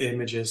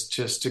images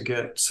just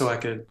so I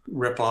could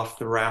rip off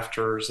the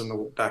rafters and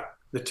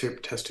the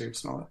test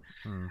tubes and all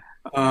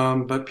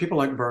that. But people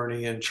like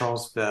Bernie and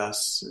Charles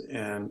Vess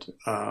and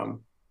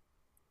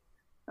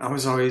I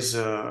was always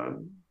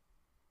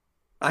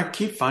I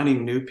keep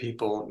finding new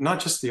people, not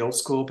just the old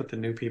school, but the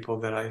new people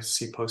that I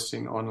see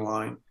posting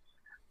online.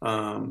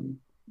 The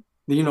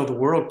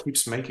world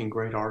keeps making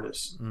great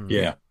artists.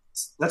 Yeah.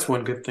 That's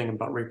one good thing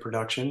about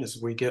reproduction is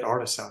we get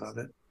artists out of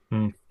it.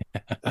 I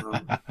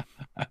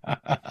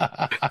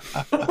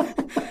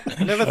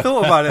never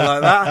thought about it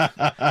like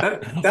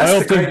that.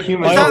 That's the great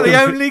human. Is that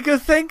the only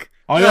good thing?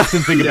 I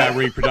often think about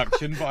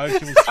reproduction, but I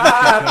shall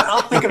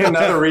I'll think of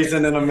another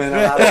reason in a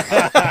minute.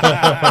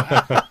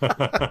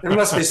 There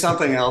must be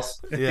something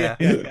else. Yeah.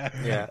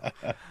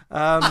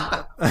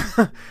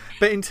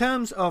 But in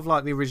terms of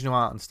like the original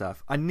art and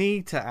stuff, I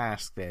need to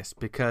ask this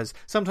because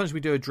sometimes we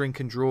do a drink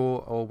and draw,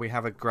 or we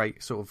have a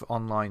great sort of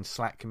online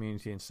Slack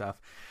community and stuff,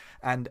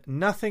 and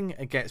nothing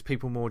gets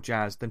people more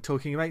jazzed than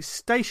talking about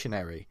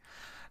stationery.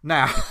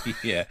 Now,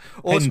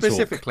 or pen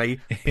specifically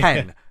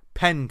talk.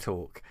 pen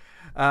talk.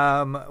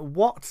 What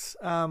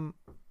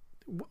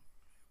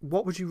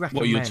would you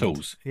recommend? What are your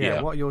tools?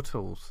 Yeah, what are your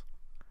tools?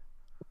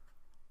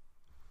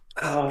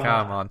 Oh,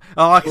 come on!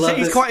 Oh, I can see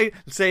he's this. quite.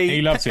 See,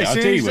 He loves it. As I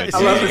soon do as, it. as I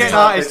soon love as you this get an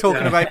artist topic,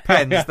 talking about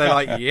pens, they're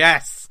like,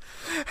 yes.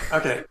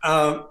 Okay.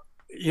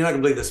 You're not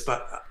gonna believe this,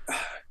 but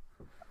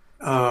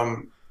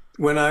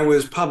when I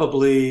was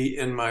probably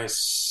in my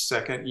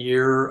second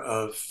year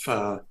of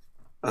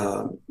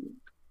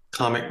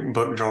comic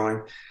book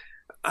drawing,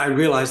 I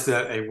realized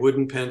that a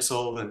wooden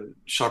pencil and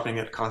sharpening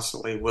it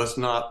constantly was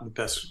not the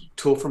best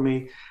tool for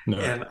me. No.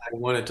 And I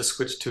wanted to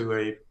switch to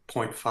a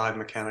 0.5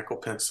 mechanical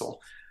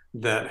pencil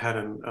that had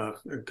a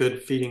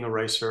good feeding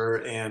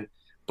eraser.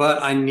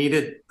 But I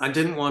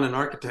didn't want an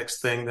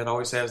architect's thing that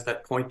always has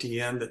that pointy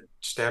end that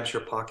stabs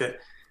your pocket.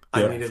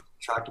 Yeah. I needed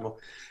retractable.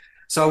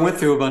 So I went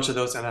through a bunch of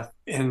those,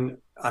 and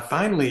I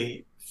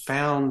finally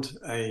found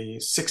a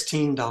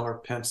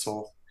 $16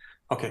 pencil.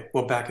 Okay,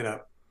 we'll back it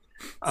up.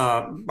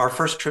 Our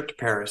first trip to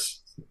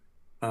Paris,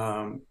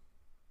 I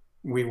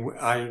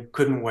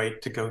couldn't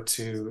wait to go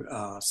to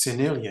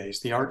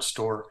Senneliers, the art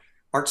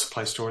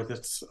supply store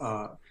that's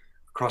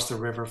across the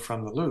river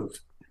from the Louvre,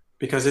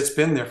 because it's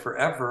been there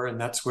forever,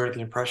 and that's where the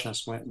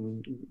Impressionists went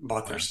and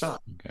bought their stuff.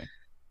 Okay.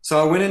 So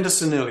I went into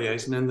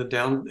Senneliers, and then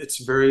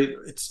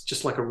it's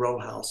just like a row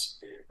house,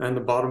 and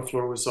the bottom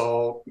floor was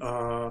all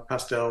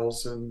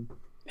pastels and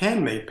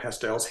handmade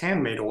pastels,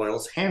 handmade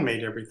oils,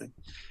 handmade everything.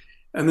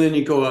 And then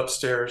you go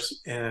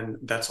upstairs, and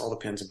that's all the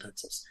pens and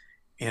pencils.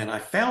 And I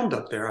found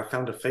up there, a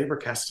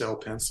Faber-Castell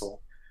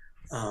pencil,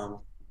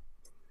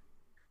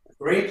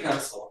 gray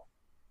pencil.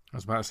 I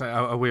was about to say,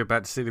 are we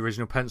about to see the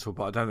original pencil?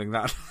 But I don't think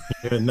that.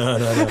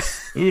 No.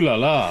 Ooh la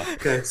la.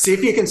 Okay, see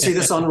if you can see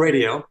this on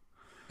radio.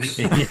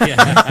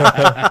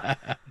 Yeah.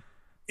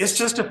 It's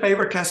just a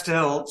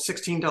Faber-Castell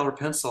 $16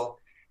 pencil,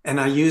 and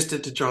I used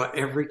it to draw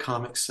every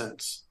comic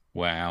since.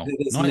 Wow.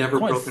 It has never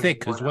quite broken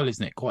thick before as well, now.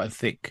 isn't it? Quite a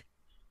thick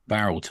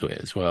barrel to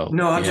it as well.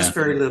 No, I'm just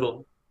very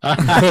little.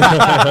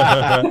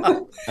 Yeah.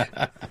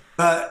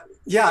 But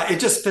yeah, it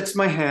just fits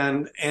my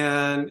hand,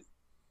 and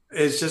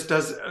it just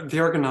does. The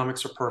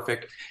ergonomics are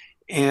perfect,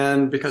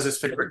 and because it's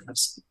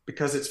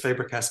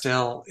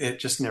Faber-Castell, it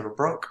just never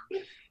broke.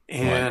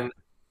 And Right.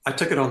 I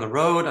took it on the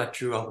road. I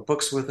drew all the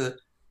books with it,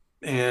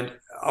 and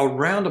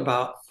around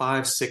about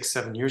 5, 6,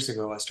 7 years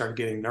ago, I started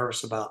getting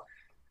nervous about,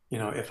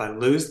 if I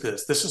lose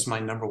this is my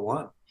number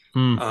one.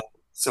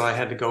 So I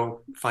had to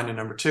go find a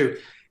number two,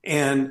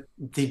 and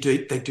they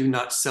do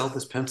not sell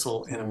this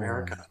pencil in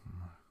America.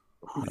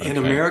 Okay. In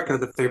America,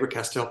 the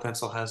Faber-Castell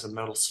pencil has a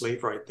metal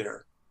sleeve right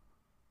there.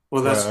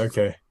 Well, that's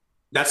okay.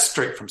 That's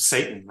straight from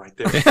Satan right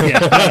there.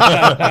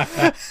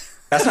 Yeah.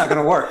 That's not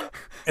going to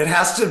work. It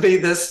has to be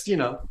this,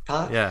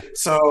 Yeah.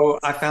 So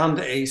I found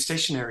a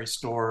stationery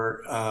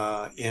store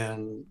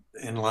in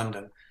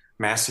London,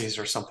 Massey's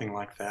or something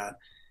like that,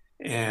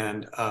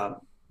 and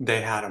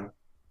they had them,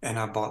 and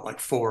I bought like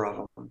 4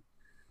 of them.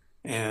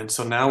 And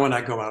so now when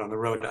I go out on the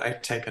road, I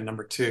take a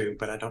number 2,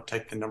 but I don't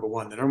take the number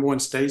 1. The number 1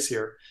 stays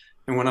here.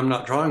 And when I'm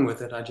not drawing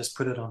with it, I just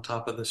put it on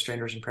top of the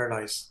Strangers in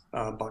Paradise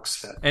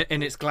box set.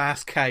 In its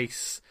glass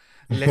case.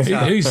 Lit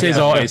up. Who says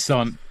artists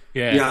aren't?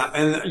 Yeah. Yeah,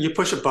 and you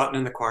push a button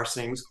and the choir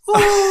sings.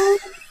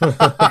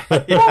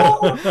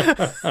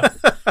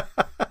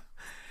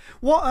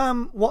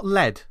 What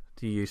lead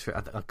do you use for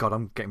it? Oh, God,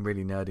 I'm getting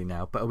really nerdy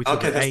now. But are we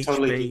talking Okay, that's HB?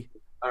 totally geeky.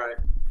 All right.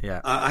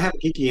 Yeah. I have a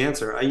geeky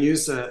answer. I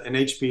use an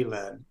HB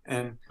lead,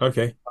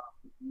 Okay.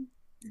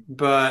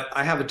 but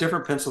I have a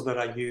different pencil that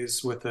I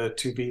use with a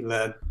 2B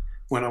lead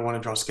when I want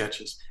to draw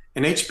sketches.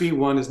 An HB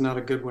one is not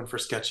a good one for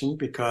sketching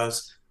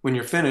because when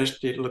you're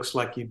finished, it looks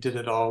like you did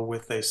it all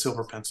with a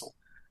silver pencil.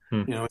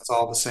 It's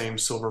all the same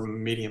silver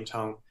medium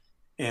tone.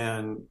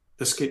 And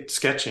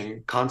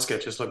the con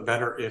sketches look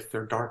better if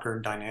they're darker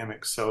and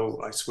dynamic.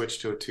 So I switched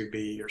to a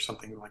 2B or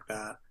something like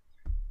that,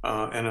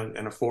 and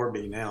a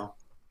 4B now.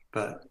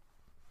 But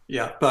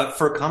yeah, but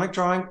for comic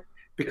drawing,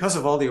 because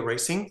of all the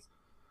erasing,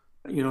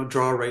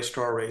 draw,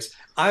 erase.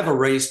 I've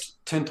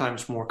erased 10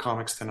 times more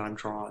comics than I'm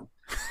drawn.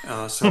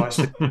 So I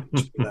stick to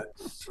that.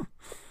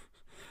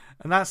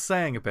 And that's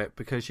saying a bit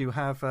because you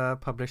have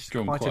published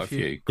Drawn quite a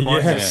few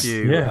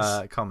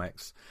Yes.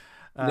 comics.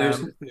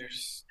 There's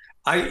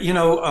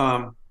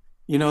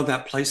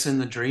that place in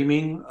the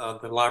Dreaming,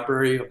 the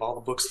library of all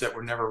the books that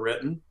were never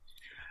written.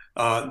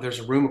 There's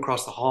a room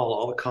across the hall,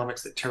 all the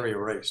comics that Terry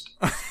erased.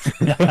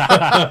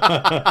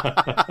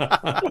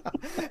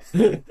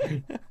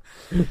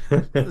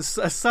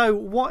 So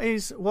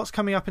what's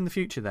coming up in the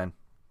future then?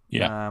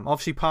 Yeah.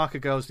 Obviously, Parker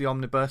Girls, the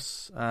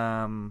omnibus,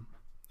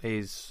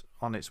 is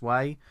on its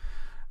way.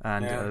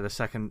 and the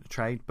second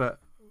trade. But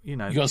you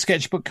know, you got a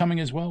sketchbook coming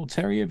as well,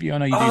 Terry. Have you? I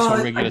know you do sort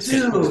of regular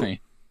sketchbooks. Don't you?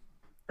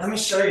 Let me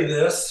show you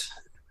this.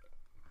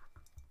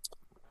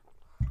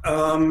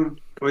 Well,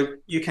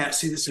 you can't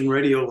see this in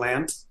Radio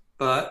Land,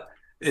 but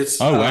it's.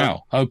 Oh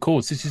wow! Oh, of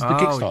course, this is the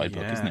Kickstarter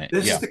book, isn't it?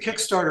 This is the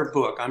Kickstarter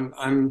book.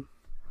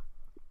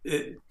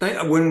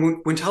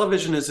 When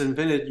television is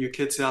invented, you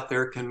kids out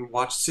there can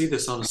see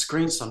this on the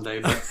screen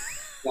someday.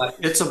 But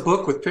it's a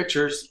book with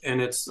pictures, and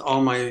it's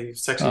all my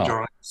sexy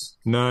drawings.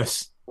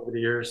 Nice over the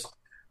years.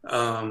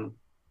 Look,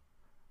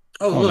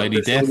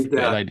 Lady Death.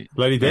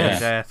 Lady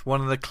Death.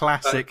 One of the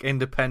classic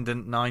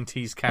independent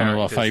 90s characters. One of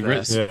our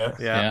favourites.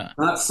 Yeah.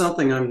 Not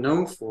something I'm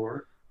known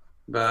for,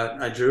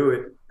 but I drew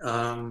it.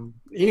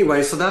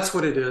 Anyway, so that's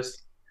what it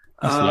is.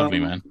 That's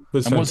lovely, man.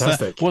 That's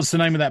fantastic. What's the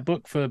name of that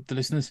book for the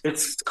listeners?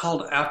 It's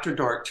called After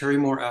Dark, Terry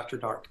Moore After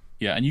Dark.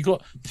 Yeah, and you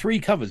got 3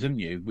 covers, haven't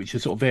you? Which are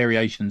sort of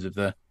variations of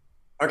the...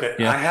 Okay,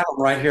 I have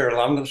them right here.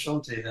 I'm going to show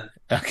them to you then.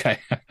 Okay.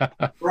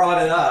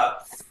 Brought it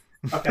up.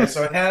 Okay,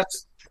 so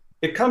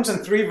it comes in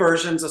 3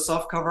 versions: a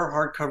soft cover,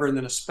 hardcover, and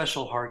then a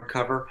special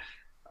hardcover.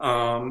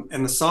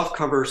 And the soft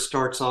cover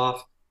starts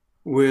off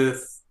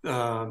with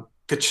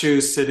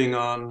Kachu sitting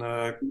on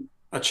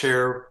a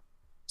chair,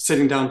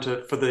 sitting down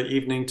for the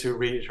evening to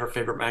read her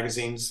favorite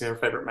magazines. Her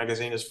favorite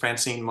magazine is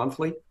Francine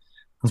Monthly.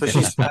 So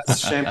she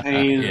has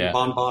champagne and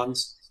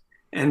bonbons.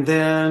 And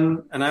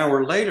then an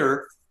hour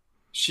later,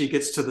 she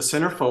gets to the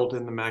centerfold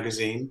in the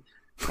magazine,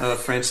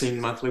 Francine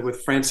Monthly,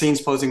 with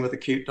Francine's posing with a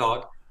cute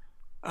dog.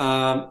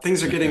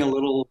 Things are getting a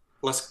little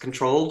less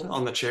controlled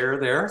on the chair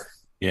there.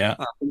 Yeah.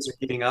 Things are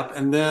heating up.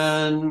 And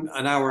then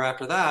an hour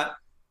after that,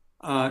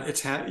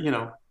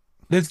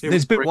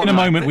 There's been a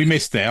moment we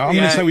missed there. I'm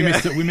going to say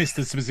we missed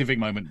a specific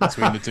moment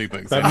between the 2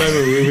 books. That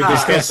moment we were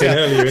discussing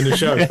earlier in the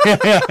show. You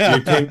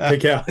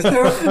pick out.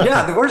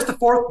 Where's the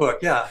 4th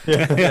book? Yeah.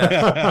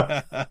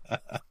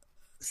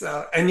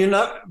 So, and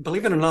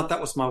believe it or not, that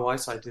was my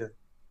wife's idea.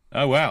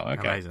 Oh wow!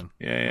 Okay, amazing.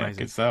 Yeah, amazing.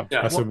 Good stuff.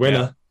 Yeah. That's a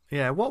winner.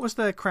 Yeah. What was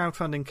the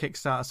crowdfunding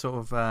Kickstarter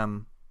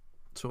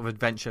sort of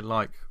adventure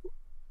like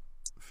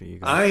for you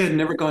guys? I had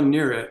never gone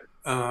near it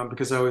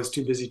because I was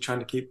too busy trying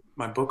to keep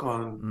my book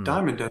on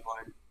Diamond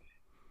deadline.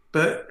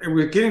 But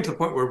we're getting to the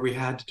point where we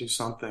had to do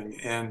something,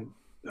 and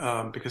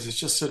because it's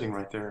just sitting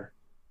right there.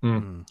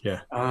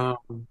 Yeah.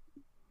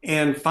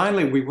 And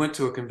finally, we went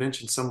to a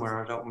convention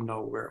somewhere. I don't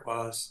know where it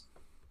was.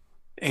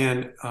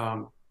 And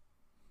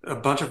a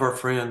bunch of our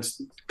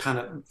friends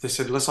they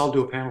said, let's all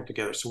do a panel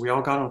together. So we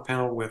all got on a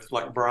panel with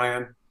like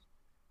Brian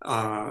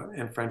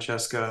and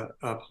Francesca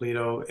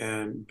Polito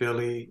and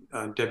Billy,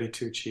 Debbie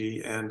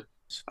Tucci, and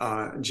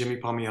Jimmy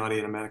Palmiotti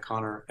and Amanda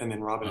Connor, and then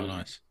Robin. Oh,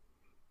 nice.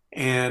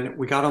 And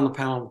we got on the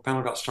panel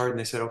got started, and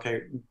they said,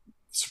 okay,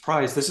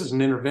 surprise, this is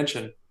an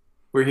intervention.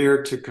 We're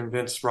here to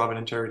convince Robin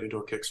and Terry to do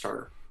a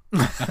Kickstarter.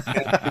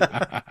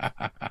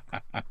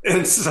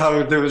 And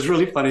so it was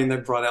really funny, and they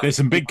brought out... There's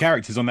some big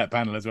characters on that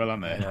panel as well,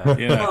 aren't there? Yeah.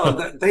 You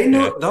know? They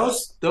know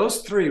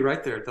those 3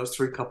 right there, those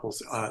 3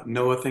 couples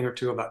know a thing or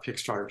two about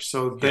Kickstarter.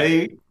 So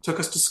they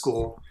took us to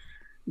school,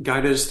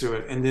 guided us through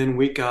it, and then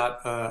we got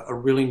a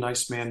really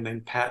nice man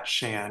named Pat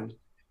Shand,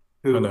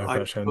 who I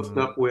hooked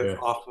up with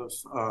off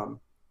of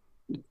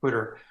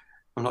Twitter.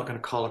 I'm not going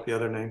to call up the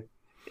other name.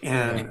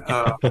 And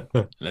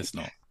let's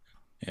not.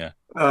 Yeah.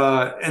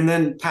 And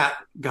then Pat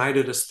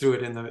guided us through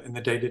it in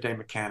the day-to-day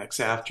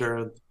mechanics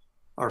after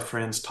our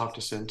friends talked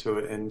us into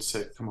it and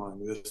said, come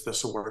on,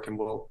 this will work, and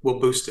we'll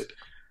boost it.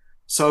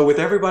 So with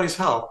everybody's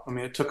help, I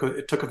mean, it took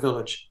a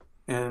village,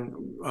 and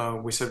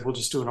we said, we'll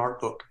just do an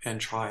art book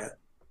and try it.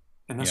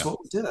 And that's what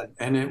we did.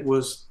 And it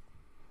was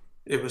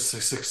a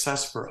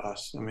success for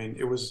us. I mean,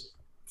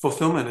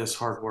 fulfillment is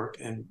hard work,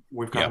 and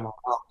we've got them all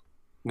out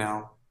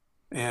now.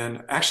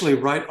 And actually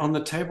right on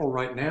the table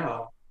right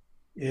now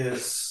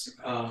is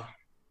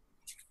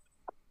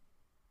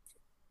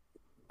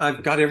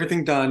I've got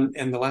everything done,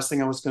 and the last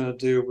thing I was going to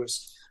do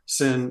was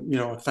send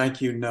a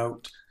thank you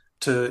note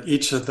to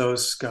each of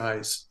those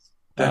guys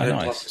that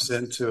had talked us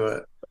into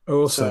it.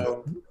 Awesome.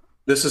 So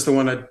this is the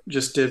one I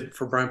just did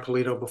for Brian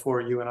Polito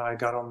before you and I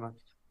got on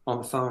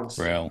the phones.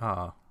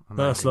 Real.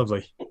 That's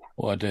lovely.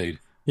 What a dude.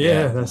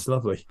 Yeah, that's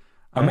lovely.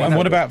 And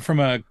what about from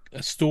a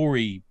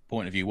story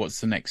point of view? What's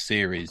the next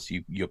series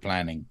you're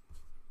planning?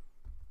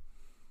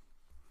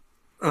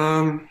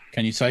 Can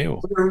you say? Or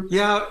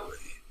yeah,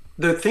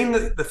 the theme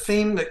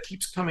that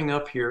keeps coming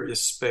up here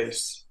is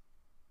space.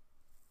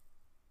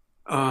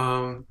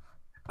 I'm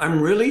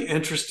really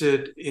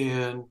interested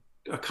in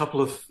a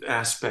couple of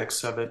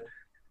aspects of it.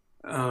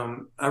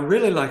 I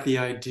really like the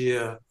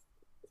idea.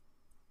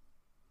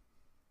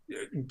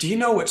 Do you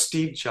know what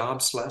Steve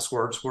Jobs' last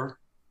words were?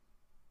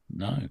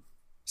 No.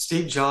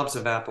 Steve Jobs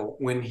of Apple,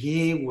 when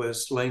he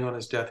was laying on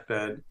his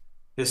deathbed,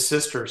 his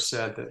sister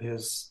said that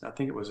I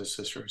think it was his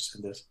sister who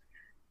said this.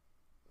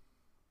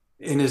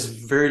 In his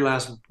very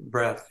last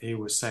breath, he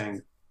was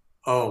saying,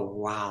 "Oh,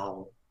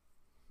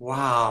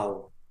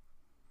 wow."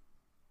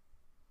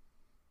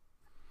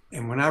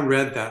 And when I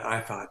read that,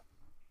 I thought,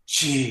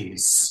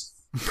 geez,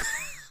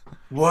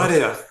 what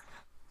if?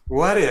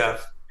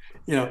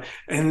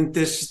 and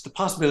the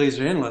possibilities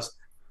are endless.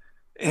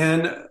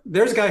 And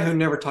there's a guy who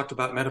never talked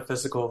about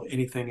metaphysical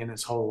anything in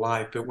his whole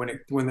life, but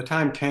when the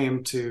time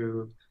came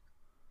to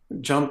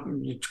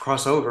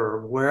cross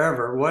over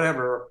wherever,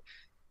 whatever,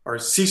 or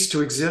cease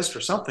to exist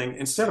or something,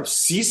 instead of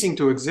ceasing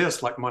to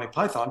exist like Monty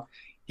Python,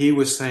 he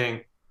was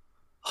saying,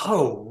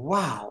 "Oh,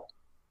 wow."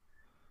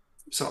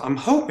 So I'm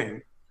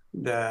hoping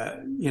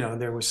that,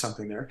 there was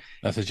something there.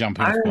 That's a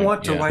jumping I point.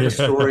 want to write a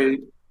story.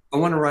 I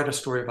want to write a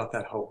story about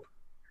that hope.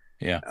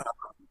 Yeah.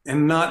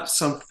 And not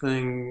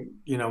something,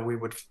 we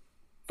would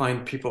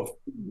find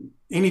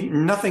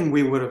nothing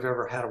we would have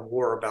ever had a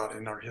war about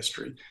in our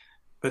history,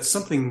 but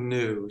something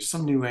new,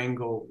 some new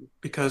angle,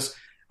 because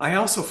I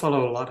also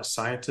follow a lot of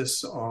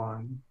scientists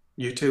on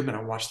YouTube and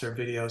I watch their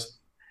videos,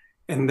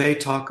 and they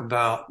talk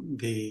about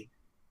the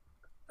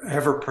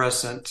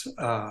ever-present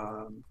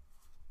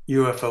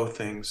UFO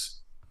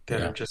things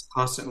that are just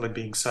constantly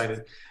being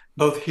cited,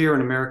 both here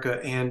in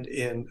America and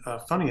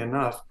funny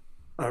enough,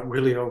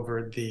 really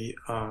over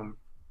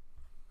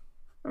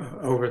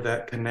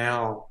that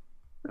canal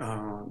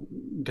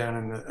down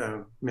in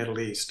the Middle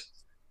East.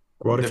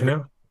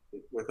 Guadalcanal?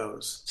 With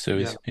those.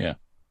 Suez, yeah.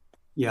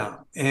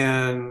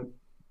 And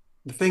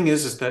the thing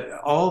is that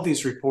all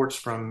these reports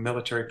from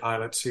military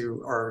pilots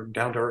who are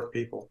down-to-earth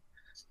people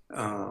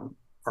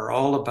are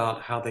all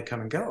about how they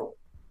come and go.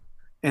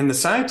 And the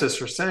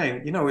scientists are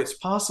saying, it's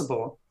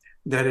possible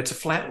that it's a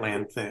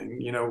flatland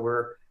thing,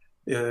 where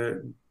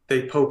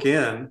they poke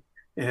in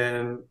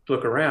and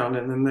look around,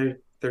 and then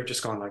they're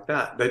just going like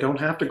that. They don't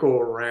have to go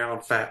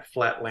around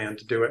flat land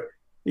to do it.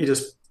 You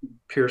just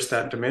pierce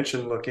that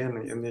dimension, look in,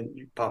 and then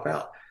you pop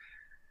out.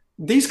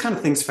 These kind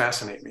of things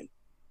fascinate me.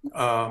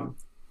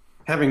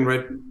 Having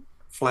read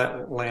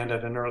Flat Land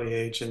at an early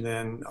age, and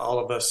then all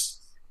of us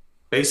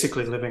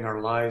basically living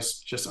our lives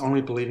just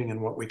only believing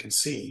in what we can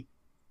see.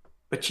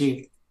 But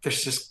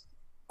there's just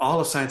all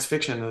of science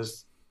fiction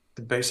is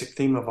the basic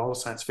theme of all of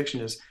science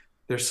fiction is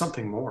there's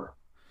something more.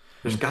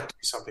 There's got to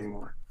be something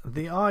more.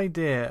 The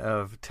idea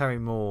of Terry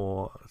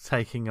Moore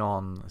taking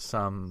on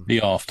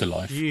the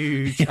afterlife,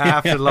 huge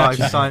afterlife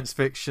science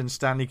fiction,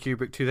 Stanley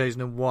Kubrick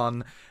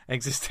 2001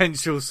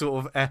 existential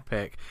sort of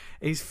epic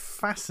is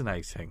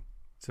fascinating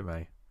to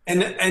me.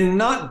 And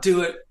not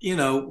do it,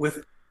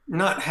 with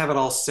not have it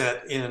all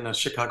set in a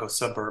Chicago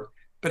suburb,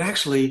 but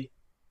actually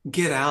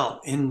get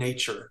out in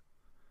nature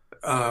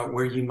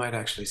where you might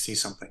actually see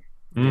something.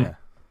 Yeah.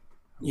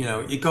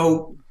 You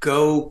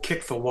go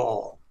kick the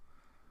wall.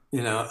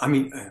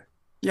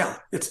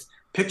 It's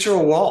picture a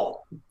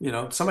wall.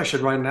 Somebody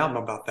should write an album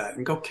about that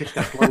and go kick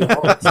that bloody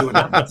wall and see what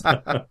happens.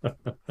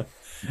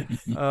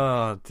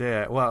 Oh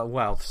dear.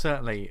 Well,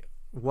 certainly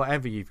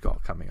whatever you've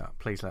got coming up,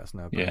 please let us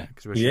know. Yeah,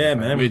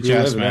 man, we're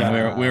jazzed,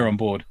 man. We're on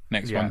board.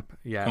 Next one.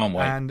 Yeah, can't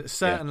wait. And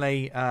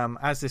certainly,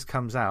 as this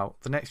comes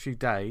out, the next few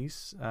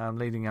days,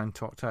 leading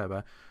into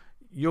October,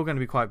 you're going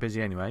to be quite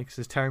busy anyway because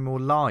there's Terry Moore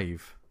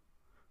Live.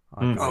 I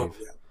believe. Oh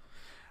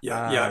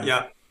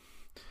yeah.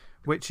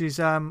 Which is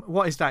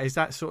what is that? Is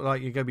that sort of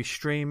like you're going to be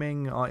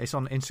streaming? It's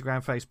on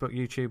Instagram, Facebook,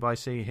 YouTube. I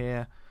see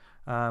here.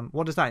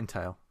 What does that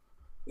entail?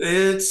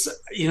 It's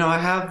I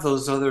have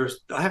those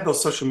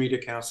social media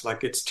accounts,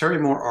 like it's Terry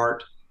Moore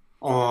Art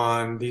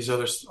on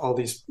all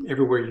these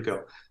everywhere you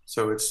go.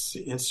 So it's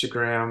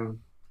Instagram,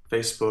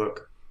 Facebook,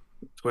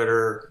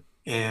 Twitter,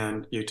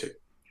 and YouTube.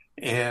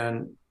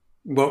 And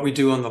what we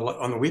do on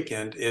the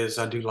weekend is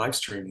I do live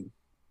streaming.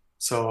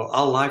 So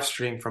I'll live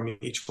stream from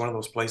each one of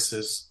those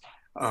places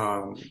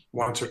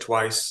once or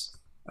twice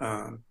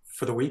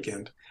for the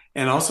weekend.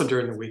 And also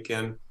during the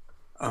weekend,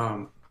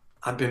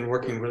 I've been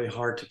working really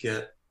hard to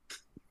get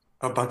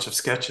a bunch of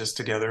sketches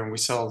together, and we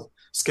sell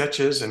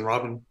sketches, and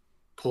Robin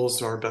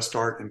pulls our best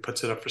art and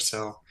puts it up for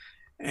sale.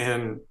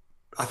 And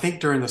I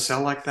think during the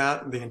sale like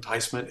that, the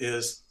enticement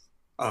is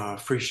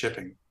free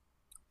shipping.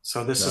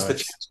 So this is the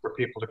chance for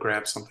people to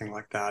grab something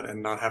like that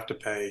and not have to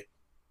pay.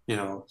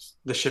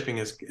 The shipping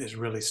is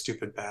really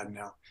stupid bad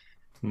now.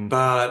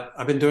 But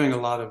I've been doing a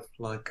lot of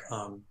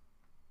I'm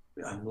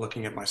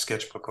looking at my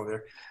sketchbook over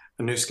there,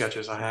 the new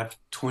sketches. I have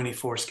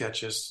 24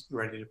 sketches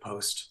ready to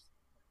post.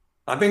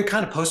 I've been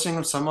kind of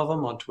posting some of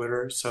them on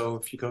Twitter. So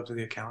if you go to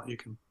the account, you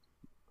can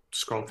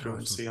scroll through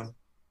and see them.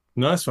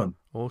 Nice one.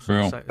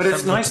 Awesome. So, but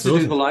it's nice to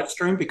do the live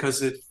stream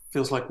because it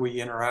feels like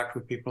we interact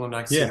with people and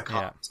I can see the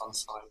comments on the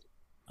side.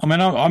 I mean,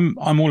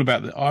 I'm all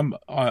about that.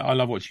 I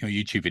love watching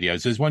your YouTube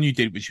videos. There's one you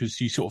did, which was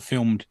you sort of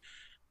filmed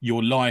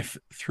your life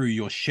through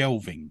your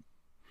shelving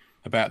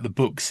about the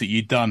books that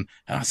you'd done,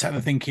 and I sat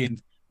there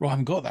thinking, "Well, I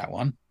haven't got that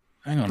one.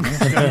 Hang on, what's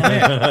going on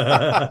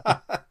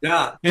there?"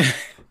 Yeah,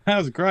 that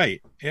was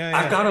great. Yeah,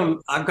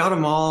 I've got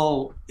them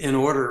all in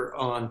order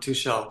on two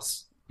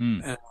shelves,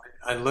 and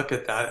I look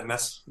at that, and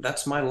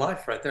that's my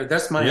life right there.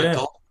 That's my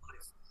adult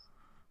life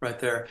right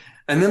there.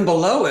 And then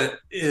below it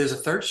is a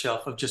third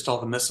shelf of just all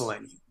the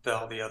miscellany,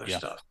 all the other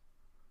stuff,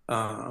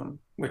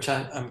 which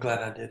I'm glad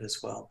I did as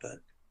well. But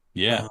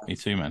me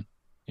too, man.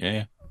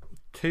 Yeah.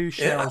 2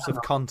 shelves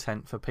of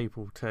content for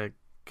people to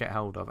get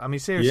hold of. I mean,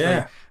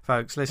 seriously,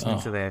 folks, listening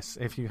to this,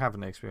 if you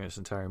haven't experienced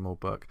a Terry Moore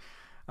book,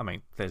 I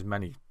mean, there's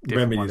many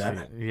different ones.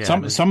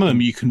 Yeah, some of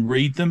them you can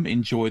read them,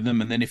 enjoy them,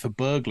 and then if a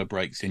burglar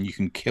breaks in, you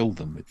can kill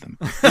them with them.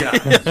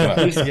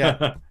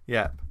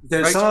 Yeah.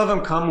 Some of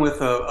them come with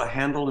a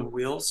handle and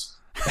wheels.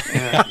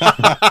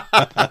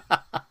 And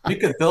you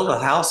could build a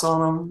house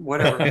on them,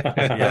 whatever.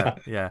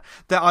 Yeah.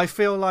 That I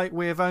feel like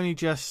we have only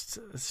just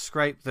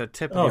scraped the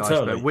tip of the iceberg.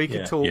 Totally. We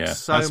could talk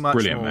so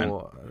much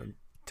more, man.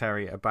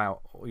 Terry,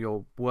 about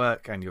your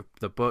work and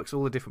the books,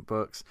 all the different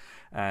books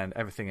and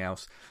everything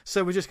else.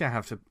 So we're just going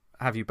to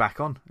have you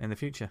back on in the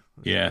future.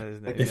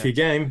 If you're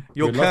game,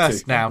 you're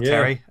cursed now,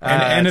 Terry.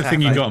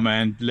 Anything you got,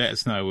 man, let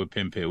us know. We'll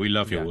pimp it. We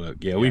love your work.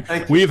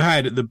 We've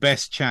had the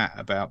best chat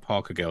about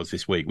Parker Girls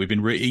this week. We've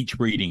been each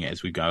reading it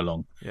as we go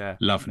along.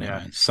 Loving it,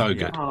 man. So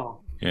good.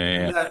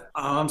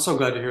 I'm so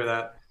glad to hear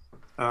that.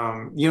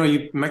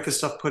 You make this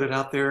stuff, put it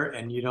out there,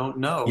 and you don't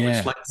know.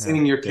 It's like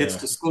sending your kids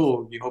to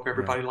school. You hope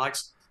everybody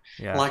likes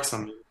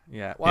them.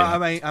 Yeah.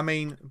 Well, I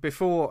mean,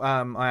 before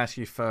I ask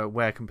you for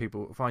where can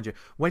people find you,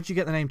 where did you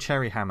get the name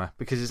Cherry Hammer?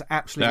 Because it's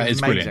absolutely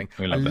amazing.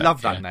 I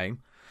love that name.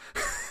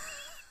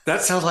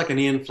 That sounds like an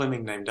Ian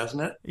Fleming name, doesn't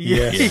it?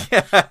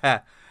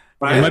 Yeah.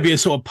 Right? Maybe a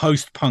sort of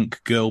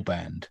post-punk girl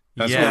band.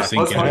 That's what I was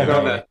thinking.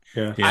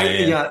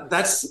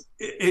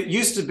 It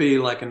used to be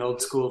like an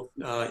old school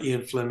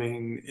Ian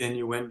Fleming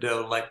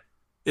innuendo. Like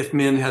if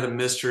men had a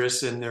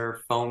mistress in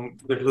their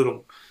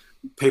little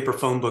paper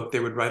phone book, they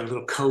would write a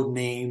little code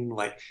name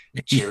like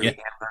Cherry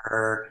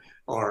Hammer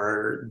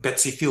or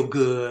Betsy Feel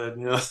Good.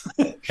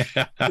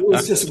 It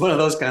was just one of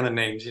those kind of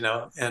names,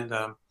 And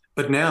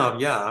but now,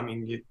 I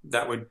mean,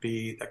 that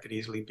could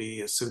easily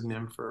be a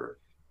pseudonym for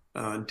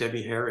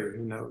Debbie Harry.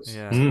 Who knows?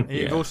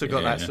 You've also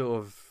got that sort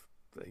of,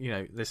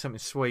 there's something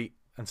sweet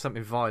and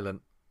something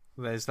violent.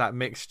 There's that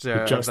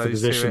mixture of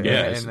those two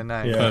in the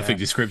name. Perfect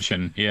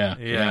description.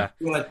 Yeah.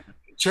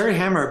 Cherry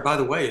Hammer, by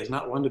the way, is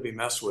not one to be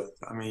messed with.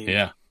 I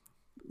mean,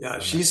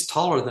 she's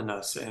taller than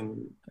us,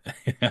 and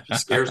she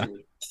scares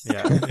me.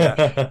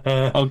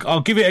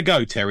 I'll give it a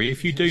go, Terry.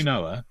 If you do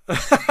know her,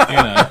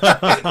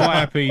 quite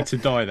happy to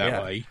die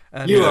that way.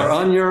 And you are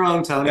on your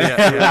own, Tony.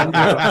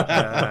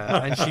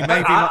 And she may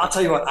be. I'll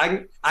tell you what.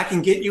 I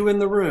can get you in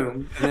the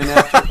room, and then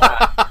after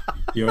that,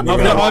 you're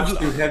going to watch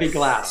through heavy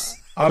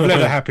glass. I've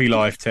led a happy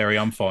life, Terry.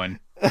 I'm fine.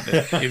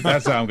 If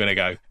that's how I'm going to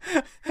go.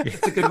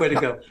 It's a good way to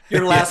go.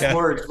 Your last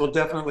words will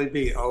definitely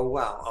be, "Oh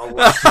wow, oh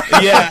wow."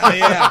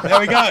 Yeah. There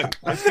we go.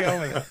 Let's get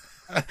on with it.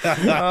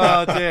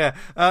 Oh dear.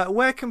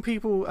 Where can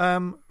people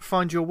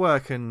find your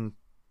work and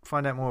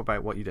find out more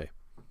about what you do?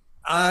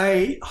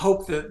 I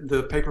hope that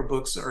the paper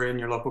books are in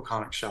your local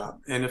comic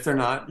shop, and if they're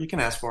not, you can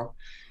ask for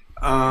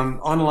them.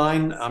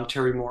 Online, I'm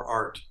Terry Moore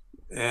Art,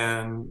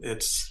 and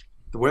it's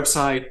the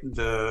website,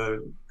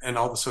 and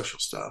all the social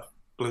stuff: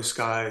 Blue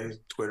Sky,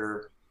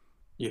 Twitter,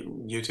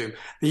 YouTube.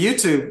 The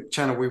YouTube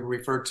channel we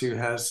refer to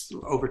has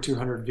over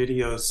 200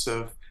 videos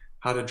of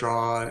how to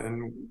draw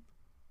and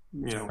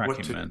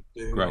what to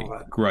do.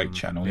 Great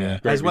channel,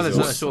 as well as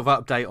a sort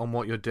of update on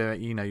what you're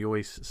doing. You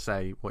always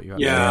say what you're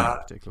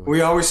doing.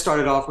 We always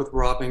started off with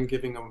Robin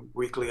giving a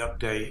weekly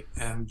update,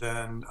 and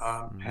then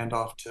hand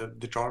off to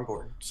the drawing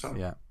board. So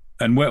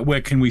And where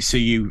can we see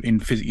you in?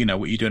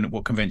 What you're doing?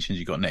 What conventions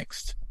you got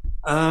next?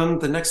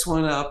 The next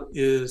one up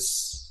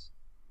is.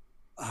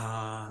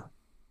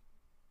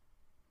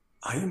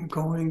 I am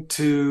going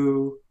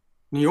to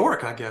New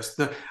York, I guess.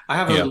 I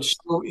have a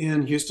show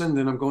in Houston,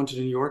 then I'm going to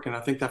New York, and I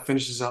think that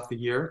finishes out the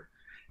year.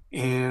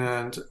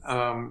 And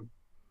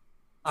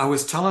I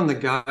was telling the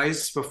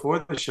guys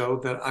before the show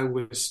that I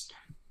was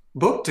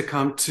booked to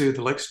come to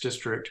the Lakes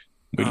District.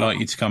 We'd like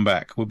you to come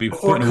back. We'll be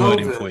putting a word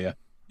in for you.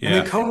 And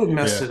then COVID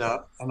messed it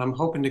up, and I'm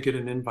hoping to get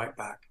an invite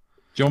back.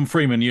 John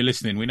Freeman, you're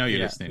listening. We know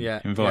you're listening.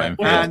 Invite him.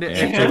 And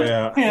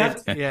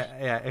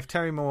if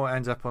Terry Moore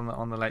ends up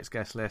on the Lakes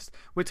guest list,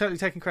 we're totally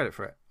taking credit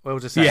for it. We'll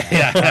just say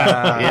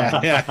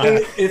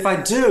If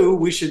I do,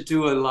 we should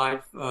do a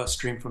live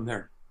stream from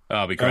there.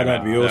 That'd be great.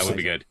 That'd be awesome. That would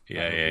be good.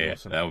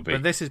 Awesome. That would be.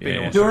 But this has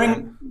been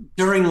awesome.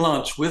 During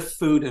lunch with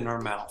food in our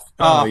mouth.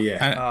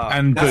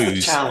 And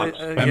booze.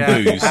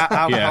 And booze.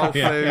 Alcohol,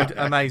 food,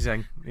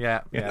 amazing.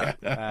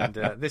 And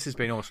this has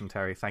been awesome,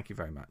 Terry. Thank you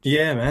very much.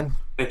 Yeah, man.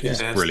 Thank you,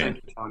 Dan. Brilliant.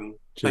 Thank you, Tony.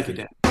 Thank you,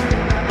 Dan.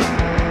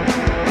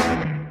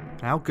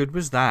 How good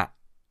was that?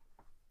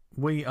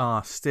 We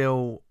are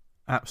still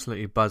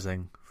absolutely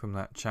buzzing from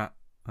that chat.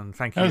 And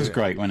thank you. That was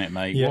great, wasn't it,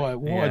 mate? Yeah.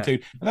 What I do.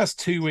 That's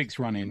 2 weeks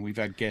running. We've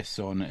had guests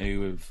on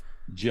who have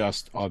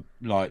just, loved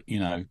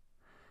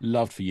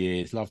for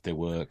years, loved their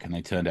work, and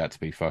they turned out to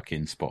be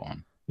fucking spot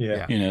on.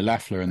 Yeah.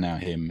 Lafler and now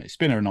him. It's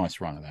been a nice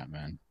run of that,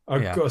 man.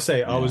 I've got to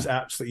say, I was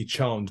absolutely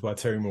charmed by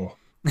Terry Moore.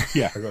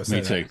 Yeah,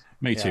 me too.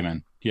 Me too,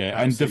 man. Yeah,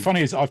 absolutely. And the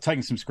funny is, I've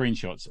taken some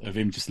screenshots of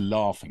him just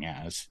laughing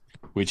at us,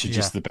 which is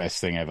just the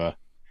best thing ever.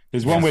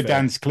 There's one where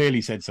Dan's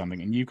clearly said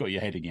something, and you've got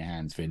your head in your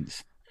hands,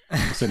 Vince. I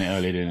sent it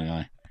earlier, didn't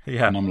I?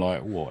 Yeah. And I'm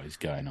like, what is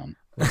going on?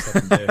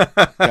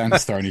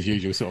 Dan's throwing his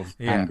usual sort of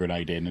hand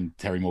grenade in, and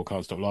Terry Moore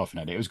can't stop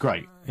laughing at it. It was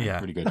great.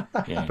 Really good.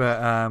 Yeah.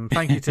 But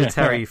thank you to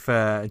Terry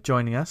for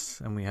joining us,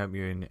 and we hope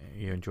you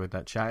enjoyed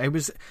that chat. It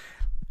was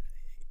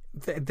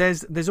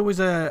there's always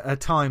a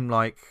time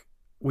like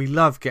we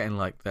love getting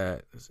like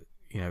the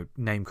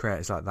name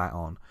creators like that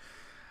on,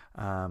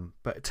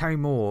 but Terry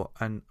Moore,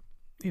 and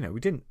we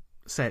didn't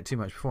say it too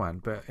much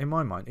beforehand, but in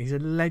my mind he's a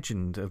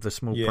legend of the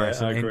small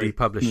press and indie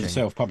publishing,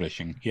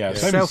 self-publishing. Same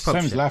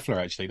as Lafler,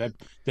 actually.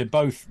 They've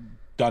both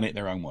done it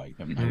their own way,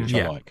 haven't they? Which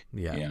I like.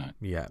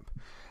 Yeah.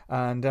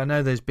 And I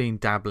know there's been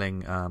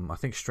dabbling. I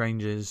think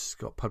Strangers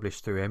got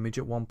published through Image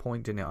at one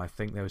point, didn't it? I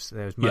think there was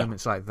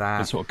moments like that.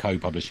 The sort of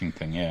co-publishing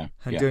thing,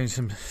 and doing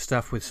some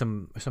stuff with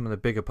some of the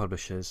bigger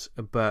publishers.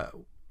 But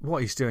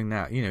what he's doing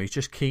now, he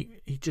just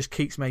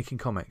keeps making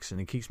comics, and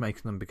he keeps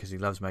making them because he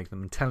loves making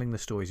them and telling the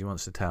stories he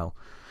wants to tell.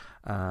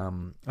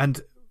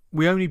 And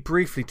we only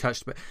briefly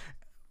touched, but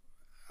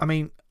I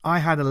mean, I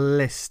had a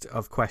list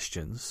of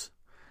questions.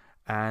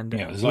 And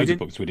there's loads of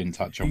books we didn't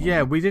touch on.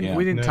 We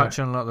didn't touch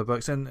on a lot of the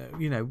books, and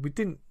we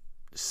didn't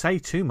say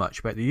too much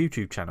about the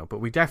YouTube channel, but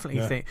we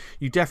definitely think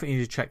you definitely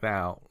need to check that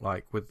out.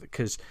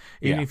 Because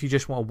even if you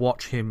just want to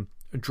watch him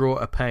draw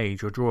a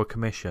page or draw a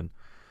commission,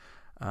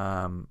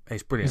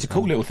 it's brilliant. It's a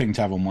cool little thing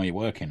to have on while you're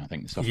working. I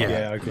think stuff like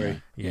that. I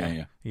agree.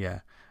 Yeah.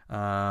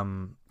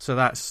 So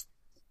that's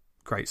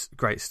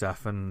great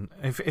stuff. And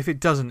if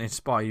it doesn't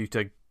inspire you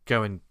to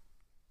go and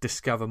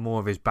discover more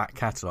of his back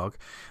catalogue,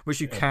 which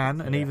you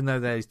can, and even though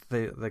there's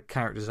the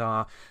characters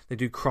they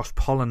do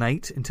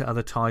cross-pollinate into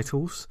other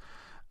titles,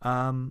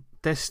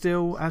 they're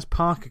still, as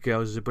Parker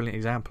Girls is a brilliant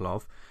example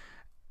of,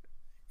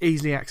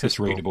 easly accessible. Just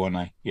readable, aren't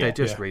they? They're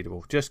just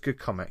readable, just good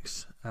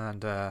comics.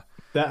 And that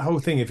whole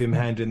thing of him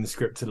handing the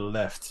script to the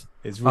left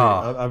is really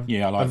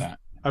I like that.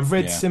 I've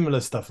read similar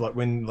stuff, like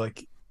when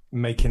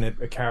making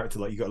a character,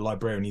 like you got a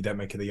librarian, you don't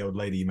make her the old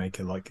lady, you make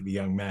her like the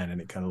young man,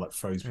 and it kind of like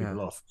throws people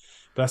off.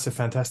 But that's a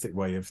fantastic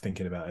way of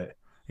thinking about it.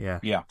 Yeah.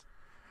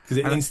 Because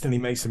it instantly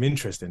makes them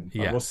interesting.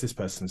 Like, what's this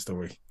person's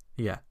story?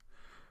 Yeah.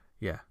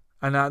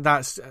 And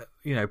that's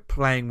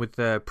playing with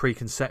the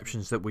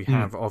preconceptions that we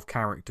have of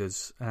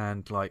characters,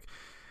 and like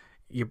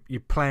you're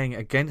playing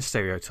against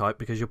stereotype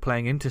because you're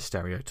playing into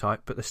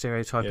stereotype, but the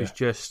stereotype is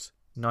just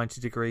 90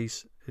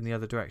 degrees in the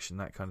other direction.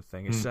 That kind of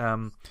thing. It's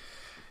some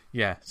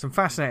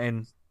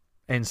fascinating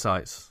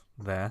insights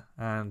there,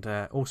 and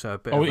also a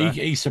bit.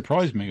 He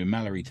surprised me with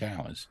Mallory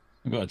Towers.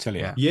 I've got to tell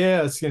you.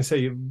 Yeah, I was going to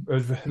say, I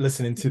was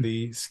listening to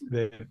the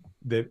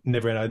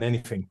Never End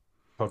Anything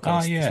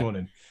podcast this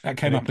morning. That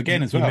came up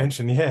again as well. You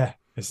mentioned,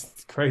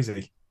 it's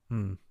crazy.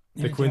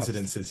 The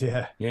coincidences,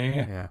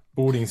 Yeah.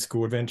 Boarding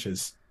school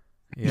adventures.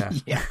 Yeah.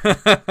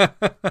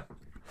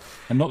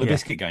 And not the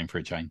biscuit game for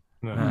a chain.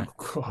 No.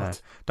 God. No.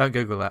 Don't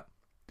Google that.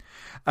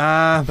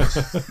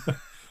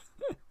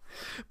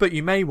 But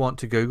you may want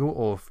to Google,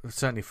 or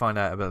certainly find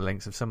out about the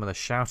links of some of the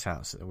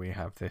shout-outs that we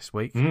have this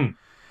week.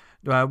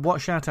 What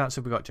shout-outs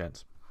have we got,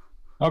 gents?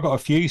 I've got a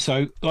few.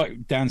 So,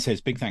 like Dan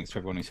says, big thanks to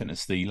everyone who sent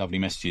us the lovely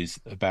messages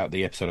about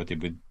the episode I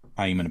did with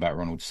Eamon about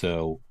Ronald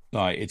Searle.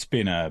 Like, it's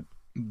been a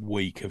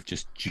week of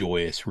just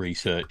joyous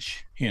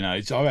research.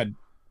 I've had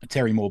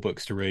Terry Moore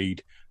books to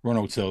read,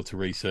 Ronald Searle to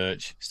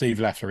research, Steve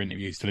Lafler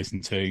interviews to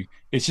listen to.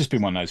 It's just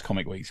been one of those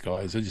comic weeks,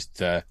 guys. I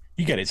just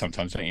you get it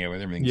sometimes, don't you?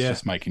 Where everything's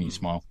just making you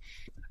smile.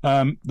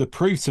 The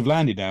proofs have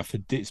landed now for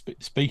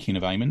speaking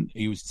of Eamon,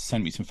 he was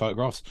sent me some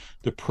photographs.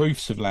 The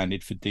proofs have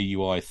landed for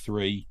DUI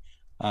 3.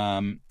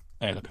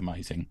 They look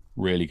amazing,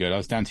 really good. I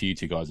was down to you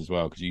two guys as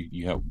well, because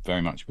you helped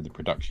very much with the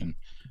production.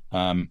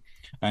 And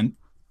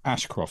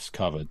Ashcroft's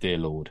cover, dear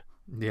Lord,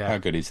 how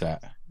good is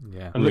that?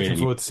 I'm looking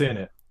forward to seeing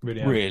it.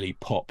 Really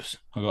pops,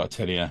 I got to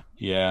tell you.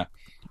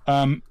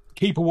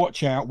 Keep a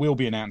watch out. We'll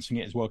be announcing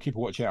it as well. Keep a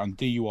watch out on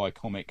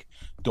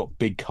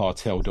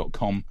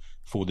duicomic.bigcartel.com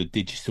for the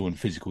digital and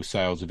physical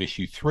sales of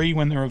issue 3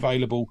 when they're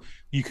available.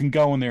 You can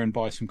go on there and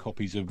buy some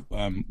copies of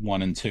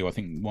 1 and 2. I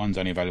think 1's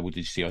only available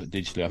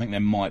digitally. I think there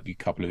might be a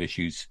couple of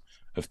issues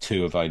of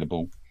 2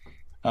 available.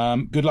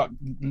 Good luck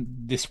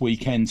this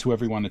weekend to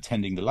everyone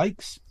attending the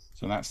Lakes.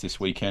 So that's this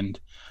weekend.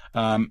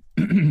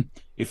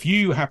 If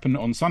you happen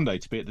on Sunday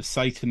to be at the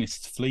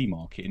Satanist Flea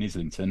Market in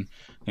Islington,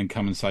 then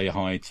come and say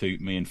hi to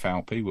me and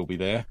Falpy. We'll be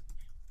there.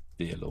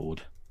 Dear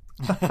Lord.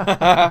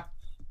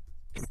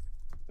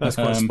 That's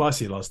quite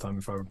spicy last time,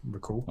 if I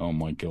recall. Oh,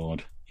 my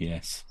God.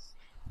 Yes.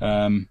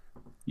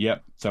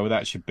 Yep. So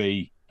that should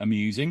be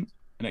amusing.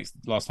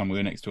 Last time we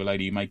were next to a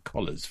lady who made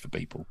collars for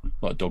people,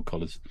 like dog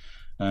collars.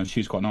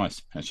 She was quite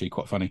nice, actually,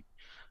 quite funny.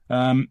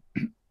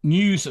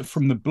 News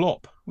from the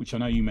Blop, which I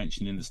know you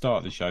mentioned in the start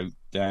of the show,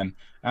 Dan.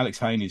 Alex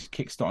Hahn is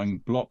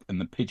kickstarting Blop and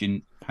the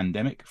Pigeon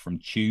Pandemic from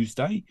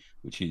Tuesday,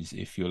 which is,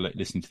 if you're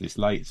listening to this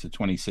late, it's the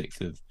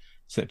 26th of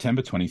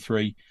September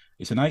 23.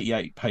 It's an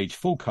 88-page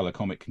full-colour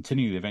comic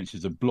continuing the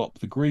adventures of Blop,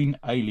 the green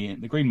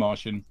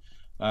Martian,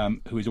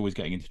 who is always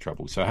getting into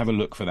trouble. So have a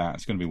look for that.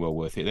 It's going to be well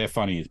worth it. They're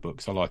funny, his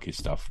books. I like his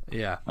stuff.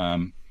 Yeah.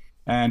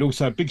 And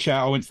also, big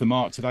shout out. I went to the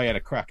Mart today. Had a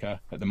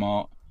cracker at the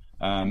Mart.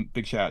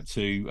 Big shout out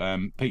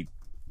to Pete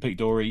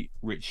Dorey,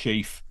 Rich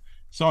Sheaf,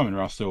 Simon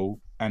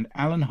Russell, and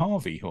Alan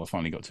Harvey, who I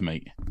finally got to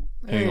meet.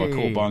 Who I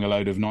caught buying a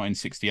load of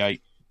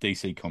 1968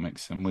 DC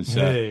comics, and was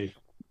a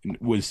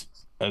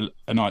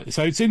night.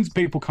 So since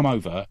people come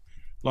over,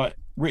 like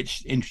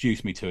Rich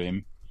introduced me to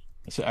him.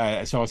 So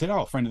I said,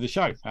 "Oh, friend of the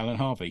show, Alan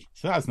Harvey."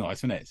 So that's nice,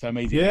 isn't it? So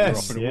immediately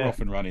we're off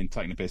and running,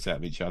 taking the piss out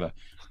of each other.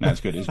 That's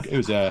good. It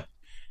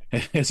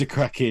was a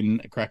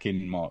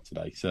cracking mark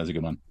today. So that's a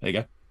good one. There you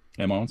go.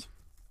 Yeah, Marlons.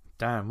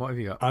 Dan, what have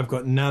you got? I've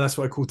got Now That's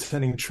What I Call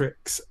Turning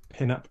Tricks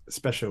pin-up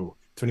special.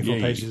 24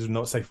 pages of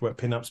not safe for work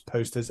pin-ups,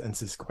 posters, and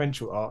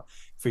sequential art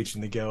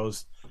featuring the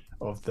girls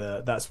of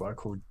the That's What I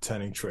Call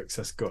Turning Tricks.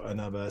 That's got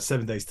another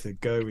 7 days to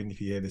go. And if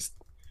you hear this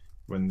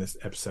when this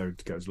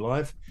episode goes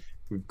live,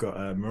 we've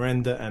got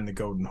Miranda and the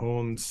Golden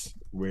Horns,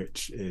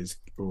 which is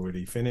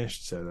already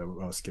finished. So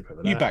I'll skip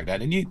over that. You backed that,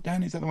 didn't you,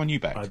 Dan? Is that the one you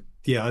backed?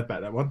 I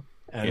backed that one.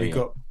 And we've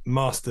got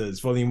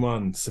Masters, Volume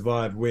 1,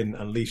 Survive, Win,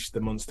 Unleash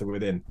the Monster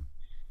Within.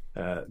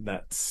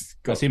 That's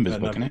Imber's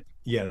book, isn't it?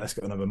 Yeah, that's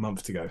got another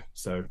month to go.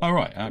 So,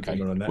 right, okay.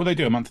 Well, they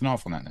do a month and a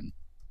half on that then.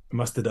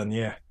 Must have done,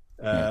 yeah.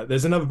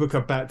 There's another book I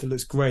backed that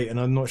looks great, and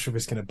I'm not sure if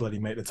it's going to bloody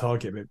make the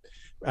target, but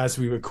as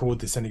we record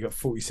this, only got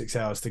 46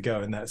 hours to go,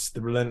 and that's The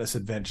Relentless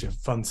Adventure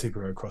Fun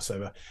Superhero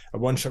Crossover, a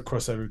one-shot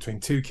crossover between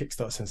two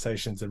Kickstart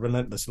sensations, The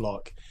Relentless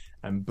Lock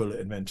and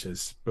Bullet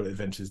Adventures. Bullet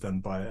Adventures done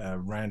by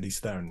Randy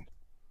Stone.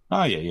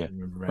 Oh, yeah.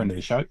 Friend of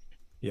the show.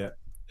 Yeah.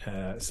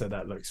 So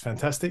that looks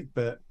fantastic,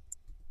 but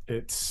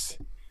it's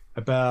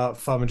about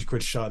 500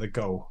 quid shy of the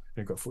goal.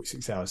 You've got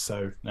 46 hours,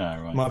 so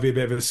might be a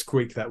bit of a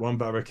squeak, that one,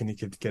 but I reckon you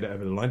could get it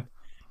over the line.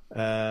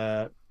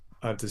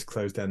 I've just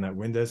closed down that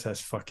window, so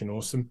that's fucking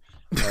awesome.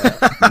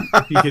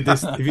 If you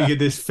could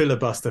just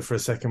filibuster for a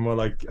second while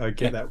I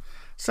get that.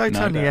 So,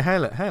 Tony, your hair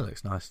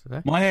looks nice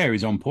today. My hair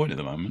is on point at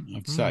the moment, I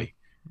have to say.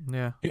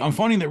 Yeah. I'm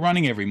finding that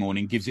running every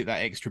morning gives it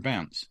that extra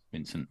bounce,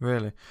 Vincent.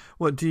 Really?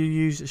 What, do you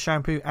use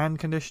shampoo and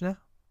conditioner?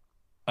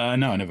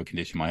 No, I never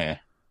condition my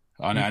hair.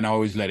 And I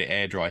always let it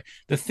air dry.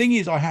 The thing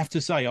is, I have to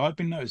say, I've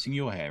been noticing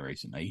your hair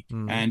recently,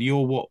 and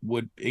you're what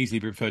would easily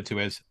be referred to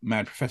as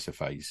Mad Professor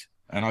phase.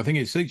 And I think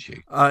it suits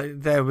you.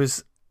 There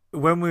was,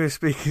 when we were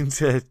speaking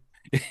to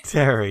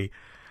Terry,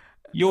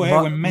 your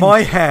hair went mental.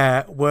 My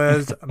hair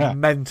was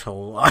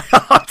mental.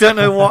 I don't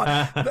know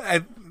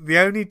what. The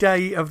only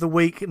day of the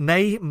week,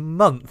 nay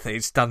month,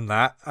 it's done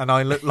that, and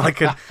I look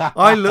like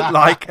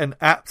an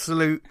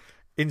absolute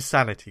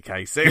insanity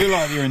case. You look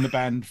like you're in the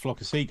band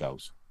Flock of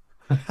Seagulls.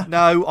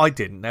 No, I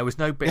didn't. There was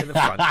no bit at the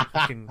front.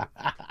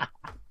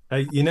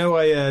 I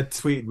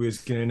tweeted we was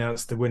going to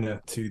announce the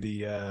winner to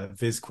the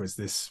Viz quiz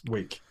this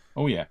week.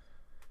 Oh yeah,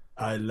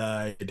 I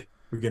lied.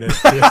 We're going to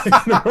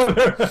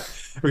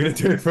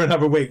do it for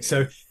another week.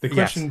 So the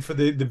question for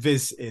the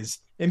Viz is: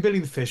 in Billy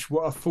the Fish,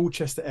 what are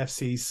Fulchester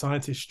FC's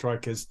scientist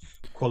strikers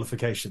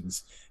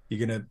qualifications?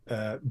 You're going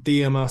to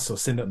DM us or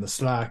send it on the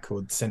Slack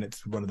or send it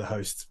to one of the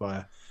hosts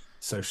via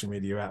social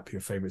media app, your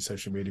favorite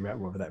social media app,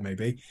 whatever that may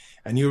be,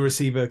 and you'll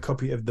receive a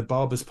copy of the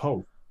Barber's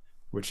Poll,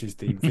 which is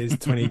the Viz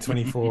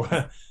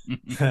 2024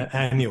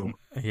 annual.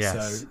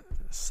 Yes.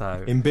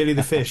 So in Billy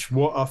the Fish,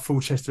 what are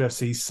Fulchester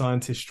FC's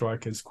scientist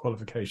strikers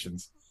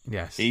qualifications?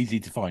 Yes, easy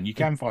to find. You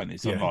can find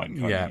this online.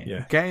 Can't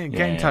you? Get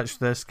in touch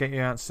with us. Get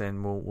your answer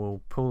in.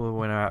 We'll pull the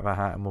winner out of a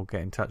hat and we'll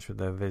get in touch with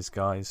the Viz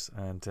guys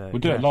and we'll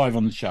do it live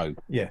on the show.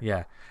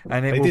 Yeah.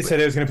 And they did say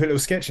they was going to put a little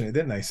sketch in it,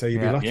 didn't they? So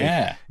you'd be lucky.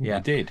 Yeah, I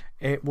did.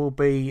 It will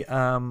be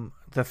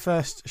the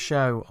first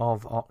show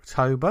of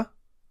October.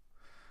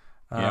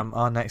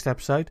 Our next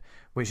episode,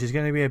 which is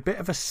going to be a bit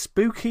of a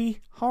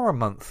spooky horror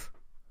month.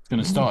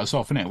 Going to start us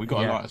off, isn't it? We've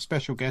got a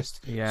special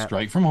guest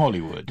straight from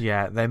Hollywood.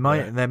 Yeah, there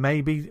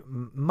may be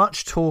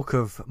much talk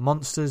of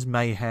monsters,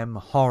 mayhem,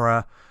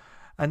 horror,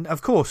 and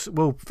of course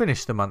we'll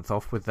finish the month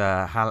off with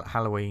the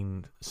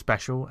Halloween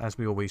special, as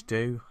we always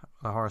do,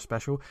 the horror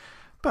special.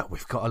 But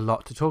we've got a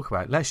lot to talk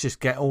about. Let's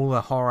just get all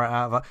the horror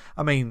out of it.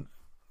 I mean,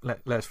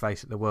 let's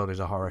face it, the world is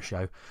a horror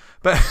show,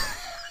 but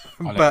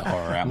we've got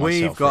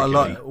a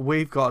lot.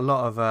 We've got a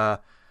lot of I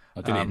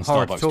did it in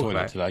horror Starbucks to talk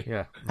toilet about. today.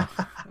 Yeah.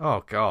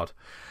 Oh God.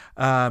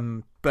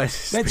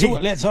 But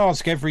let's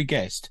ask every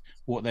guest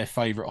what their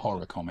favourite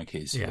horror comic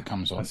is that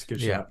comes on. That's a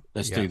good shout.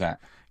 Let's do that.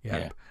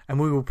 Yeah. And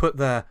we will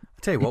put I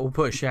tell you what, we'll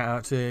put a shout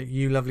out to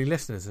you lovely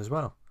listeners as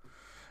well.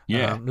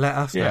 Yeah. Let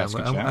us know,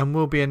 and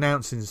we'll be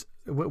announcing.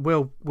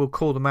 We'll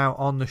call them out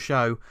on the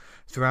show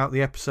throughout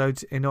the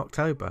episodes in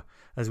October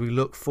as we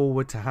look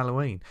forward to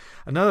Halloween.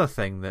 Another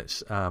thing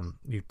that's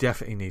you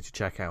definitely need to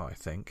check out, I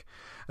think,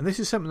 and this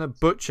is something that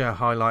Butcher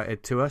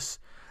highlighted to us.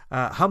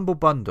 Humble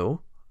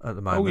Bundle at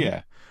the moment. Oh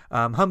yeah.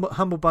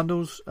 Humble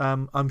Bundles.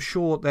 I'm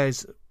sure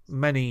there's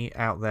many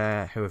out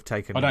there who have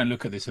taken. I don't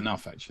look at this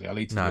enough, actually. I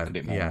need to look at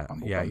it more. Yeah.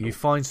 Bundle. You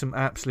find some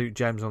absolute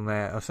gems on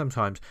there. Or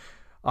sometimes,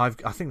 I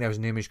think there was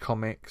an Image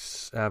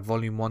Comics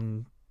Volume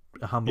 1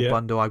 Humble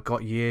Bundle I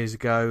got years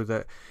ago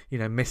that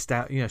missed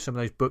out. Some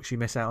of those books you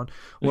miss out on.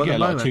 Well, you get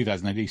a lot of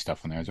 2000 AD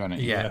stuff on there as well, don't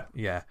you?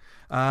 Yeah.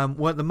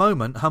 Well, at the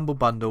moment, Humble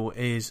Bundle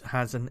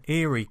has an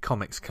eerie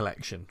comics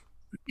collection.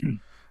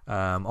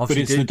 But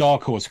it's the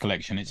Dark Horse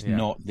collection. It's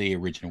not the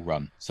original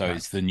run, so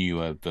it's the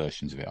newer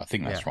versions of it. I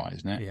think that's right,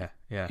 isn't it?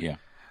 Yeah.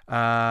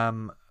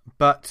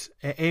 But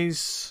it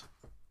is,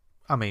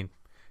 I mean,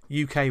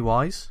 UK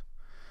wise,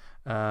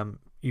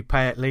 you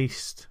pay at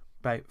least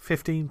about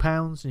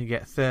 £15 and you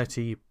get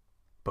 30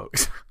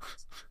 books.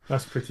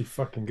 That's pretty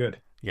fucking good.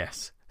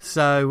 Yes.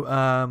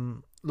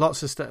 So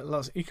lots of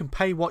stuff. You can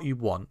pay what you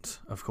want,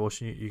 of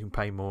course. You can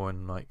pay more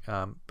and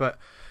but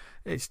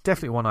it's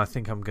definitely one I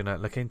think I'm gonna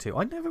look into.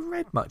 I never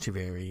read much of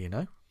Eerie, you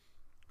know.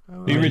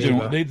 The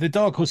original, the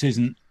Dark Horse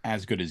isn't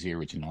as good as the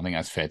original. I think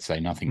that's fair to say.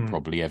 Nothing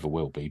probably ever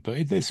will be,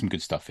 but there's some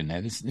good stuff in there.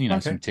 There's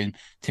some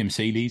Tim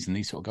Seeley's and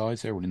these sort of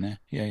guys. They're all in there.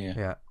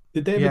 Yeah.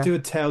 Did they ever do a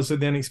Tales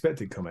of the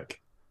Unexpected comic?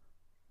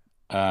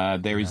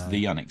 There is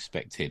The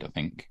Unexpected, I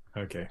think.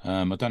 Okay.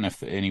 I don't know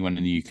if anyone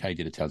in the UK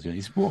did a Tales of the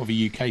It's more of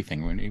a UK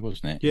thing, really,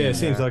 wasn't it? Yeah, it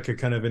seems like a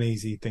kind of an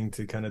easy thing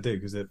to kind of do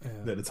because at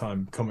the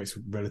time comics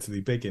were relatively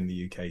big in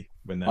the UK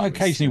when that. I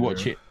occasionally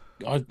watch it.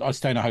 I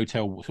stay in a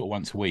hotel sort of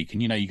once a week,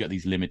 and you got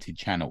these limited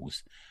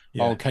channels.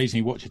 Yeah. I'll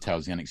occasionally watch a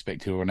Tales of the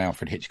Unexpected or an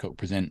Alfred Hitchcock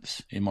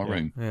Presents in my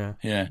room.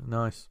 Yeah.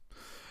 Nice.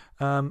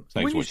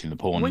 Saves watching the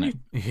porn, isn't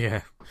it?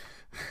 Yeah.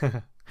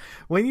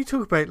 When you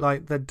talk about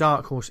like the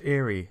Dark Horse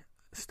Eerie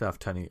stuff,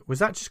 Tony, was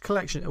that just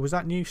collection? Was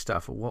that new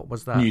stuff, or what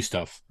was that? New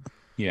stuff.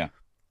 Yeah.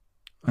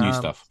 New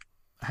stuff.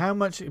 How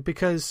much?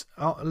 Because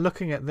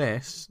looking at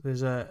this, there's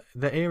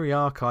the Eerie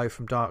Archive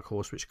from Dark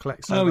Horse, which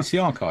collects. It's the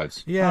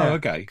archives. Yeah. Oh,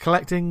 okay.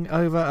 Collecting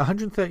over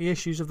 130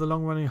 issues of the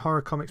long-running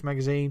horror comics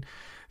magazine,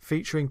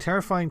 featuring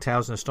terrifying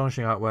tales and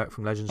astonishing artwork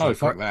from legends. Oh,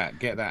 fuck that!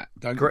 Get that.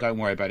 Don't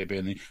worry about it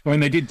being the. I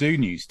mean, they did do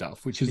new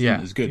stuff, which isn't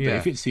as good. But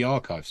if it's the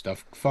archive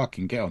stuff,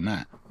 fucking get on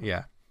that.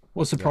 Yeah.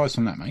 What's the price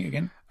on that, mate?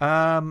 Again?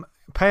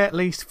 Pay at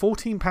least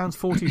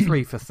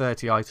 £14.43 for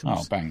 30 items.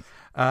 Oh, bang!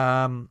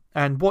 And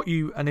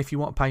if you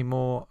want to pay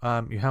more,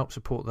 you help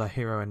support the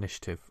Hero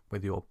Initiative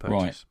with your purchase.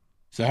 Right.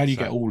 So how do you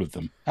get all of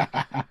them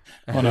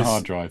on a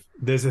hard drive?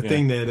 There's a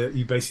thing there that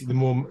you basically, the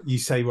more you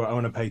say, well, I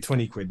want to pay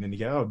 20 quid, and then you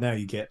go, now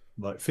you get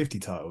like 50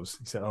 titles.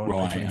 You say, I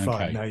want to pay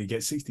 25. Now you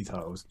get 60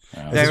 titles.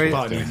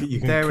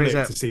 You can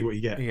click to see what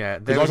you get. Yeah,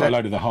 because I've got a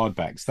load of the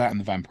hardbacks, that and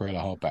the Vampirella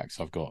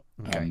hardbacks I've got.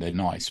 They're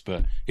nice,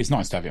 but it's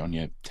nice to have it on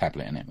your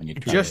tablet, isn't it? When you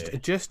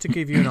just to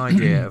give you an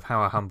idea of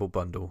how a humble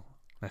bundle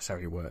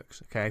necessarily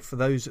works. Okay, for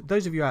those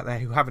of you out there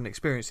who haven't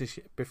experienced this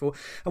before,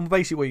 and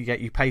basically what you get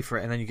for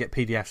it, and then you get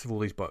PDFs of all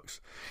these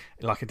books,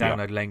 like a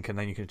download link, and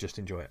then you can just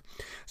enjoy it.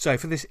 So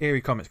for this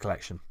Eerie Comics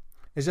collection,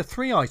 there's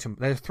three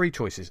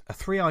choices, a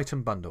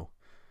 3-item bundle.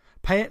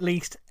 Pay at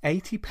least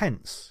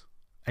 80p,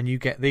 and you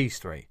get these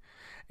three: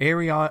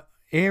 Eerie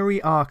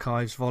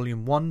Archives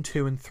Volume 1,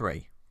 2, and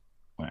 3.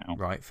 Wow!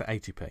 Right, for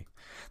 80p.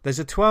 There's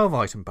a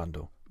 12-item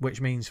bundle, which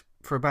means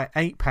for about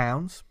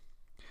 £8.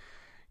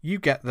 You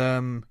get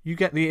them. You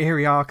get the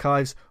Eerie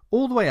Archives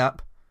all the way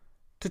up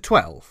to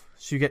 12.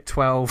 So you get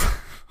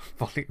 12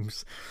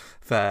 volumes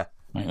for.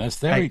 Mate, that's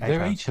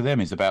they're each of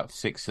them is about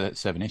 6,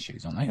 7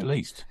 issues, aren't they? At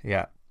least.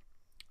 Yeah.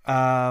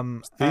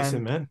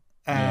 Decent, man.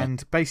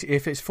 And basically,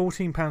 if it's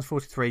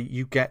 £14.43,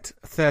 you get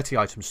 30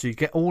 items. So you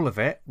get all of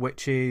it,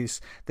 which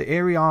is the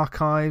Eerie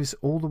Archives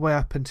all the way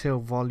up until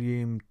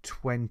volume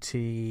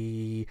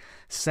 27.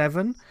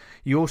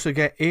 You also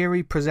get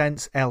Eerie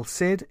Presents El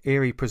Cid,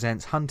 Eerie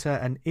Presents Hunter,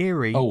 and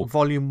Eerie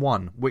Volume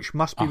 1, which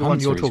must be the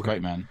one you're talking about.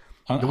 Great, man.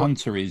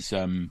 Hunter is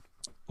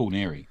Paul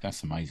Neary.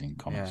 That's amazing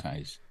comics, that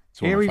is.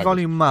 Eerie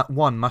Volume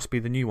 1 must be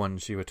the new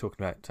ones you were talking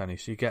about, Tony.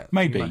 So you get...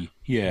 Maybe,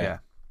 yeah.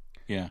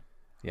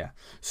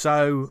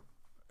 So...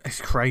 It's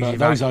crazy. But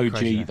those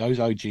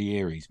OG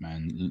Eerie's,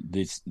 man.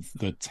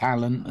 The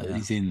talent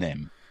is in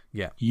them.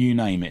 Yeah, you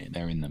name it,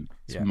 they're in them.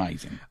 It's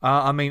amazing.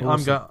 I mean,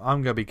 awesome.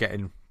 I'm going to be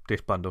getting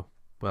this bundle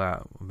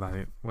without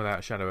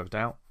a shadow of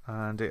doubt,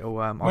 and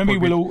it'll.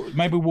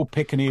 Maybe we'll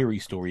pick an Eerie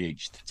story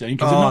each.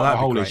 Because not a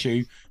whole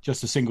issue,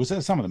 just a single.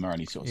 Some of them are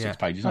only sort of 6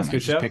 pages. That's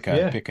good. Just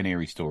pick an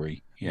Eerie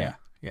story. Yeah.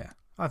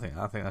 I think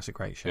that's a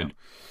great show.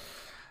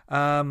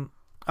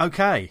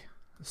 Okay,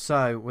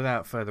 so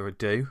without further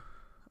ado,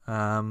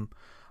 I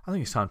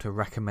think it's time to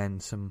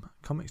recommend some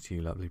comics to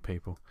you lovely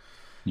people.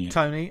 Yeah.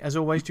 Tony, as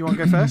always, do you want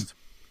to go first?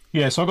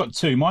 Yeah, so I've got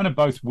 2. Mine are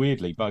both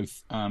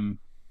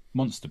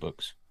monster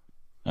books.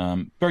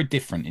 Very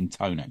different in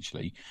tone,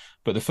 actually.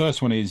 But the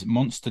first one is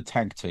Monster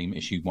Tag Team,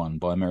 Issue 1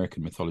 by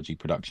American Mythology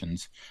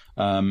Productions,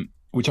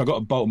 which I got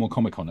a Baltimore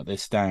Comic-Con at their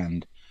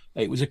stand.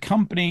 It was a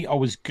company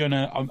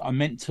I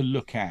meant to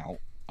look out.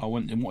 I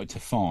wanted to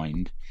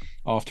find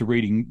after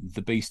reading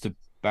The Beast of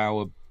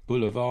Bower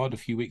Boulevard a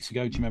few weeks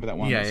ago. Do you remember that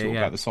one?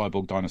 About the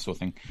cyborg dinosaur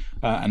thing,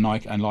 and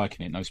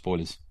liking it. No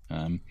spoilers.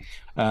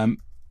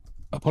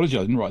 Apologize,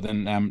 I didn't write the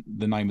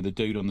name of the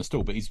dude on the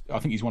stall, but I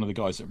think he's one of the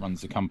guys that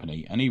runs the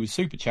company, and he was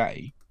super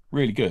chatty,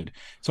 really good.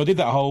 So I did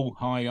that whole,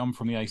 hi, I'm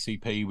from the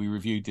ACP. We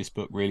reviewed this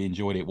book, really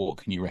enjoyed it. What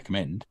can you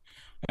recommend?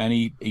 And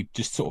he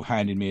just sort of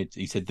handed me.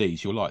 He said,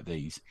 "These, you'll like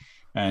these."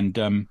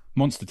 And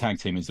Monster Tag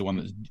Team is the one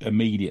that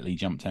immediately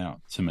jumped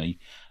out to me.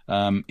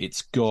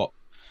 It's got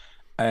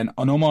an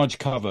homage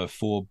cover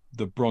for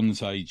the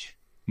Bronze Age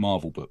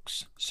Marvel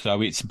books.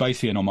 So it's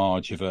basically an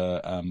homage of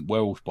a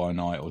Werewolf by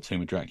Night or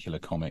Tomb of Dracula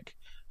comic.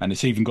 And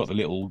it's even got the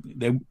little...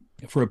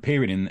 For a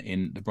period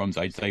in the Bronze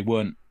Age, they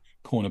weren't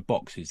corner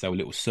boxes. They were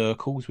little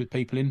circles with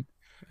people in.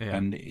 Yeah.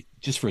 And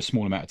just for a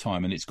small amount of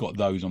time. And it's got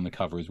those on the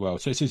cover as well.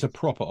 So it's a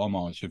proper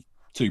homage of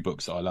two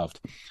books that I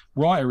loved.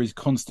 Writer is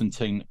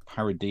Constantine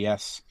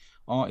Paradias.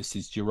 Artist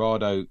is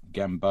Gerardo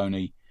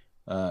Gamboni.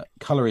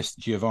 Colorist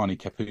Giovanni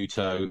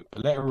Caputo.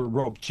 Letterer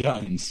Rob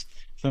Jones.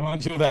 So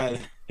much of that,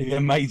 the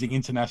amazing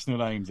international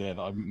names there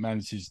that I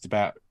managed to just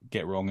about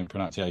get wrong in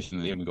pronunciation.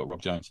 At the end, we got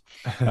Rob Jones.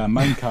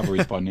 Main cover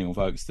is by Neil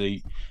Vokes.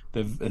 The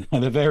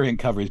variant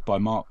cover is by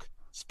Mark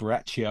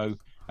Spiraccio,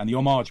 and the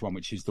homage one,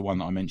 which is the one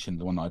that I mentioned,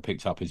 the one that I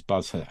picked up, is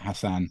Buzz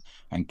Hassan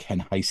and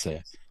Ken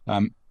Hayser.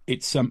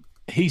 It's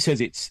he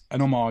says it's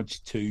an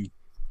homage to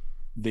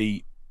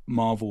the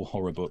Marvel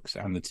horror books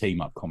and the team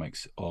up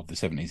comics of the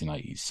 70s and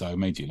 80s. So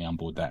immediately on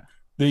board that.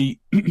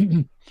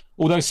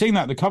 Although seeing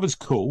that the cover's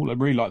cool, I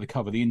really like the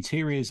cover. The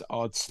interiors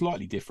are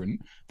slightly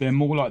different. They're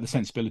more like the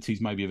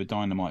sensibilities maybe of a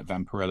Dynamite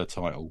Vampirella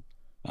title.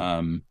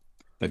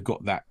 They've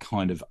got that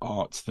kind of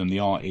art to them. The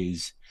art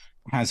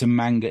has a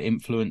manga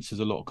influence, as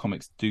a lot of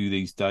comics do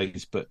these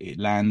days, but it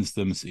lands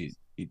them,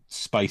 it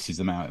spaces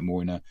them out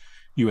more in a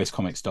US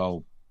comic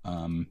style,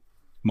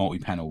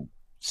 multi-panel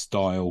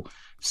style,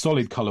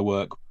 solid color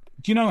work.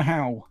 Do you know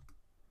how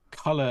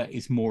color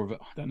is more of a,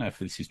 I don't know if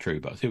this is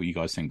true, but I'll see what you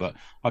guys think, but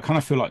I kind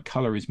of feel like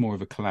color is more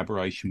of a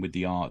collaboration with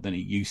the art than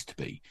it used to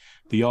be.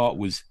 The art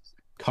was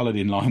colored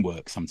in line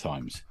work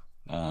sometimes.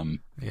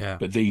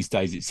 But these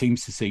days it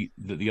seems to see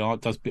that the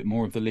art does a bit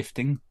more of the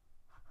lifting,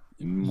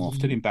 more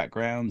often in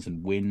backgrounds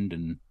and wind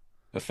and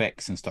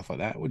effects and stuff like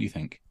that. What do you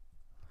think?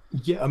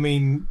 Yeah, I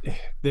mean,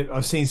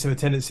 I've seen some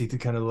tendency to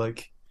kind of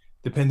like,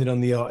 depending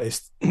on the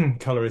artist,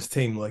 colorist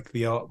team, like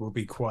the art will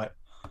be quite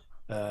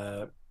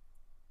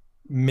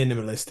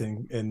minimalist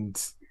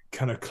and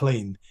kind of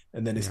clean,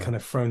 and then it's kind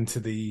of thrown to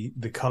the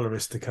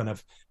colorist to kind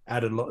of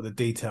add a lot of the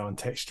detail and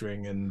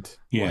texturing and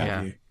what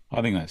have you.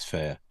 I think that's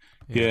fair.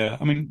 Yeah,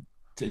 I mean,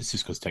 it's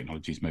just because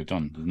technology's moved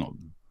on. It's not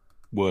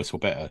worse or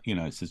better, you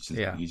know. It's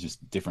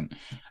just different.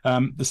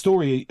 The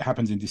story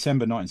happens in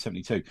December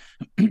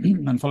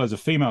 1972 and follows a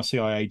female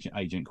CIA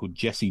agent called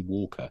Jessie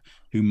Walker,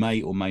 who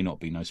may or may not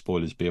be, no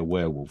spoilers, be a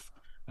werewolf.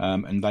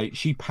 And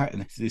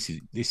this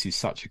is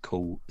such a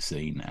cool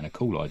scene and a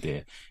cool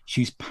idea.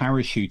 She's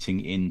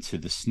parachuting into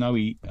the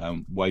snowy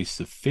wastes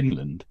of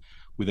Finland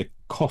with a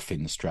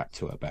coffin strapped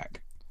to her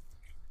back.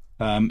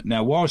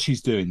 Now, while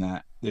she's doing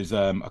that, there's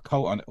a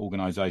cult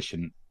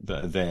organisation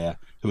that are there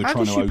who are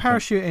trying to open...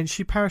 parachute in?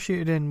 She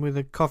parachuted in with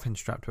a coffin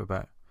strapped to her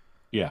back.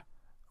 Yeah.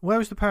 Where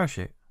was the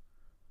parachute?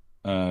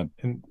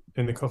 In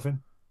the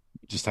coffin,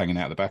 just hanging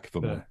out the back of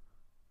them. Yeah.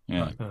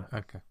 Yeah. Right.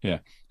 Okay. Yeah.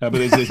 But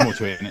there's more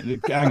to it.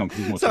 Hang on, because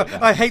there's more to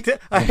it. I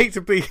hate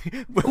to be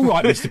all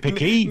right, Mr.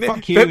 Picky.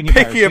 Fuck you. And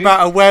picky parachute.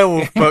 About a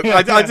werewolf book.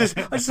 I just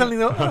suddenly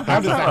thought, how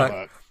does that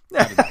work?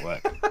 How does that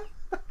work?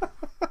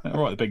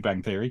 All right, the Big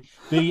Bang Theory.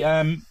 So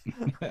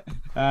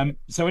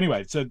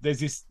anyway, so there's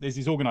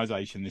this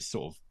organisation, this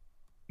sort of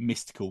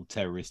mystical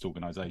terrorist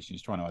organisation,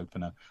 who's trying to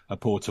open a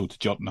portal to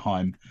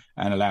Jotunheim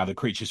and allow the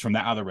creatures from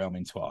that other realm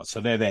into ours.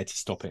 So they're there to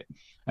stop it.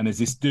 And there's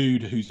this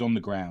dude who's on the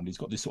ground. He's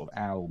got this sort of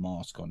owl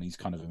mask on. He's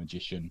kind of a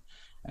magician,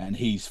 and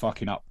he's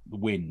fucking up the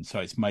wind. So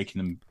it's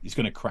making them. It's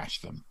going to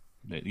crash them.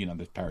 You know,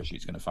 the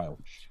parachute's going to fail.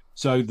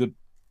 So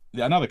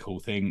another cool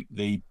thing,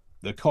 the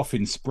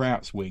coffin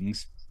sprouts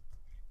wings.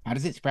 How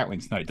does it sprout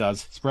wings? No, it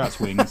does. Sprouts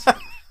wings.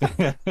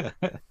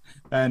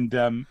 And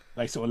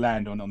they sort of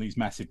land on these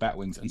massive bat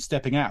wings, and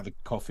stepping out of the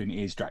coffin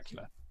is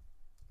Dracula.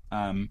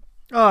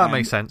 That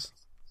makes sense.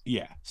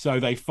 Yeah.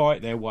 So they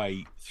fight their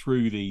way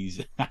through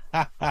these...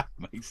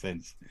 Makes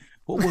sense.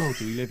 What world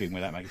do we live in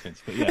where that makes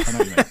sense? But yeah, I know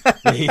what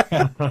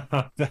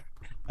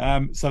you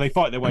mean. So they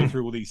fight their way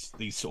through all these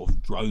sort of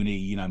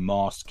droney, you know,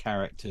 masked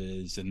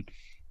characters, and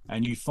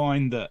you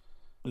find that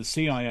the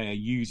CIA are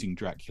using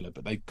Dracula,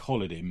 but they've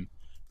collared him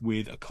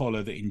with a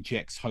collar that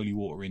injects holy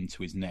water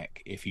into his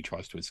neck if he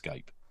tries to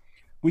escape,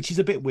 which is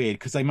a bit weird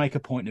because they make a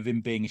point of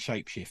him being a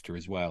shapeshifter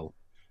as well.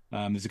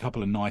 There's a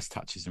couple of nice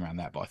touches around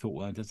that, but I thought,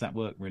 well, does that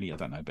work really? I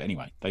don't know. But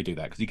anyway, they do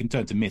that because he can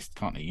turn to mist,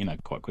 can't he? You know,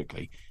 quite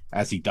quickly,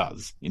 as he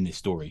does in this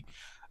story.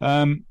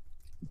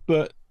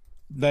 But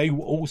they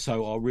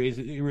also are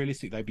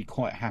realistic. They'd be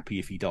quite happy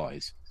if he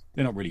dies.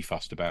 They're not really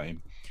fussed about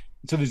him.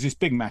 So there's this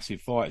big,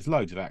 massive fight. There's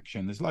loads of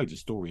action. There's loads of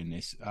story in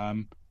this.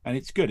 And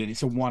it's good. And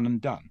it's a one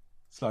and done.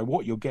 So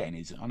what you're getting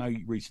is, I know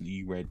recently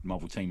you read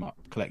Marvel Team Up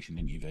Collection,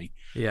 didn't you, V?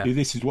 Yeah.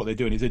 This is what they're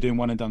doing, is they're doing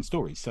one and done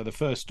stories. So the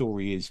first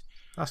story is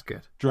that's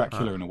good.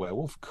 Dracula and a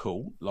werewolf.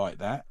 Cool, like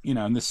that. You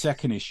know, and the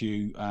second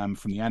issue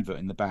from the advert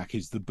in the back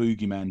is the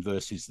Boogeyman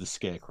versus the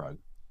Scarecrow.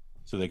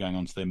 So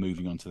they're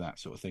moving on to that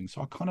sort of thing.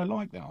 So I kind of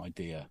like that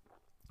idea.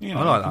 You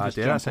know, I like that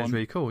idea. That sounds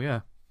really cool, yeah.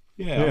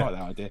 Yeah, I like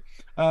that idea.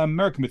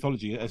 American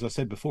Mythology, as I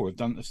said before, have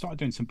started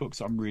doing some books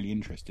that I'm really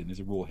interested in. There's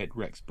a Rawhead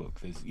Rex book.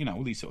 There's, you know,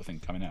 all these sort of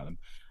things coming out of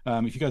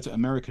them. If you go to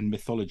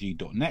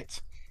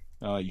AmericanMythology.net,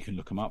 you can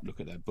look them up,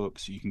 look at their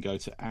books. You can go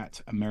to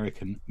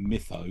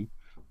 @AmericanMytho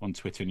on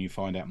Twitter and you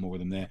find out more of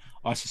them there.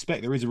 I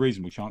suspect there is a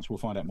reasonable chance we'll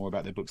find out more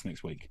about their books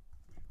next week.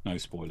 No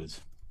spoilers.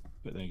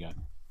 But there you go.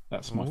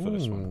 That's my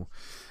first one.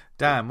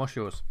 Dan, what's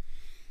yours?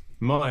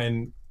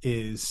 Mine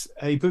is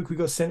a book we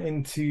got sent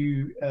in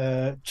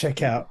to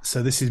check out.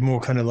 So this is more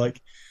kind of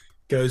like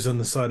goes on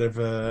the side of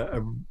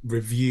a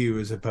review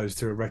as opposed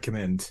to a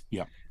recommend.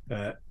 Yeah.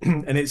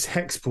 And it's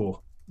Hex Paw,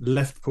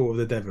 Left Paw of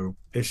the Devil,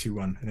 issue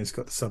 1, and it's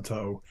got the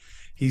subtitle,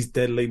 "He's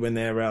deadly when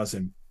they arouse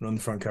him." And on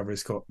the front cover,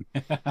 it's got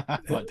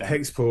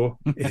Hex Paw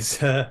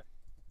is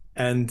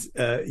and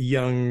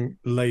young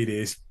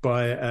ladies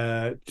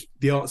by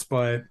the art's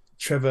by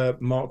Trevor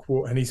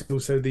Markwart, and he's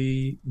also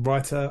the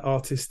writer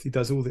artist. He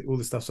does all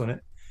the stuffs on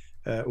it,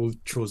 all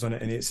draws on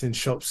it, and it's in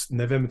shops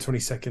November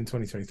 22nd,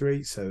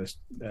 2023. So that's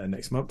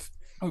next month.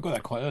 Oh, we got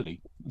that quite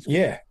early.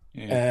 Yeah.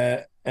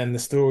 And the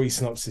story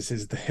synopsis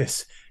is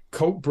this: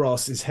 Colt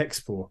Brass is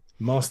Hexpaw,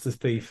 master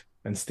thief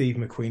and Steve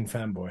McQueen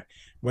fanboy.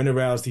 When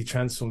aroused, he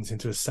transforms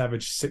into a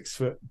savage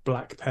 6-foot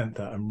Black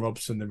Panther and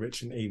robs from the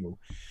rich and evil.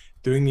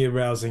 Doing the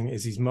arousing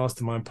is his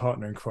mastermind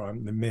partner in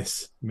crime,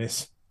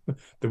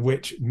 the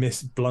witch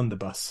Miss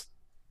Blunderbuss.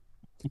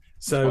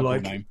 So,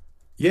 like,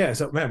 yeah,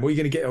 so man, what are you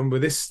going to get on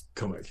with this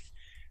comic?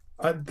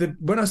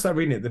 When I started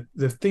reading it,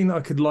 the thing that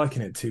I could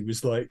liken it to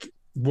was like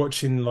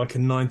watching like a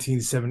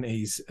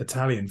 1970s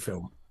Italian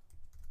film.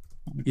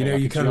 You know,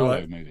 like you kind of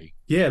like movie.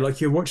 Yeah,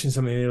 like you're watching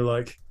something and you're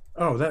like,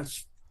 oh,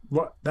 that's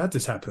what that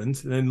just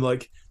happened, and then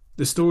like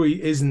the story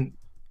isn't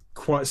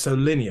quite so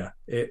linear.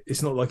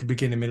 It's not like a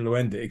beginning, middle, or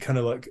end. It kind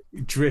of like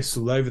drifts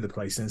all over the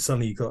place, and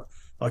suddenly you got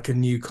like a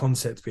new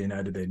concept being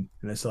added in,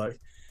 and it's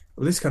like,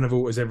 well, this kind of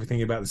alters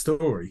everything about the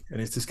story, and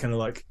it's just kind of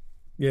like,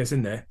 yeah, it's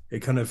in there.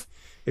 It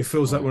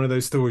feels like one of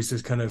those stories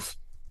that's kind of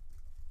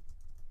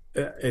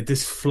it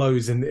just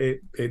flows and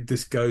it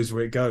just goes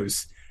where it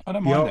goes. I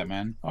don't mind that,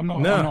 man.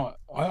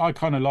 I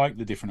kind of like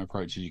the different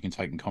approaches you can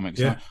take in comics.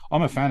 Yeah.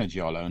 I'm a fan of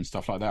Giallo and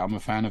stuff like that. I'm a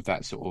fan of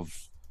that sort of.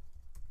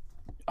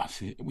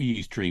 We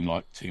use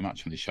dreamlike too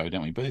much on the show,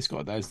 don't we? But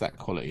there's that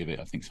quality of it,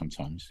 I think,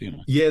 sometimes, you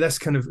know. Yeah, that's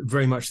kind of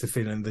very much the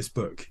feeling of this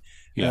book.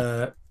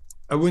 Yeah.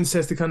 I wouldn't say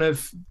it's the kind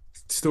of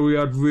story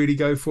I'd really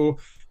go for,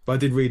 but I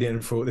did read it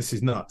and thought this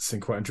is nuts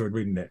and quite enjoyed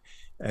reading it.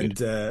 And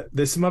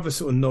there's some other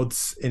sort of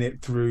nods in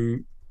it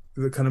through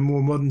the kind of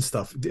more modern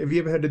stuff. Have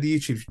you ever heard of the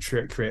YouTube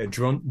creator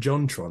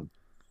John Tron?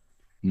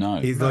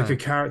 No. He's like a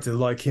character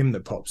like him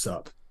that pops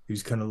up,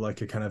 who's kind of like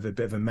a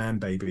bit of a man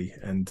baby,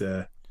 and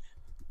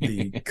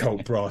the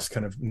Colt Brass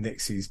kind of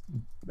nicks his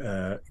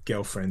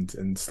girlfriend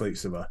and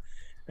sleeps with her,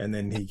 and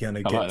then he kind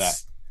of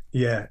gets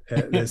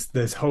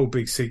there's whole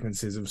big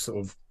sequences of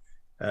sort of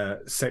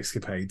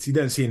sexcapades. You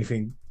don't see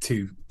anything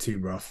too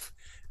rough,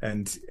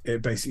 and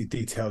it basically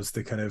details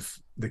the kind of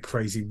the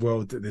crazy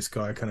world that this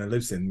guy kind of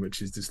lives in,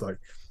 which is just like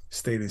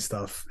stealing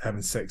stuff,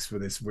 having sex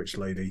with this witch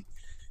lady,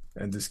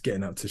 and just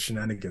getting up to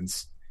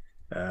shenanigans.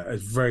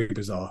 It's very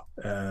bizarre.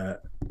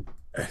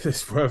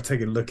 It's worth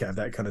taking a look at.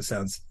 That kind of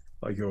sounds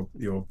like your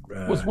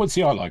what's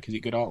the art like? Is it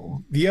good art?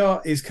 The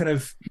art is kind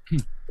of,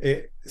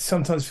 it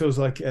sometimes feels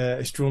like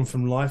it's drawn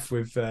from life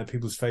with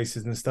people's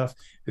faces and stuff.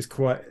 It's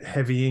quite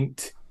heavy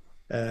inked,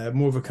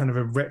 more of a kind of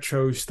a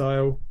retro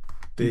style.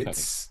 It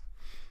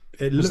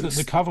looks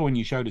the cover when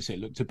you showed us it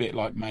looked a bit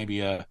like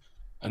maybe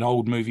an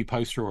old movie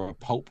poster or a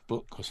pulp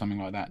book or something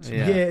like that.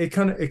 Yeah, it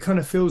kind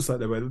of feels like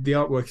that way. The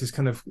artwork is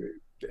kind of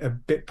a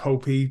bit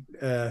pulpy.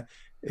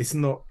 It's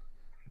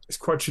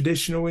quite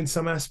traditional in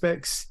some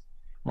aspects.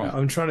 Right.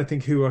 I'm trying to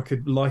think who I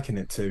could liken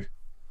it to,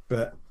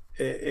 but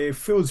it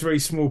feels very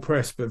small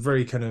press, but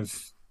very kind of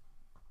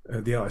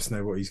the artists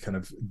know what he's kind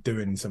of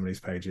doing in some of these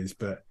pages.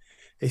 But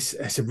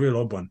it's a real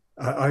odd one.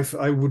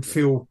 I would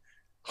feel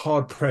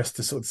hard pressed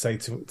to sort of say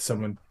to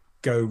someone,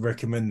 go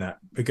recommend that,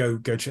 but go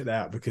check that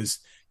out, because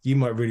you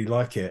might really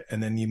like it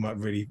and then you might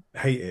really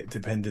hate it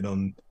depending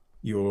on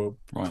your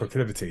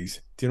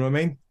proclivities. Do you know what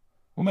I mean?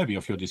 Well, maybe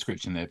off your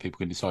description there, people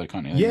can decide,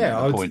 can't they?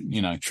 Yeah,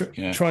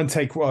 Try and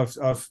take what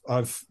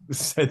I've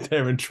said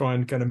there and try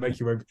and kind of make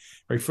your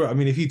way through it. I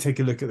mean, if you take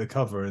a look at the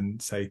cover and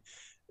say,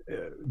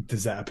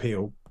 does that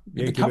appeal?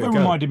 Yeah, the cover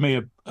reminded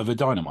me of a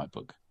Dynamite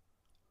book.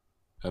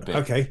 A bit.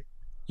 Okay.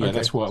 Yeah, okay.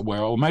 That's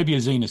or maybe a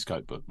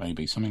Xenoscope book,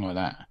 maybe something like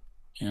that.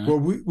 Yeah. Well,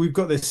 we've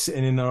got this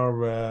sitting in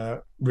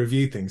our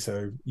review thing,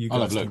 so you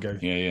guys can go.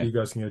 Yeah. You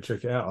guys can go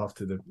check it out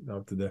after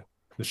the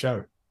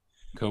show.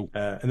 Cool.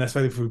 And that's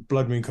valid for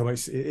Blood Moon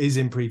Comics. It is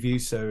in preview,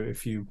 so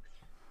if you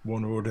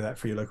want to order that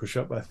for your local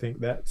shop, I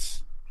think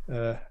that's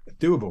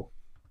doable.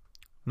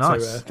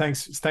 Nice. So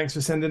thanks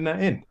for sending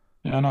that in.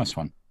 Yeah, nice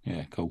one.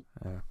 Yeah, cool.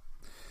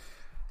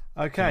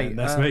 Okay,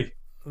 that's me.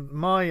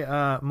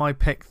 My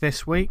pick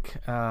this week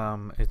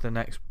is the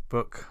next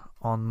book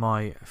on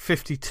my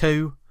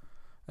 52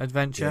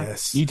 adventure.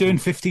 Yes. You doing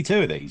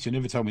 52 of these? You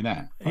never told me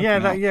that. When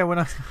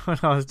I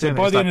was doing it.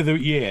 So by the end of the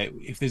year,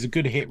 if there's a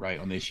good hit rate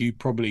on this, you'd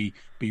probably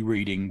be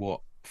reading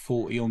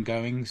 40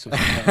 ongoings or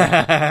something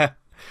like that.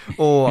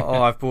 or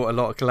I've bought a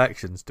lot of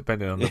collections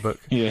depending on the book.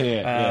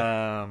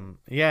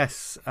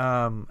 Yes,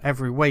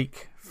 every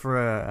week for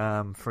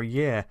a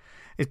year.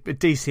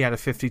 DC had a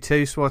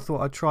 52, so I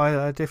thought I'd try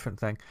a different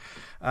thing.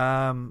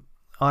 I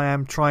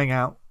am trying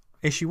out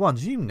issue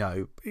 1s. You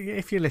know,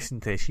 if you listen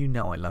to this, you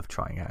know I love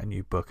trying out a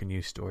new book, a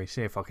new story,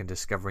 see if I can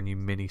discover a new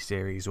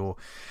mini-series or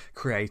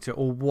creator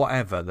or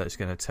whatever that's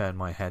going to turn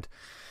my head.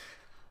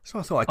 So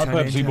I thought I'd turn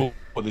it into...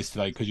 bought this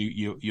today because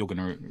you're going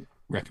to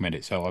recommend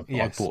it. So I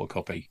Yes. bought a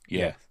copy.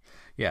 Yeah.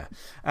 Yeah.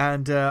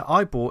 And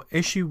I bought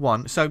issue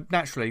 1. So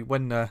naturally,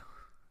 when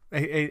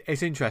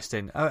it's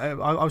interesting, I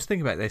was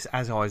thinking about this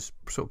as I was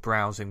sort of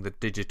browsing the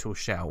digital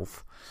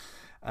shelf.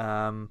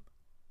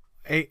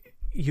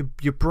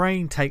 Your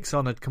brain takes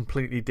on a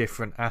completely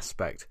different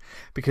aspect,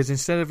 because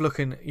instead of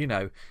looking,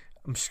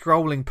 I'm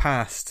scrolling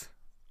past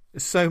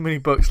so many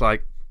books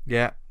like,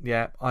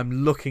 I'm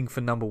looking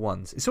for number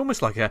ones. It's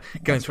almost like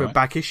going through a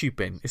back issue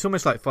bin. It's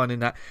almost like finding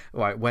that,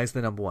 right, where's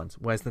the number ones?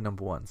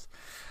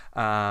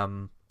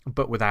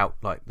 But without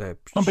like the...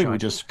 Some people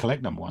just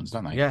collect number ones,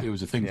 don't they? Yeah. It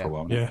was a thing for a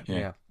while.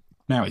 Yeah.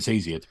 Now it's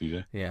easier, to be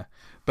fair. Yeah.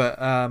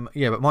 But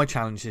my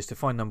challenge is to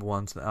find number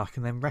ones that I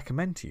can then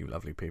recommend to you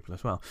lovely people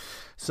as well.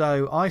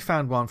 So I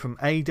found one from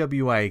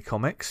AWA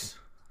Comics,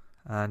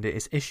 and it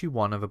is issue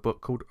 1 of a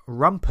book called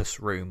Rumpus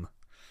Room.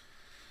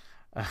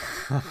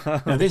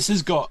 Now this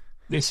has got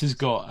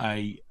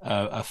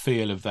a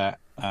feel of that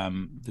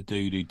the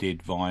dude who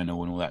did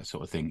vinyl and all that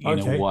sort of thing in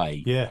a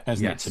way,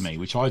 hasn't it, to me?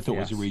 Which I thought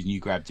was the reason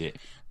you grabbed it.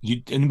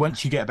 And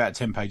once you get about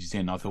 10 pages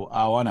in, I thought,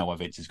 oh, I know why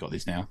Vince has got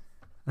this now.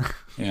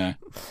 Yeah,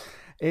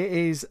 it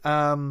is.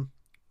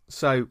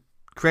 So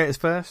creators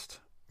first,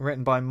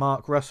 written by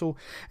Mark Russell,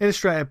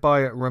 illustrated by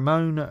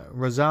Ramon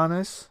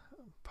Rosanes.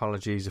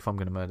 Apologies if I'm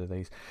going to murder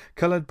these.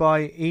 Coloured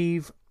by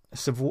Eve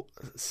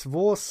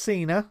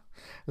Svorcina,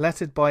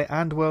 lettered by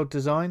Andworld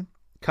Design,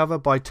 cover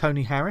by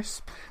Tony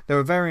Harris. There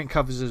are variant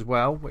covers as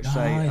well, which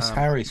say it's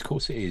Harris. Of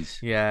course, it is.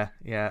 Yeah,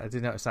 I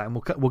did notice that,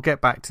 and we'll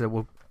get back to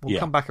we'll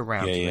come back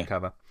around to the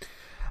cover.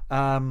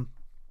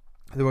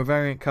 There were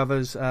variant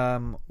covers,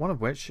 one of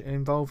which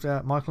involved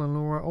Michael and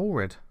Laura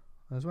Allred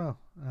as well.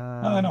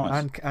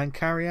 Nice. And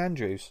Carrie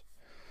Andrews.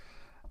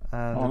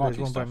 And there's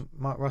one by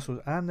Mark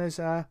Russell, and there's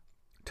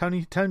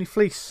Tony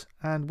Fleece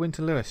and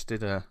Winter Lewis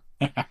did a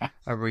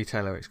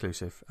retailer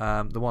exclusive.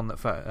 The one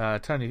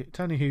that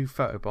Tony who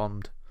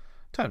photobombed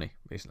Tony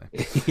recently.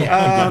 He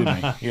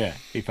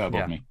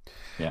photobombed me.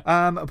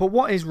 Yeah. But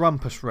what is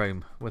Rumpus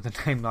Room with a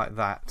name like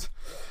that?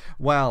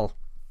 Well,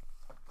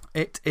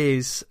 it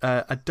is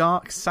a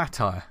dark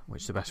satire,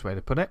 which is the best way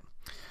to put it.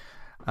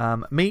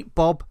 Meet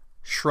Bob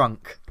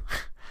Shrunk,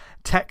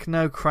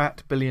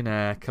 technocrat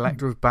billionaire,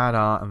 collector of bad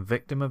art, and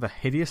victim of a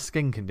hideous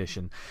skin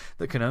condition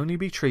that can only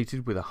be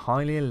treated with a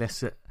highly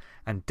illicit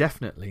and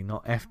definitely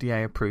not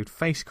FDA approved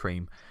face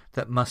cream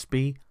that must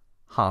be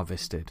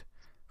harvested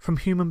from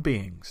human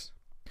beings.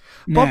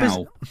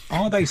 Now,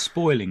 are they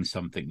spoiling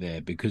something there?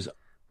 Because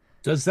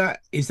is that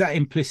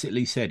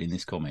implicitly said in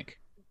this comic?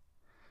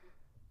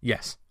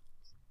 Yes.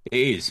 It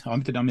is.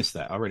 Did I miss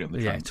that? I read it on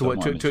the train.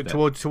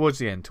 Towards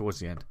the end.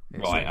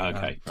 Right.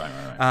 Okay.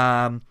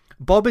 Right.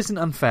 Bob isn't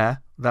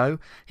unfair, though.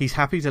 He's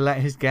happy to let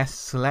his guests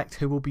select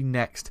who will be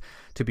next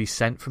to be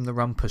sent from the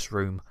Rumpus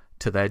Room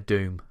to their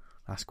doom.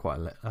 That's quite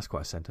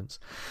a sentence.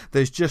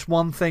 There's just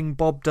one thing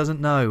Bob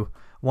doesn't know.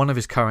 One of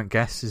his current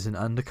guests is an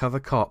undercover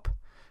cop,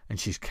 and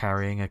she's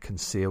carrying a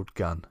concealed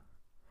gun.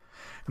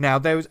 Now,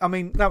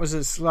 that was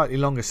a slightly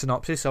longer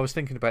synopsis. I was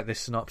thinking about this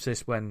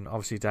synopsis when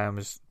obviously Dan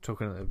was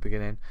talking at the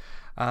beginning.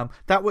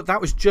 That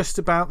was just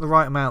about the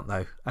right amount,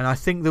 though, and I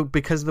think that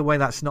because of the way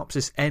that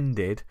synopsis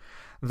ended,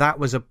 that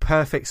was a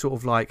perfect sort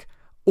of like,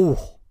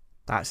 oh,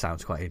 that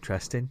sounds quite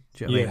interesting.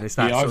 Do you know what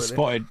I mean? I've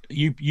spotted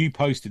you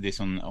posted this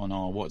on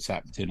our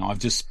WhatsApp, and I've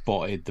just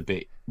spotted the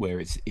bit where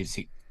it's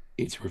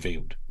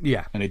revealed.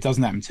 Yeah, and it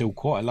doesn't happen until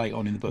quite late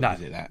on in the book.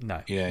 Is it that?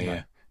 No.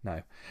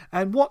 No.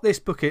 And what this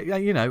book is,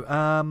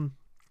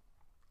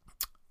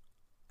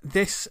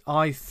 this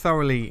I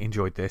thoroughly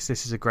enjoyed. This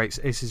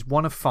is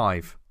one of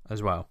 5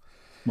 as well.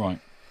 Right.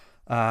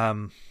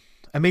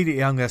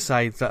 Immediately, I'm going to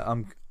say that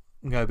I'm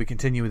going to be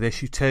continuing with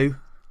issue 2,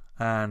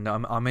 and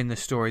I'm in the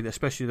story,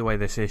 especially the way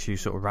this issue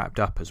sort of wrapped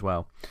up as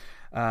well.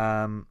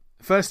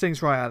 First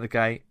things right out of the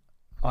gate,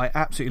 I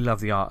absolutely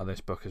love the art of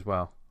this book as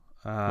well.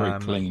 Very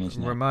clean,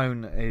 isn't it?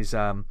 Ramon is.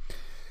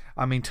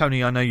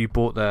 Tony, I know you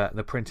bought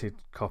the printed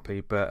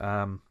copy, but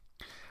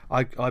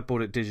I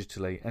bought it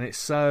digitally, and it's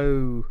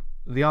so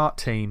the art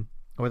team,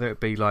 whether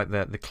it be like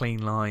the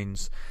clean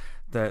lines,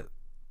 the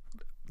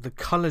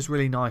colour's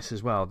really nice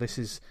as well. This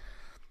is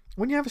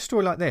when you have a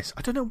story like this.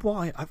 I don't know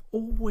why I've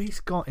always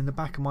got in the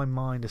back of my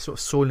mind a sort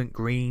of Soylent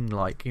Green,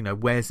 like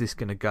where's this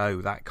going to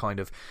go? That kind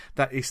of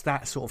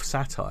that sort of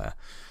satire.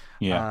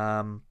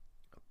 Yeah.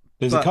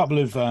 There's a couple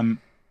of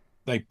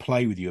they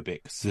play with you a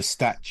bit because the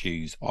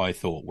statues I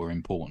thought were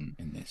important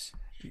in this.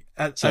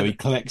 So he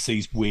collects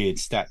these weird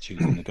statues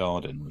in the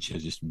garden, which are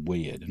just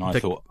weird. And I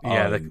thought,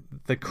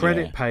 the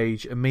credit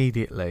page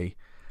immediately.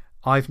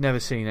 I've never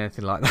seen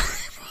anything like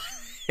that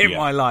in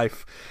my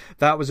life.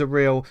 That was a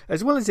real,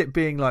 as well as it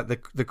being like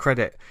the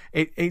credit.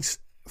 It's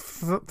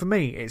for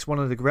me, it's one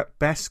of the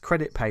best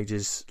credit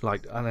pages.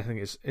 Like, and I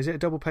think is it a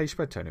double page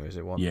spread, Tony? Or is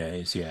it one? Yeah,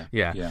 it is.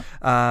 Yeah.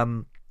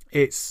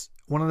 It's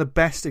one of the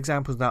best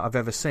examples that I've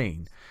ever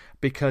seen,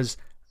 because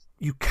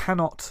you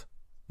cannot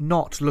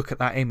not look at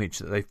that image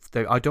that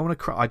they I don't want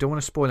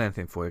to spoil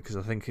anything for you, because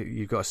I think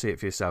you've got to see it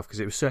for yourself, because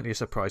it was certainly a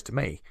surprise to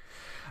me.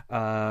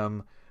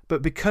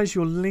 But because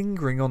you're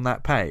lingering on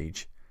that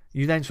page,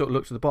 You then sort of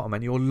look to the bottom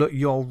and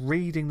you're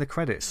reading the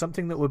credits,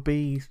 something that would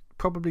be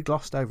probably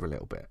glossed over a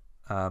little bit.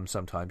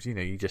 Sometimes,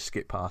 you just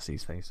skip past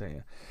these things, don't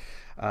you?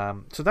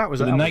 So that was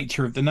the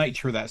nature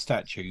of that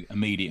statue.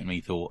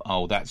 Immediately thought,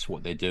 oh, that's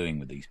what they're doing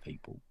with these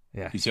people.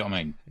 Yeah, you see what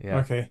I mean? Yeah.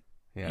 Okay.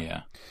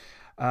 Yeah.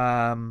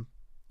 I'll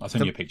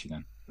send you a picture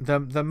then.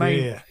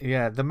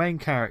 The main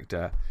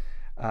character.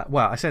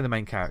 I say the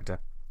main character.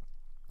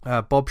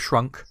 Bob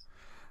Shrunk.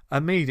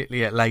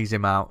 Immediately, it lays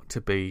him out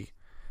to be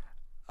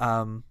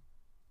a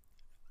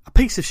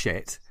piece of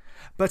shit,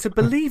 but a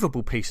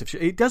believable piece of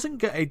shit. It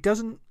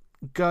doesn't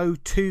go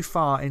too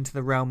far into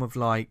the realm of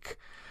like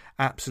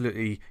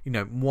absolutely,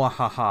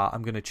 mwahaha,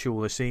 I'm going to chew all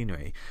the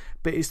scenery.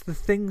 But it's the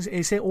things.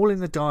 It's all in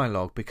the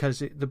dialogue because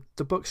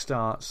the book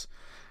starts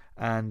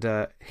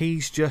and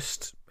he's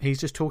just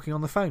talking on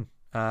the phone.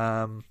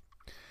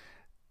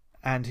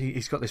 And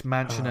he's got this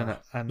mansion and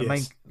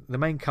the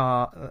main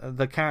character,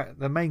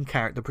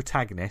 the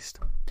protagonist,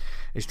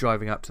 is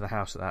driving up to the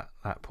house at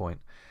that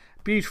point.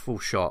 Beautiful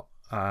shot.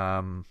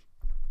 Over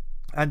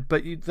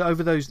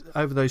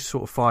those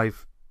sort of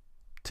 5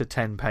 to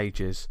 10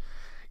 pages,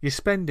 you're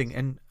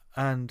spending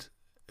and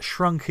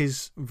Shrunk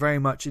is very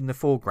much in the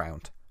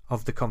foreground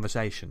of the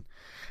conversation,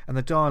 and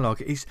the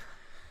dialogue it's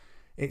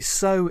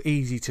so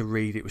easy to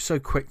read. It was so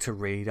quick to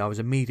read. I was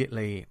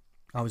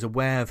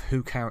aware of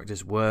who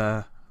characters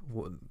were.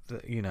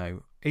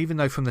 Even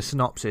though from the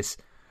synopsis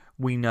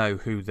we know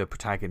who the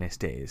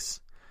protagonist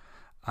is,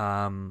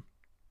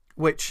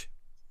 which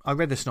I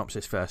read the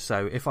synopsis first,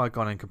 so if I'd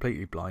gone in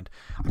completely blind,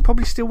 I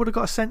probably still would have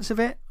got a sense of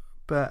it.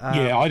 But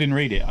I didn't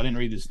read it. I didn't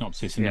read the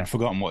synopsis and I'd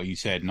forgotten what you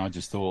said, and I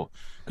just thought,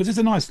 because there's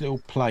a nice little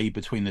play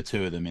between the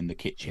two of them in the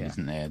kitchen,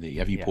 isn't there?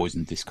 Have you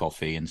poisoned this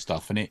coffee and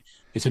stuff, and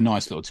it's a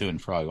nice little to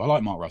and fro. I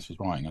like Mark Russell's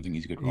writing. I think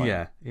he's a good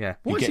writer. Yeah.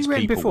 What has he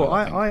written before?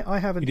 I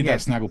haven't. He did that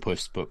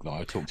Snagglepuss book that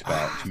I talked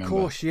about. Do you remember? Of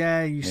course,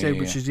 you said,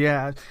 which is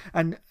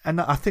and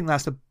I think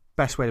that's the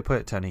best way to put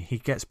it, Tony. He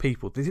gets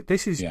people.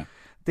 This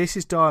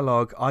is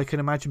dialogue I can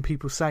imagine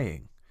people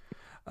saying.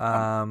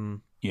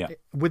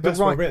 With that's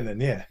the right well written,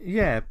 then,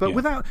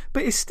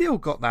 but it's still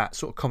got that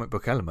sort of comic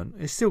book element.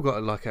 It's still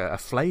got like a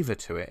flavour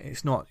to it.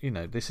 It's not,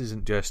 this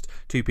isn't just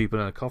two people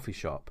in a coffee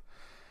shop.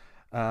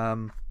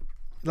 There's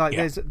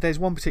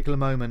one particular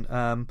moment,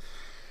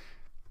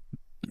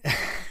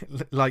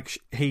 like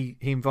he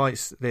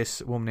invites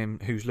this woman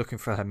in who's looking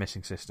for her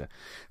missing sister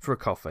for a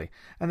coffee,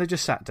 and they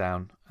just sat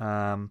down.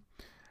 And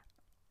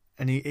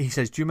he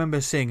says, "Do you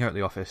remember seeing her at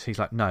the office?" He's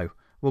like, "No."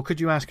 Well,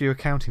 could you ask your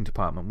accounting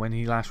department when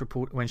she last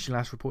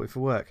reported for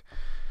work?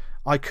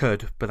 I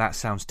could, but that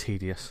sounds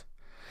tedious.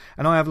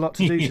 And I have a lot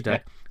to do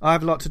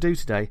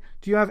today.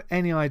 Do you have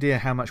any idea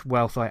how much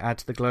wealth I add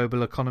to the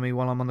global economy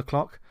while I'm on the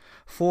clock?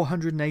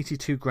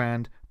 482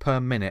 grand per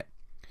minute.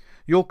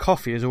 Your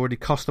coffee has already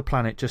cost the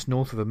planet just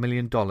north of $1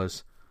 million.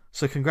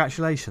 So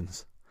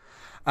congratulations.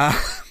 And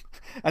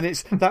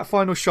it's that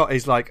final shot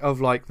is of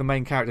the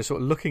main character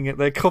sort of looking at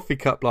their coffee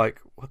cup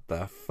like, what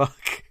the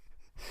fuck?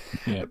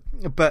 Yeah.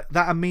 But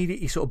that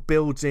immediately sort of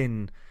builds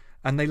in,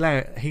 and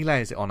he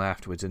layers it on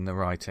afterwards in the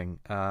writing.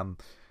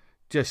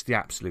 Just the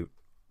absolute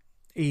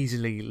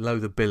easily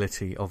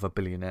loathability of a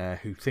billionaire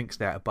who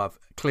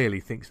clearly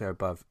thinks they're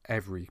above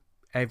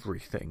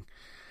everything.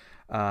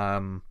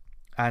 And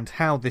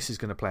how this is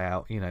going to play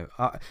out,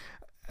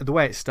 the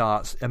way it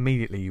starts,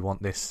 immediately you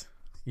want this.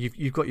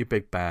 You've got your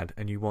big bad,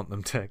 and you want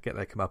them to get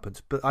their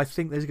comeuppance. But I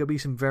think there's going to be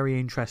some very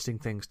interesting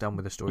things done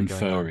with the story going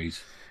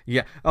furries. on.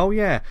 Yeah. Oh,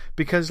 yeah.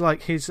 Because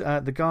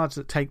the guards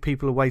that take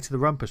people away to the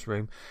Rumpus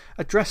Room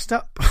are dressed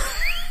up.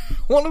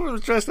 One of them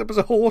was dressed up as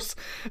a horse,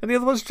 and the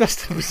other one's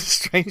dressed up as a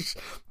strange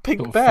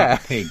pink bear.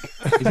 Pig.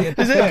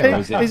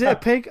 Is it a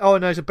pig? Oh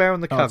no, it's a bear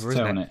on the cover,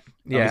 isn't it?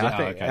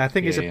 Yeah, I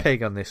think it's a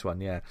pig on this one.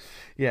 Yeah.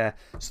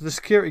 So the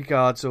security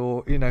guards,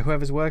 or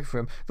whoever's working for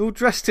him, they're all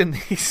dressed in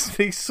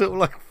these sort of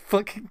like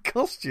fucking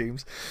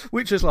costumes,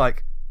 which is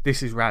like,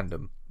 this is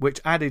random. Which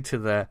added to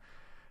the,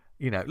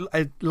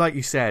 like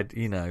you said,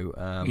 he's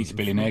a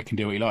billionaire, can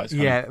do what he likes.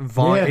 Yeah,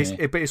 but it's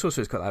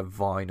got that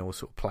vinyl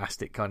sort of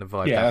plastic kind of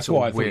vibe. Yeah, that's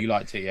why I thought you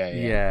liked it.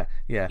 Yeah.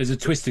 There's a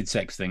twisted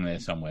sex thing there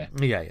somewhere.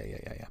 Yeah.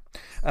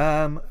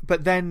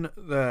 But then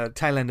the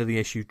tail end of the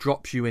issue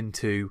drops you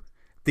into,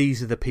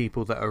 these are the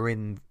people that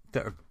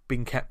are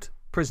being kept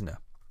prisoner.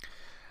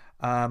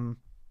 And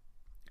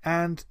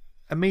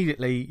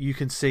immediately you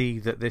can see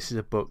that this is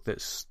a book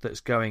that's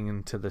going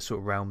into the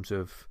sort of realms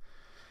of,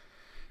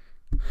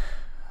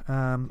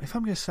 if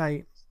I'm going to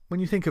say, when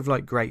you think of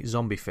like great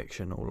zombie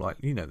fiction or like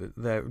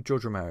the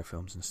George Romero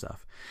films and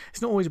stuff,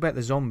 it's not always about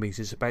the zombies.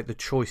 It's about the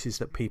choices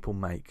that people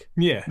make.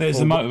 Yeah, there's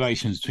the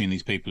motivations between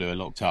these people who are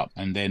locked up,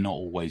 and they're not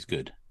always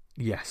good.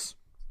 Yes.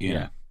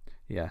 Yeah.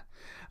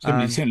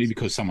 So simply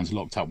because someone's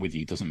locked up with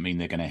you doesn't mean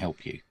they're going to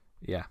help you.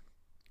 Yeah,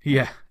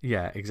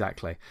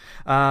 exactly.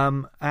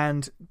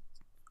 And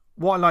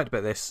what I liked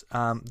about this,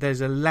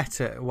 there's a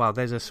letter. Well,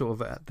 there's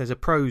a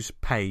prose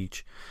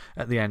page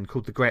at the end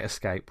called "The Great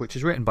Escape," which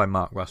is written by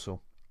Mark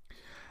Russell,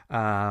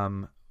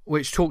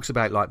 which talks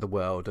about like the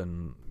world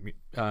and,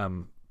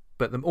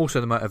 but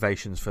also the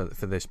motivations for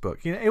this book.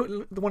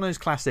 One of those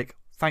classic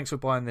thanks for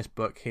buying this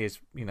book. Here's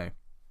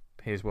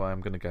why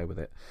I'm going to go with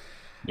it.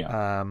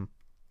 Yeah.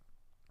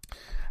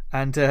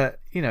 And, for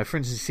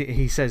instance,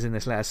 he says in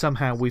this letter,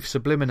 somehow we've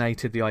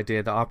subliminated the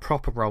idea that our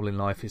proper role in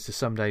life is to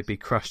someday be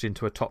crushed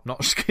into a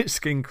top-notch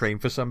skin cream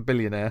for some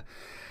billionaire.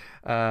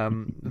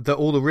 That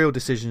all the real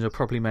decisions are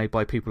probably made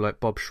by people like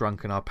Bob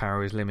Shrunk, and our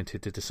power is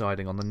limited to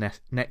deciding on the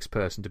next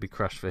person to be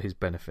crushed for his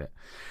benefit.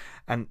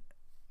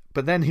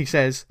 But then he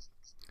says,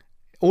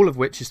 all of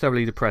which is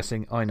thoroughly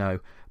depressing, I know,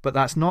 but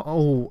that's not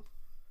all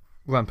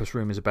Rumpus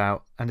Room is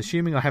about, and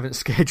assuming I haven't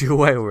scared you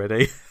away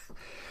already...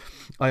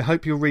 I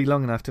hope you'll read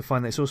long enough to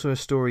find that it's also a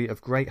story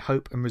of great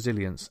hope and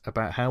resilience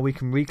about how we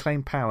can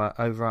reclaim power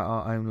over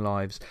our own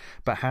lives,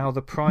 but how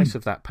the price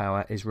of that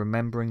power is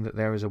remembering that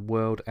there is a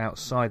world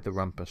outside the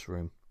Rumpus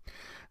Room,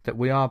 that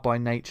we are by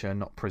nature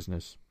not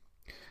prisoners,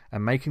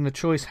 and making the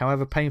choice,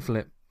 however painful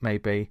it may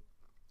be,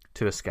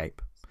 to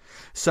escape.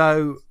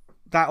 So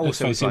that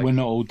also is like... we're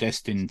not all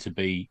destined to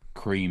be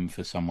cream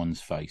for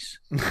someone's face.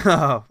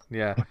 Oh,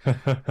 yeah.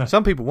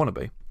 Some people want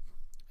to be.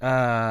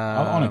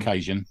 On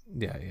occasion.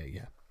 Yeah.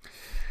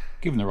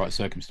 Given the right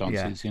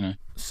circumstances,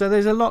 So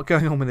there's a lot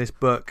going on with this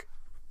book,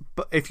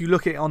 but if you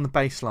look at it on the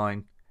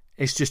baseline,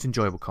 it's just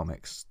enjoyable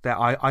comics.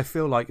 I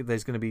feel like there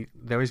is going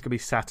to be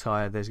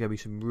satire. There's going to be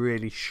some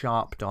really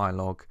sharp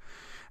dialogue,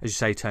 as you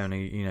say,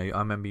 Tony. I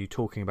remember you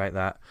talking about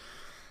that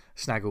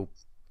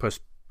Snagglepuss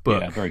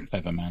book. Yeah, very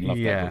clever, man. Love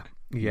that book.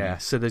 Yeah.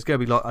 So there's going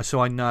to be so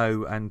I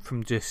know, and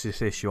from just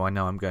this issue, I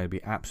know I'm going to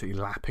be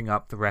absolutely lapping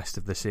up the rest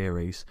of the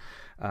series,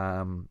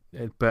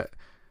 but.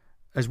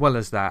 As well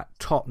as that,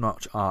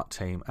 top-notch art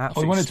team.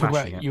 Absolutely I wanted to talk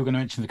smashing about. it. You were going to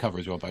mention the cover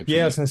as well, babe.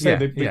 Yeah, I was going to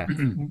say Yeah.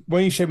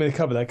 When you showed me the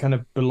cover, that kind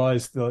of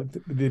belies the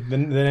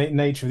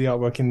nature of the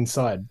artwork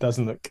inside.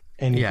 Doesn't look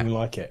anything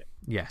like it.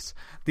 Yes.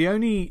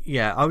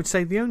 I would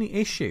say the only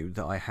issue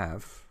that I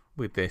have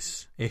with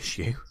this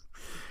issue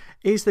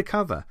is the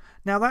cover.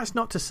 Now, that's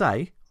not to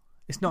say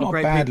it's not a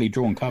great badly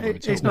drawn cover.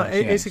 It's not.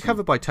 It's a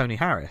cover by Tony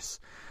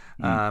Harris.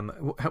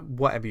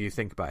 Whatever you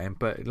think about him,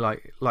 but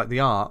like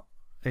the art.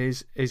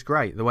 Is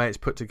great the way it's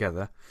put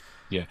together.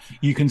 Yeah,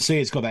 you can see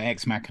it's got that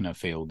Ex Machina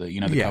feel that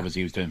the covers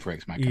he was doing for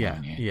Ex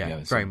Machina. Yeah,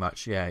 very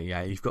much. Yeah.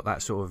 You've got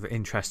that sort of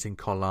interesting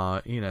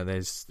collar.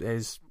 There's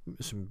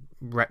some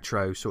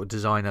retro sort of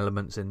design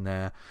elements in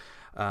there.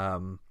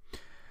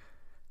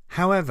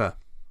 However,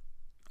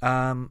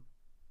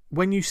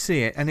 when you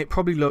see it, and it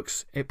probably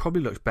looks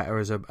better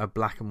as a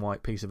black and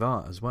white piece of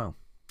art as well.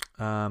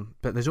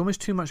 But there's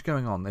almost too much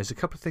going on. There's a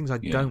couple of things I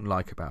don't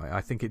like about it.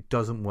 I think it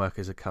doesn't work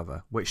as a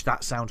cover, which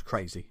that sounds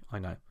crazy. I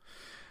know.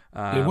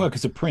 It work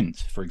as a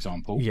print, for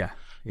example. Yeah.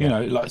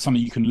 Like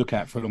something you can look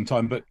at for a long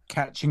time. But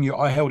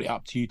I held it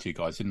up to you two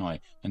guys, didn't I?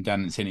 And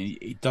Dan and Cindy,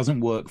 it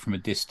doesn't work from a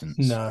distance.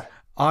 No.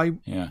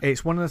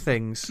 It's one of the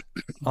things.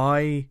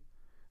 One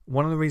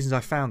of the reasons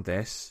I found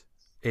this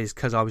is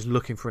because I was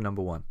looking for a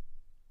number one.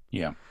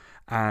 Yeah.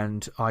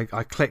 And I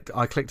clicked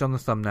on the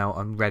thumbnail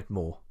and read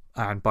more,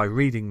 and by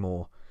reading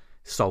more.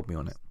 Sold me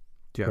on it.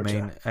 Do you know what I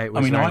mean? It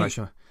was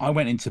I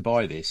went in to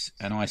buy this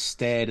and I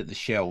stared at the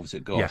shelves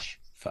at Gosh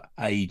for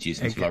ages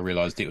until I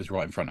realised it was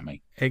right in front of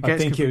me. I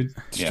think it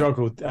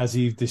struggled, as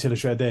you this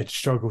illustrated there,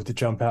 struggled to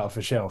jump out of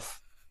a shelf.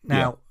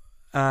 Now,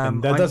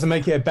 and that doesn't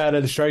make it a bad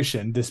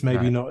illustration. This may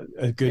be not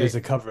as good as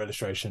a cover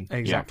illustration.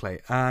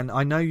 Exactly. Yeah. And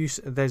I know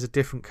there's a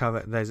different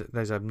cover.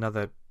 There's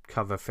another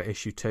cover for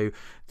issue 2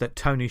 that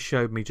Tony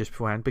showed me just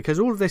beforehand, because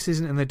all of this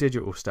isn't in the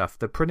digital stuff.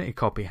 The printed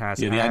copy has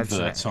the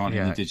adverts aren't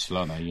in the digital,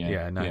 are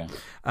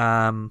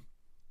they?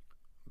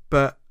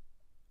 But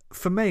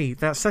for me,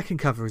 that second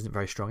cover isn't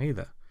very strong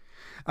either,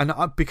 and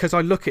because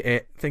I look at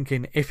it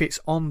thinking, if it's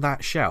on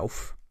that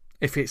shelf,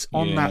 if it's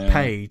on that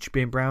page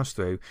being browsed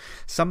through,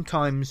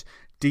 sometimes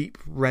deep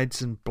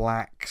reds and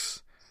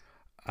blacks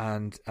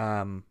and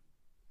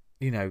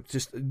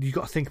just you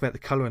got to think about the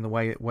colour and the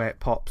way it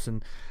pops.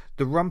 And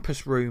the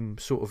Rumpus Room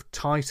sort of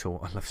title,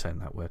 I love saying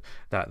that word,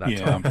 that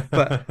term.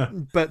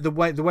 But the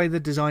way the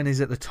design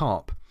is at the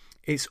top,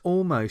 it's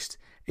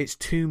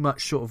too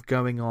much sort of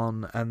going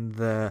on, and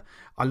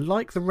I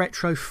like the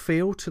retro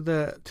feel to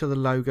the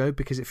logo,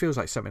 because it feels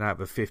like something out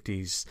of a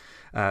 40s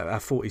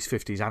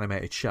 50s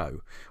animated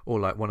show, or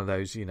like one of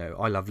those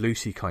I Love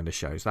Lucy kind of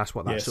shows. That's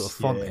what that sort of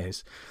font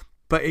is.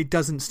 But it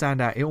doesn't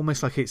stand out. It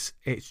almost like it's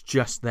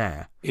just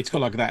there. It's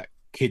got like that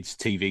kids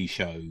TV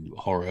show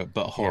horror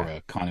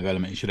kind of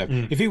element it should have.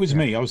 If it was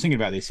me, I was thinking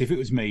about this, if it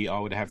was me, I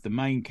would have the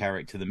main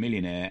character, the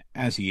millionaire,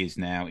 as he is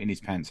now, in his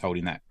pants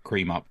holding that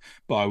cream up,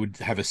 but I would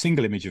have a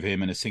single image of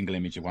him and a single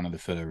image of one of the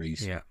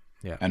furries.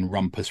 And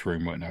Rumpus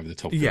Room went over the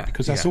top of it,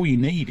 because that's all you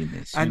need in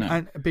this.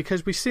 And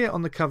because we see it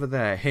on the cover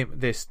there,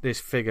 this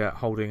figure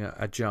holding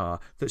a jar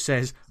that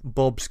says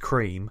Bob's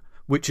Cream,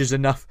 which is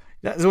enough.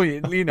 That's all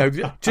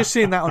just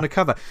seeing that on a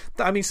cover.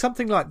 I mean,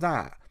 something like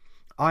that,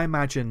 I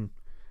imagine.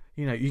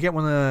 You get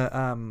one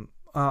of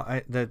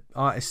the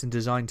artists and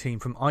design team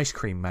from Ice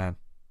Cream Man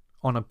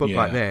on a book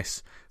like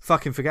this,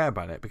 fucking forget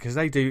about it, because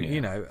they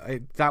do,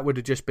 that would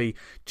have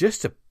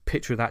just a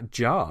picture of that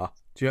jar.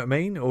 Do you know what I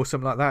mean? Or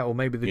something like that. Or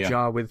maybe the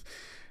jar with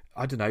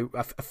I don't know,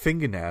 a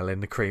fingernail in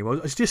the cream, or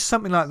it's just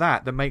something like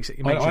that makes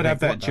it. I'd have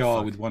that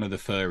jar with one of the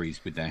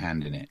furries with their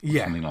hand in it, or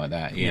something like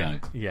that. You know,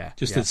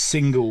 just a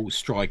single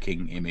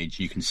striking image.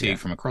 You can see it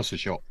from across a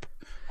shop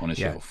on a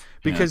shelf.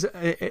 Because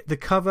the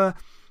cover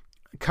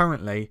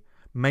currently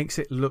makes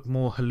it look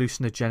more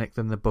hallucinogenic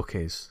than the book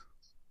is.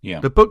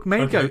 Yeah, the book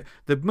may go.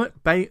 The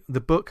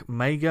book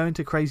may go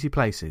into crazy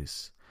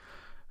places,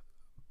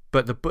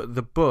 but the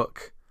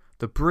book,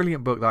 the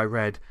brilliant book that I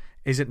read,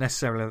 isn't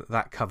necessarily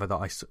that cover that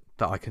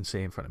I can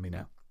see in front of me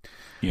now.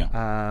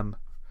 Yeah.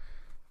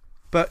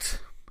 But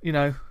you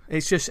know,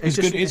 it's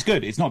good. It's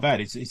good. It's not bad.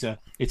 It's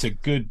a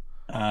good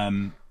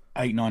 8,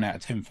 9 out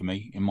of 10 for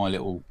me in my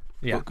little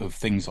book of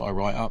things that I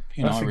write up.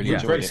 You know, I really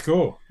enjoyed it. Great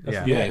score. It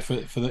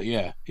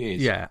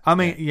is. Yeah. I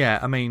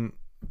mean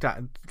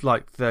that,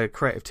 like, the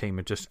creative team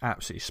have just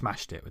absolutely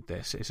smashed it with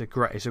this. It's a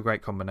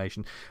great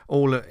combination.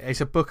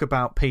 It's a book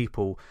about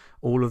people.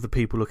 All of the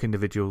people look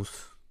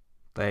individuals.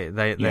 They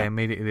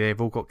immediately, they've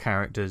all got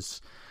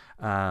characters,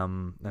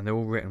 and they're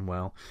all written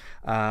well.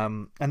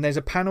 And there's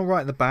a panel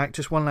right at the back.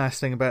 Just one last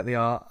thing about the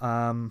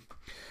art.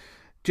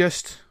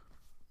 Just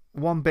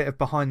one bit of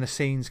behind the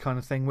scenes kind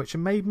of thing, which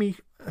made me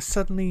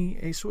suddenly,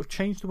 it sort of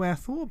changed the way I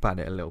thought about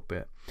it a little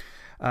bit.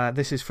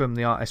 This is from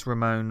the artist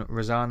Ramon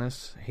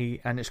Rosanas.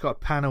 And it's got a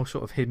panel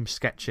sort of him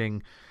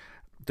sketching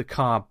the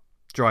car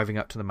driving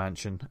up to the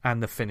mansion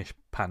and the finished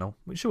panel,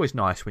 which is always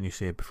nice when you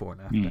see it before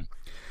and after.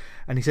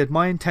 And he said,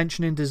 my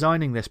intention in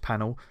designing this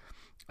panel,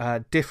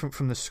 different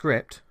from the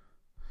script,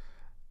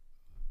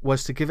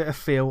 was to give it a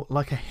feel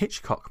like a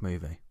Hitchcock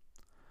movie.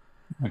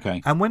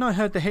 Okay. And when I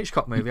heard the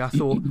Hitchcock movie, I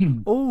thought,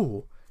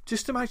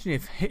 just imagine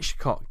if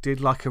Hitchcock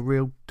did like a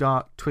real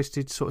dark,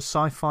 twisted sort of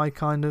sci-fi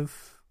kind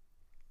of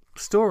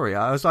story.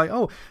 I was like,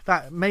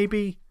 that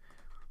maybe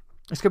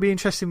it's going to be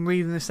interesting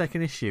reading the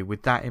second issue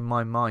with that in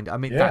my mind. I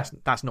mean,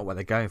 that's not what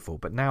they're going for,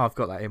 but now I've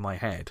got that in my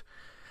head.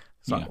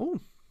 It's like,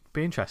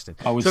 be interesting.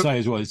 I would say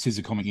as well, this is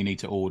a comic you need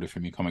to order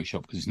from your comic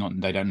shop, because not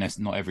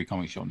every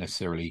comic shop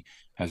necessarily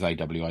has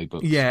AWA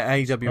books.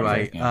 Yeah,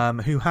 AWA,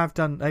 who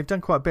they've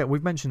done quite a bit.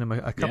 We've mentioned them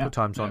a couple of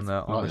times on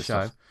the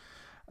show.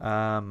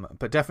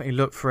 But definitely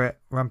look for it.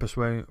 Rumpus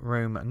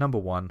Room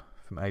 #1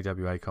 from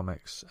AWA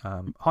Comics.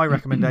 High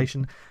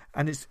recommendation,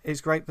 and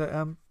it's great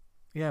that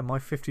my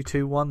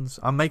 52 ones.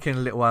 I'm making a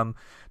little not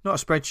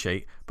a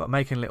spreadsheet, but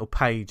making a little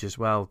page as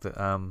well that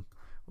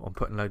I'm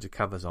putting loads of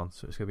covers on,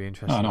 so it's going to be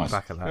interesting. Oh, nice. On the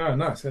back of that. Oh,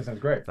 nice. That sounds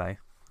great.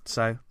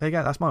 So there you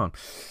go. That's my one.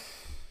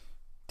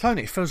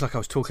 Tony, it feels like I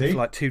was talking for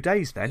like 2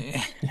 days then.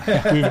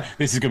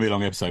 This is going to be a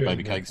long episode,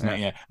 baby cakes.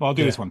 Yeah. Well, I'll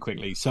do this one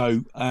quickly.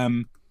 So,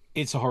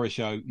 It's a Horror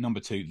Show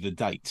 #2, The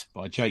Date,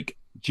 by Jade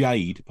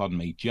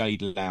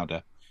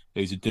Lauder,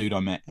 who's a dude I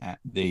met at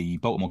the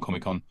Baltimore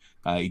Comic Con.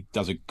 He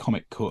does a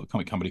comic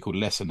company called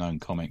Lesser Known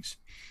Comics.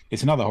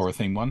 It's another horror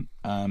theme one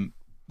that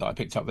I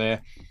picked up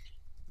there.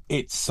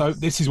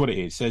 This is what it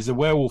is. There's a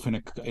werewolf in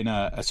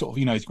a sort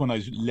of, it's one of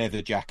those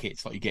leather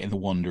jackets like you get in The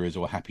Wanderers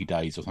or Happy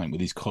Days or something,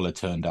 with his collar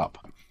turned up,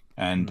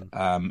 and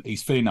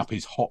he's filling up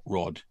his hot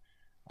rod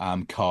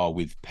car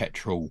with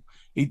petrol.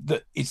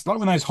 It's like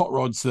one of those hot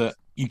rods that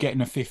you get in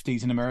the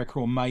 50s in America,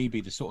 or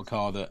maybe the sort of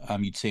car that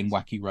you'd see in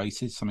Wacky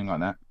Races, something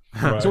like that.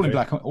 Right, it's all in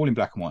black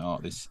and white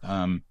art. This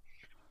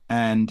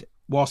and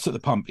whilst at the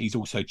pump, he's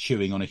also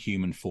chewing on a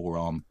human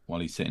forearm while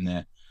he's sitting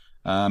there.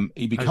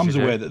 He becomes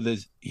aware that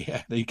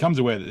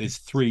there's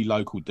 3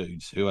 local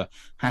dudes who are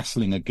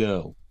hassling a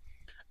girl,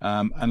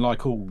 and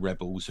like all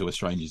rebels who are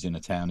strangers in a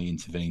town, he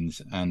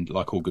intervenes, and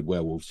like all good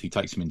werewolves, he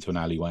takes them into an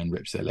alleyway and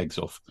rips their legs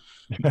off.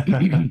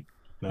 Nice.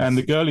 And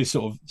the girl is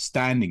sort of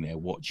standing there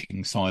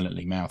watching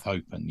silently, mouth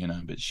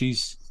open, but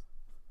she's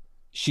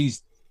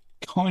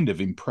kind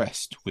of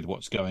impressed with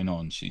what's going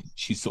on.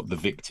 She's sort of the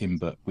victim,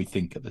 but we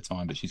think at the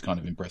time, but she's kind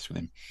of impressed with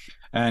him.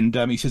 And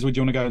he says, well, do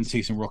you want to go and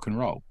see some rock and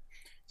roll?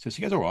 So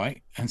she goes, all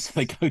right. And so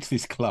they go to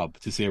this club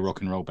to see a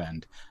rock and roll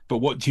band. But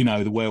what do you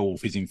know? The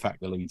werewolf is in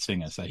fact the lead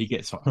singer. So he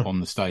gets up on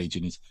the stage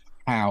and is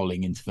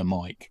howling into the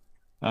mic.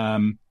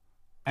 And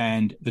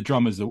the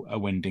drummers are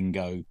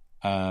Wendigo.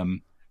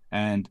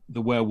 And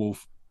the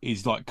werewolf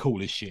is like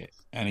cool as shit.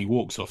 And he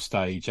walks off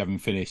stage having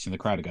finished, and the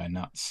crowd are going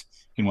nuts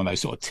in one of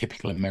those sort of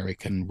typical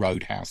American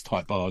roadhouse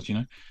type bars,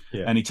 Yeah.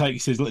 And he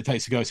takes a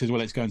go, says, well,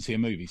 let's go and see a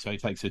movie. So he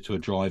takes her to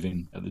at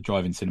the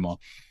drive-in cinema.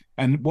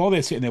 And while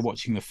they're sitting there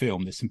watching the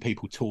film, there's some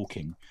people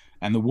talking,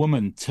 and the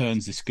woman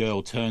turns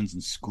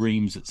and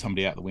screams at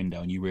somebody out the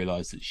window, and you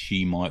realise that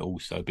she might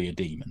also be a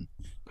demon,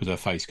 because her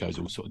face goes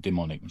all sort of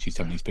demonic when she's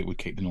telling these people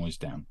to keep the noise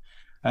down.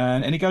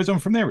 And it goes on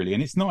from there, really,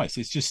 and it's nice.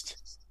 It's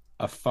just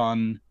a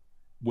fun,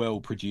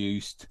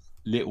 well-produced,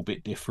 little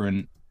bit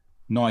different,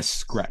 nice,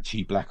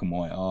 scratchy black and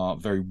white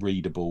art, very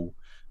readable,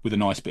 with a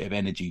nice bit of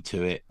energy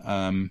to it.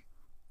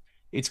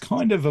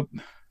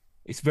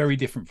 It's very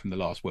different from the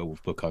last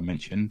werewolf book I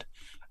mentioned.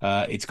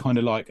 It's kind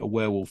of like a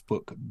werewolf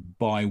book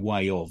by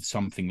way of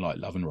something like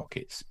Love and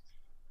Rockets.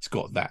 It's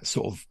got that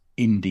sort of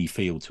indie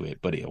feel to it,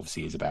 but it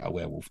obviously is about a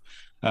werewolf.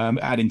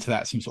 Adding to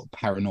that some sort of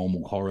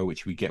paranormal horror,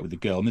 which we get with the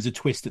girl. And there's a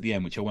twist at the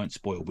end, which I won't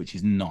spoil, which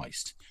is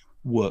nice.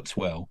 works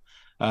well.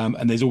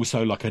 And there's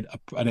also like an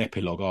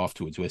epilogue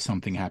afterwards where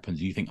something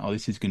happens. You think, oh,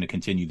 this is going to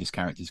continue. This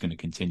character is going to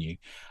continue.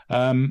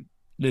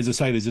 As I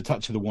say, there's a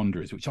touch of The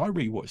Wanderers, which I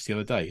rewatched the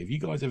other day. Have you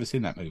guys ever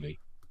seen that movie?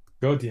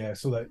 God, yeah, I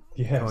saw that.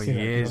 Yeah, I've seen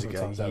years it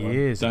ago.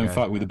 Don't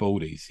Fuck with the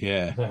Baldies.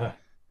 Yeah.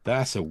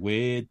 That's a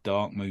weird,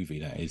 dark movie,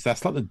 that is.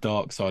 That's like the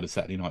dark side of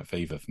Saturday Night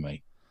Fever for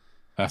me.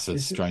 That's a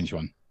strange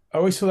one. I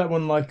always saw that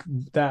one like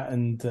that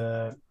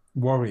and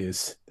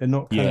Warriors. They're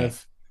not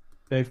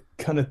they've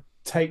kind of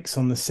takes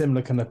on the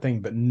similar kind of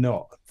thing, but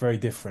not very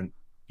different.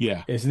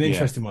 Yeah. It's an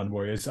interesting one,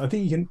 Warriors. I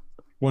think you can,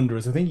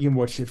 Wanderers, I think you can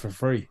watch it for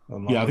free.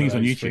 Online, I think it's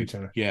on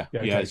YouTube. Yeah,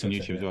 it's on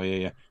YouTube as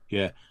well.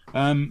 Yeah.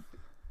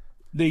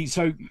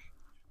 So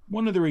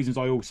one of the reasons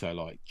I also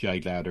like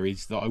Jade Lauder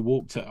is that I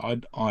walked.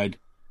 I'd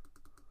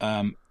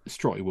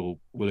Strotty will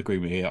agree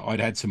with me here. I'd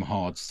had some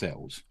hard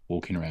sells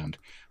walking around.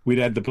 We'd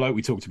had the bloke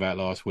we talked about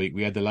last week.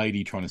 We had the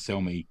lady trying to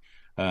sell me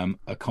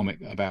a comic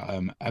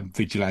about a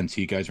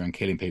vigilante who goes around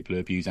killing people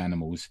who abuse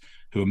animals,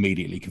 who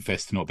immediately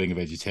confess to not being a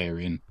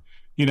vegetarian.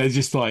 You know,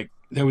 just like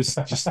there was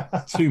just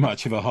too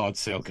much of a hard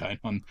sell going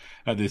on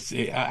at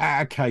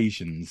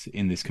occasions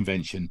in this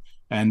convention.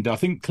 And I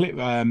think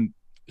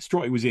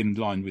Strotty was in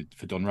line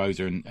for Don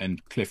Rosa,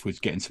 and Cliff was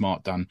getting some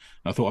art done. And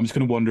I thought, I'm just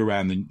going to wander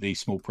around the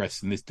small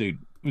press, and this dude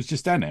was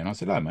just down there. And I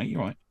said, "Oh, mate, you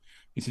all right?"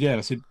 He said, "Yeah." And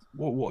I said,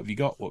 "What have you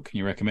got? What can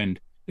you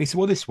recommend?" And he said,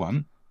 "Well, this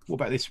one. What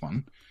about this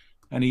one?"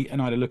 And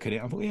I had a look at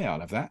it. I thought, "Yeah,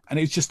 I'll have that." And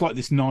it was just like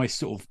this nice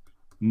sort of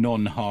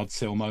non-hard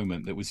sell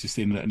moment that was just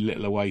in a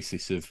little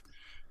oasis of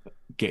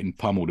getting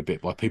pummeled a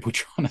bit by people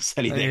trying to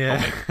sell you their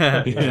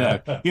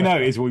comic. You know,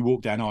 it is when we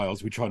walk down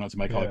aisles, we try not to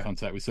make eye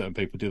contact with certain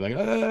people. They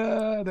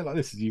go, they're like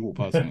this as you walk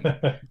past them.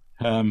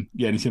 And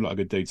he seemed like a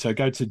good dude. So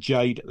go to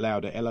Jade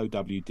Lauder,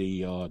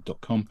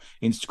 LOWDER.com.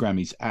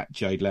 Instagram is at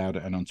Jade Lauder,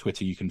 and on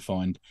Twitter you can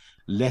find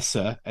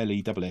Lesser,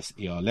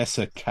 LESSER,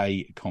 Lesser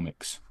K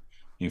Comics.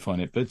 You can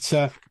find it. But it's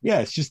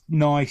just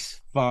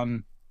nice,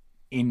 fun,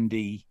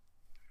 indie,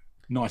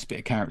 nice bit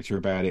of character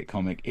about it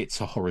comic. It's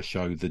a horror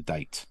show, The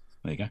Date.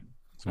 There you go.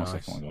 My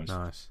second one, guys.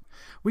 Nice.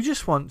 We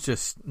just want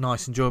just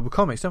nice, enjoyable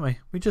comics, don't we?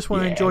 We just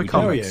want to enjoy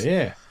comics.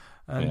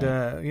 And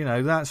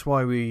that's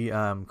why we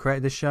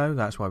created this show.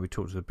 That's why we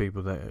talk to the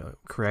people that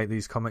create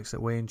these comics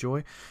that we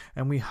enjoy.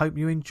 And we hope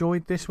you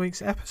enjoyed this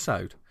week's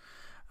episode.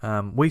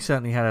 We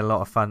certainly had a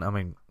lot of fun. I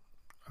mean,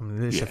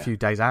 this is a few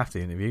days after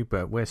the interview,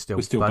 but we're still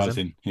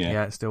buzzing.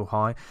 Yeah, it's still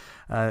high.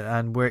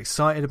 And we're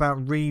excited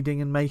about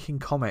reading and making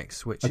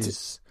comics, which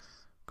is...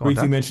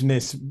 Briefly mention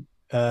this.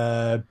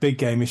 Big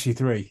Game issue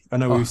 3. I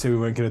know we said we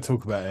weren't going to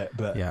talk about it,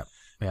 but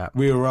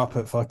we were up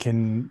at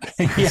fucking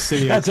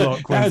silly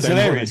o'clock. That was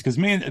hilarious because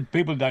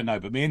people don't know,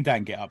 but me and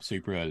Dan get up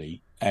super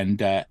early,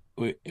 and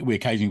we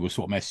occasionally will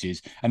swap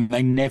messages, and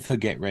they never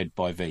get read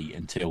by V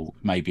until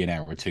maybe an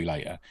hour or two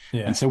later.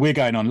 Yeah. And so we're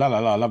going on, la la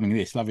la, loving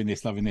this.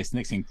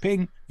 Next thing,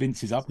 ping,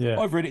 Vince is up. Yeah.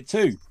 I've read it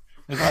too.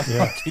 Like,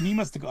 fucking, you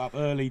must have got up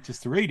early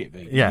just to read it,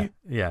 V. Yeah.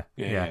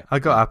 I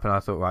got up and I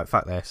thought, right,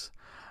 fuck this.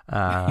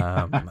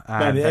 And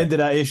at the end of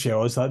that issue, I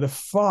was like, the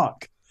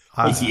fuck.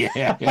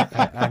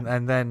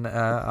 And then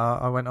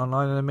I went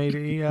online and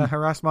immediately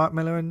harassed Mark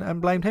Miller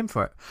and blamed him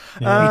for it.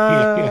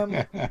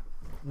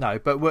 No,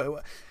 but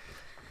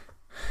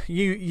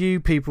you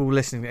people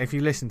listening, if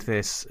you listen to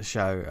this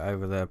show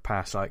over the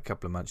past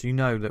couple of months, you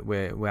know that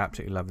we're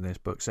absolutely loving this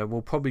book. So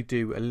we'll probably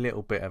do a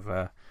little bit of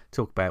a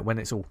talk about it when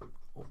it's all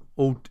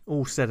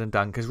said and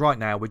done, because right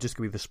now we're just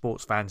going to be the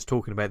sports fans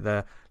talking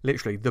about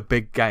literally the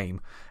big game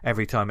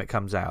every time it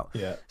comes out.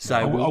 So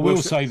I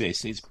will say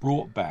this: it's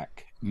brought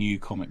back new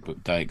comic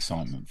book day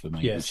excitement for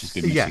me, which has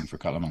been missing for a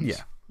couple of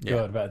months.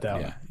 Without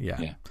doubt.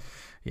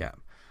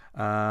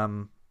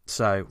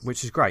 So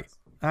which is great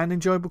and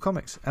enjoyable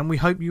comics, and we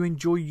hope you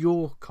enjoy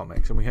your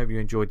comics, and we hope you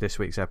enjoyed this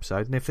week's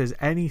episode. And if there's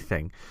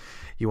anything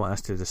you want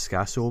us to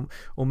discuss, or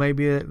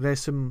maybe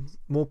there's some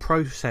more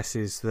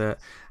processes that,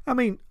 I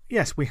mean,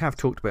 yes, we have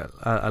talked about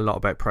a lot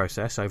about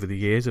process over the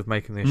years of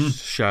making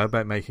this show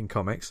about making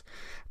comics,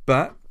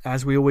 but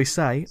as we always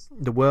say,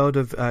 the world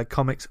of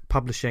comics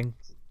publishing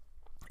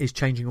is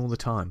changing all the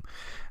time,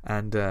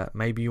 and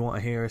maybe you want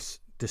to hear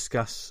us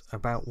discuss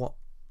about what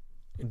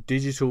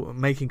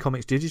making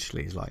comics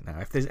digitally is like now.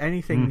 If there's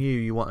anything new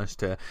you want us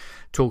to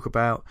talk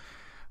about,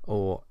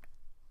 or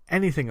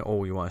anything at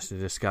all you want us to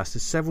discuss,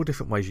 there's several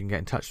different ways you can get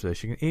in touch with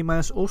us. You can email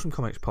us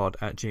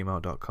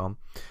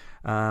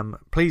awesomecomicspod@gmail.com.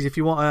 Please, if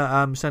you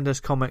want to send us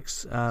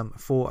comics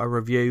for a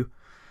review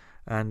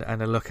and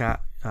a look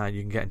at,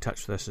 you can get in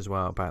touch with us as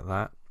well about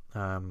that.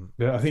 I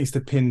think it's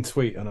the pinned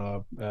tweet on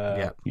our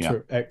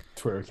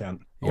Twitter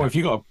account. Or if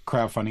you've got a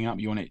crowdfunding up,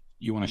 you want to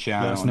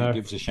shout out on it,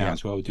 give us a shout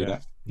as well. We'll do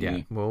that.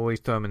 We'll always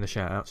throw them in the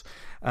shout outs.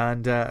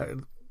 And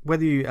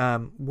whether you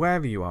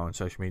wherever you are on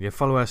social media,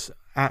 follow us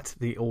at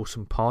the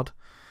Awesome Pod.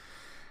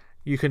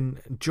 You can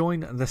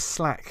join the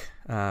Slack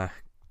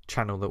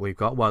channel that we've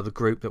got, the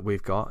group that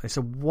we've got. It's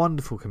a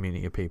wonderful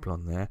community of people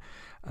on there.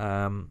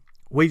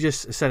 We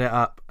just set it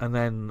up, and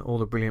then all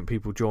the brilliant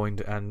people joined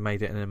and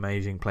made it an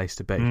amazing place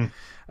to be.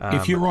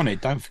 If you're on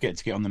it, don't forget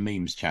to get on the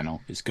memes channel.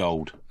 It's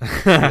gold.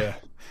 Yeah.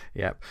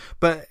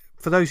 But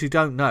for those who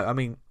don't know, I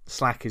mean,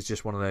 Slack is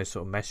just one of those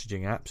sort of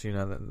messaging apps,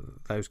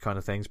 those kind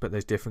of things. But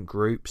there's different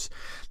groups,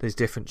 there's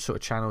different sort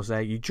of channels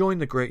there. You join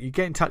the group, you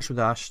get in touch with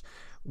us,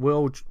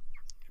 we'll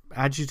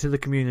add you to the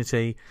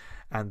community,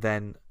 and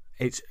then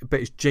it's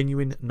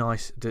genuine,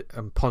 nice,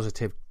 and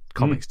positive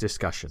comics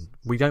discussion.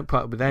 We don't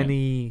put up with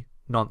any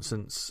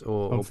nonsense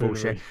or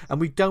bullshit,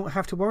 and we don't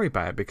have to worry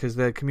about it because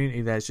the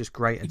community there is just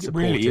great and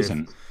supportive. It really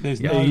isn't.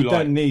 There's no you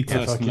don't need to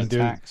personal fucking do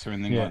attacks or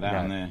anything like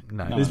that in there.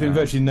 No, there's been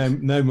virtually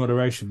no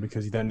moderation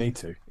because you don't need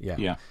to.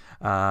 Yeah.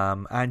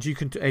 And you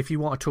can, if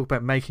you want to talk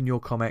about making your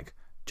comic,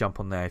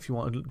 jump on there. If you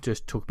want to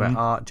just talk about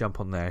art,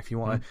 jump on there. If you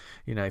want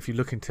to, if you're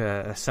looking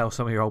to sell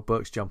some of your old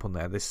books, jump on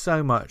there. There's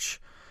so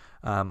much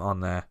on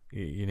there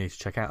you need to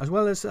check out, as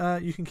well as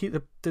you can keep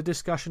the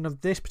discussion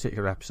of this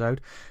particular episode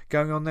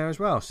going on there as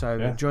well.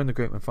 So join the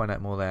group and find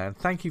out more there. And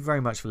thank you very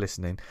much for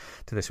listening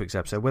to this week's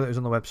episode, whether it was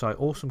on the website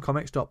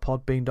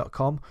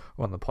awesomecomics.podbean.com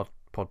or on the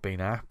Podbean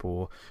app,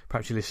 or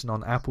perhaps you listen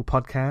on Apple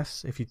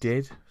Podcasts. If you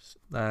did,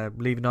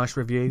 leave a nice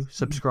review,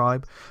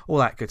 subscribe, all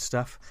that good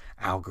stuff.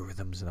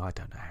 Algorithms, and I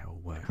don't know how it all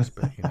works,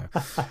 but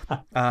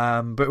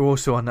but we're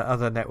also on the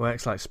other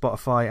networks like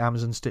Spotify,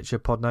 Amazon, Stitcher,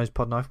 Podnose,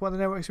 Podknife. What other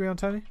networks are we on,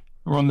 Tony?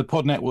 We're on the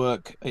Pod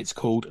Network. It's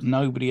called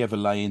Nobody Ever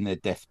Lay in Their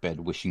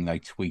Deathbed Wishing They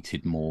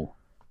Tweeted More.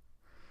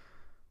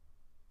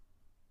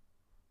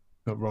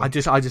 Not wrong. I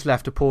just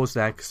left a pause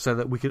there so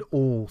that we could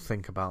all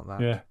think about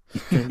that. Yeah.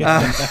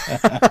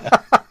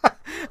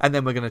 And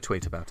then we're going to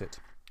tweet about it.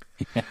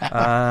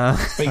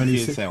 Speak for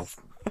yourself.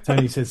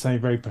 Tony said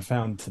something very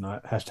profound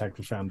tonight. #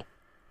 profound.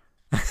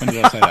 When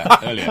did I say that?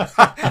 Earlier.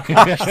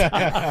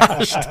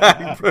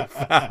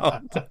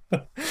 Profound.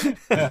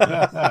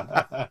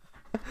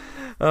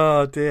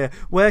 Oh dear.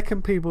 Where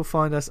can people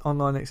find us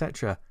online,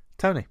 etc.?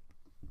 Tony?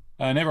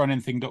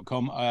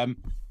 Neveronanything.com. I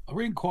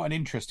read quite an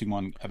interesting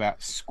one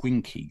about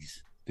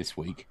squinkies this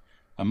week.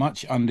 A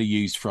much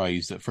underused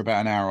phrase that for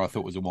about an hour I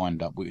thought was a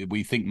wind-up.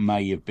 We think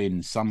may have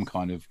been some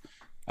kind of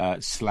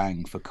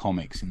slang for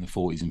comics in the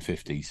 40s and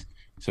 50s.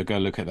 So go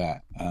look at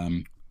that.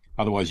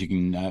 Otherwise, you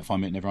can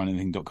find me at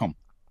neveronanything.com.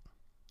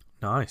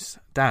 Nice.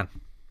 Dan?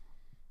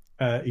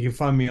 You can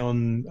find me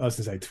on, I was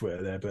going to say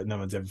Twitter there, but no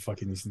one's ever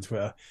fucking using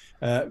Twitter.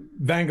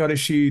 Vanguard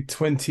issue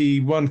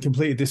 21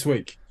 completed this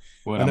week.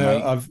 Well, I know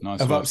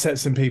nice I've work. upset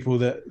some people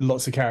that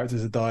lots of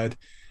characters have died,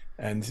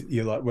 and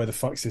you're like, where the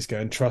fuck's this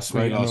going? Trust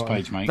me. Great last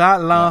page, mate.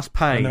 That last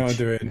page I know I'm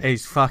doing.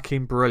 is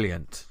fucking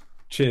brilliant.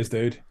 Cheers,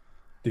 dudes.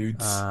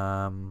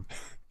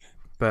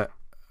 But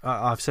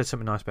I've said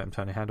something nice about him,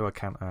 Tony. How do I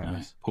counter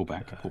this? Pull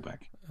back.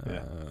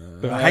 Yeah.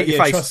 I hate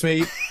your face. Trust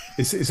me,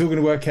 it's all going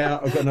to work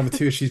out. I've got another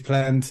 2 issues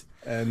planned,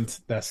 and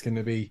that's going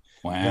to be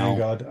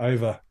Vanguard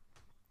over.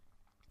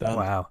 Done.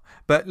 Wow.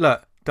 But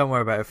look, don't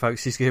worry about it,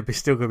 folks. He's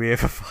still going to be here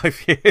for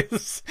 5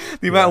 years.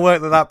 The amount of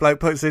work that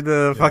bloke puts into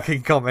the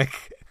fucking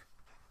comic.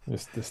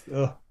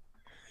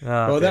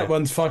 That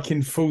one's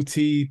fucking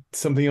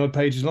 40-something odd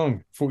pages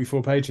long.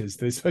 44 pages.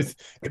 They're supposed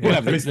to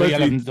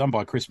be done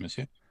by Christmas,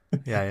 yeah?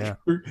 Yeah.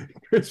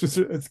 Christmas,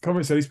 it's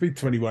comics only speak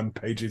 21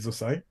 pages or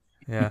so.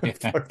 Yeah.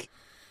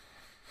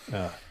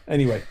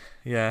 Anyway.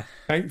 Yeah.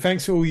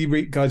 Thanks for all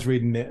you guys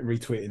reading it,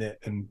 retweeting it,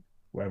 and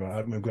whatever.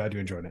 I'm glad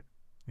you're enjoying it.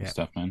 Yeah. Good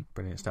stuff, man.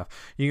 Brilliant stuff.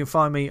 You can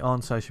find me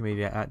on social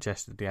media at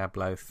Jester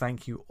Diablo.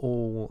 Thank you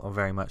all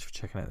very much for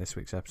checking out this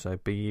week's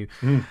episode. Be you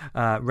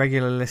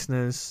regular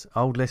listeners,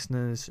 old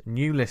listeners,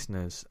 new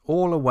listeners,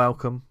 all are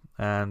welcome.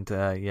 And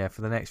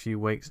for the next few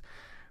weeks,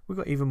 we've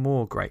got even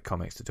more great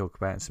comics to talk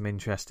about and some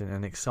interesting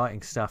and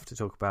exciting stuff to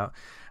talk about.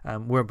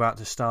 We're about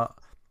to start.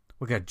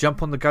 We're going to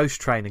jump on the ghost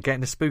train and get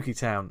into Spooky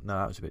Town. No,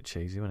 that was a bit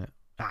cheesy, wasn't it?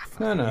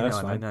 No, that's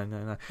fine.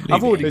 No.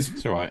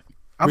 It's all right.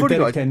 We're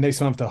dedicating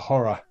next month to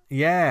horror.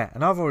 Yeah,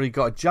 and I've already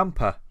got a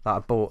jumper that I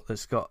bought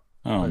that's got...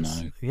 Oh,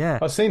 no. Yeah.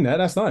 I've seen that.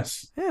 That's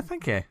nice. Yeah,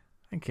 thank you.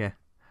 I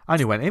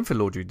only went in for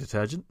laundry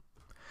detergent.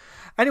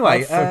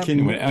 Anyway...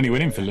 only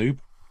went in for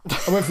lube.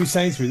 I went through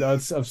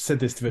Sainsbury's. I've said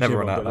this to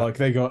everyone, but like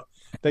they got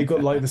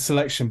like the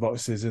selection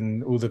boxes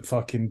and all the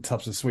fucking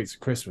tubs of sweets for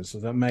Christmas. So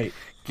that, mate,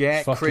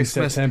 get fucking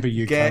Christmas, September,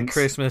 you get cunts.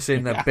 Christmas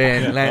in the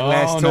bin.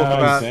 Let's talk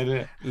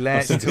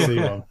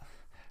about...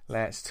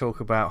 Let's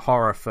talk about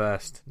horror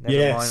first.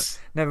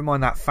 Never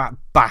mind that fat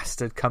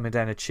bastard coming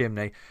down a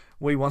chimney.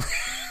 We want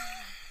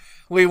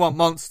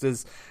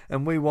monsters,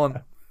 and we want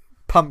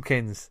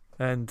pumpkins.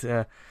 And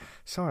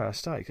sorry,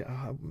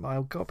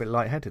 I got a bit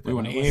lightheaded. We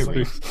want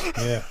earrings.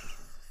 Yeah,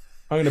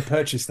 I'm going to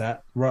purchase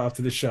that right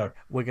after this show.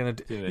 We're going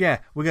to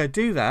we're going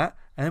to do that,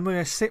 and then we're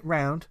going to sit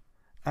round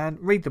and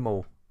read them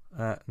all.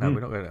 No, we're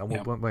not going to. We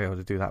won't be able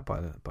to do that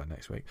by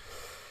next week.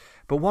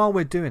 But while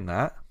we're doing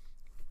that,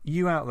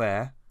 you out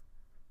there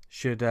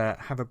should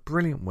have a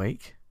brilliant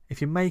week. If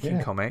you're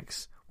making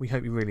comics, we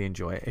hope you really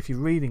enjoy it. If you're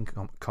reading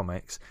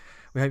comics,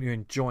 we hope you're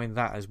enjoying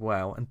that as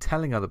well and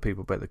telling other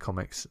people about the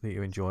comics that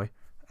you enjoy.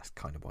 That's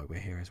kind of why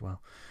we're here as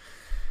well.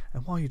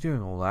 And while you're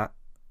doing all that,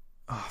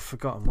 I've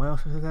forgotten what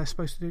else they're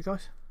supposed to do,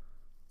 guys.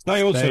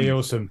 Stay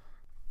awesome.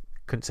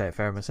 Couldn't say it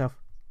fairer myself.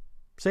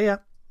 See ya.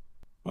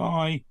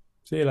 Bye.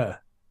 See you later.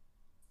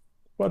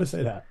 Why did I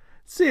say that?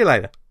 See you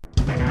later.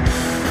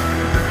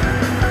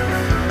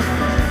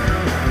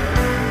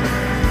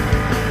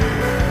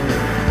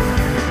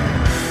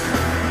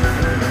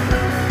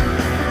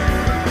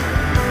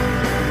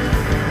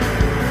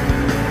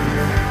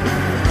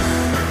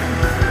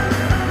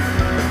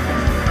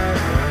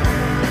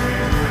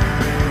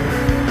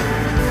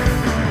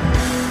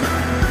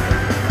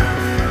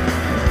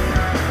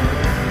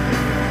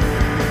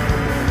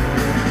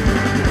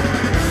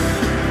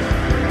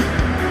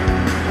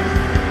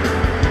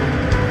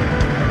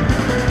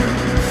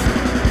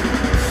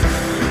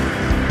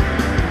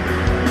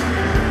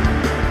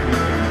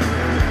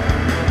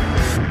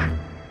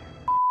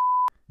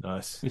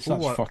 We're such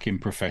What? fucking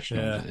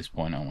professionals Yeah. at this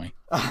point, aren't we?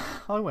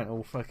 I went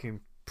all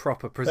fucking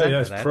proper Oh, presenter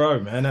yeah, it's then. pro,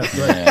 man. That's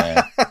great.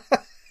 Yeah.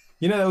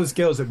 You know those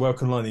girls that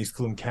work online, they used to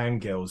call them cam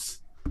girls.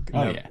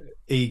 Oh, No, yeah.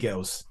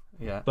 E-girls.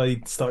 Yeah.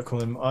 They start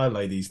calling them eye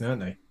ladies, don't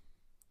they?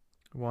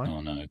 Why?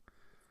 Oh, no.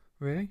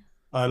 Really?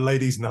 Eye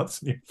ladies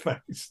nuts in your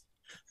face.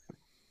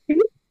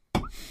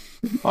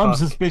 I'm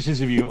suspicious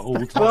of you at all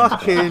times.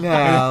 Fucking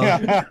hell.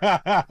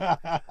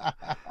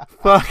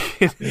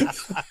 Fucking.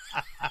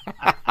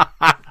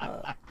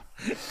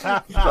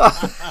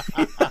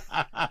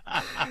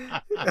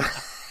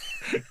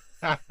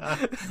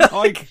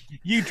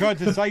 You tried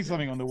to say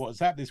something on the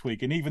WhatsApp this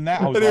week, and even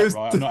that I was And it like, was-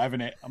 right, I'm not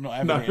having it. I'm not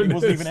having No, it. It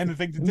wasn't it even was-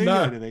 anything to do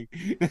no. with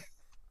anything.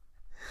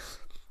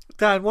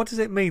 Dan, what does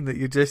it mean that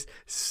you're just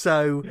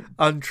so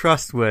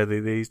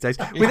untrustworthy these days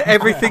with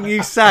everything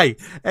you say?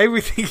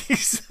 Everything you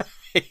say.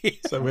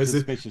 So where's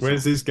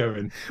suspicious. this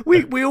going?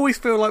 We always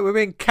feel like we're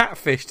being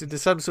catfished into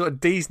some sort of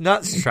D's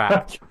nuts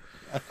trap.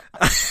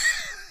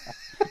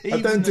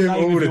 Even don't do it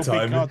name all of the your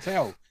time. Big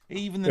cartel.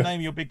 Even the name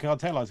of your big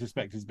cartel, I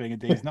suspect, is being a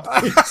D's nut.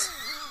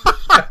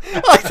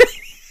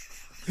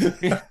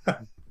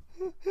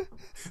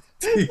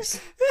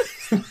 Jeez.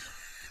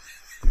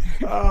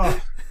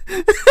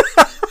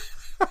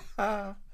 Oh.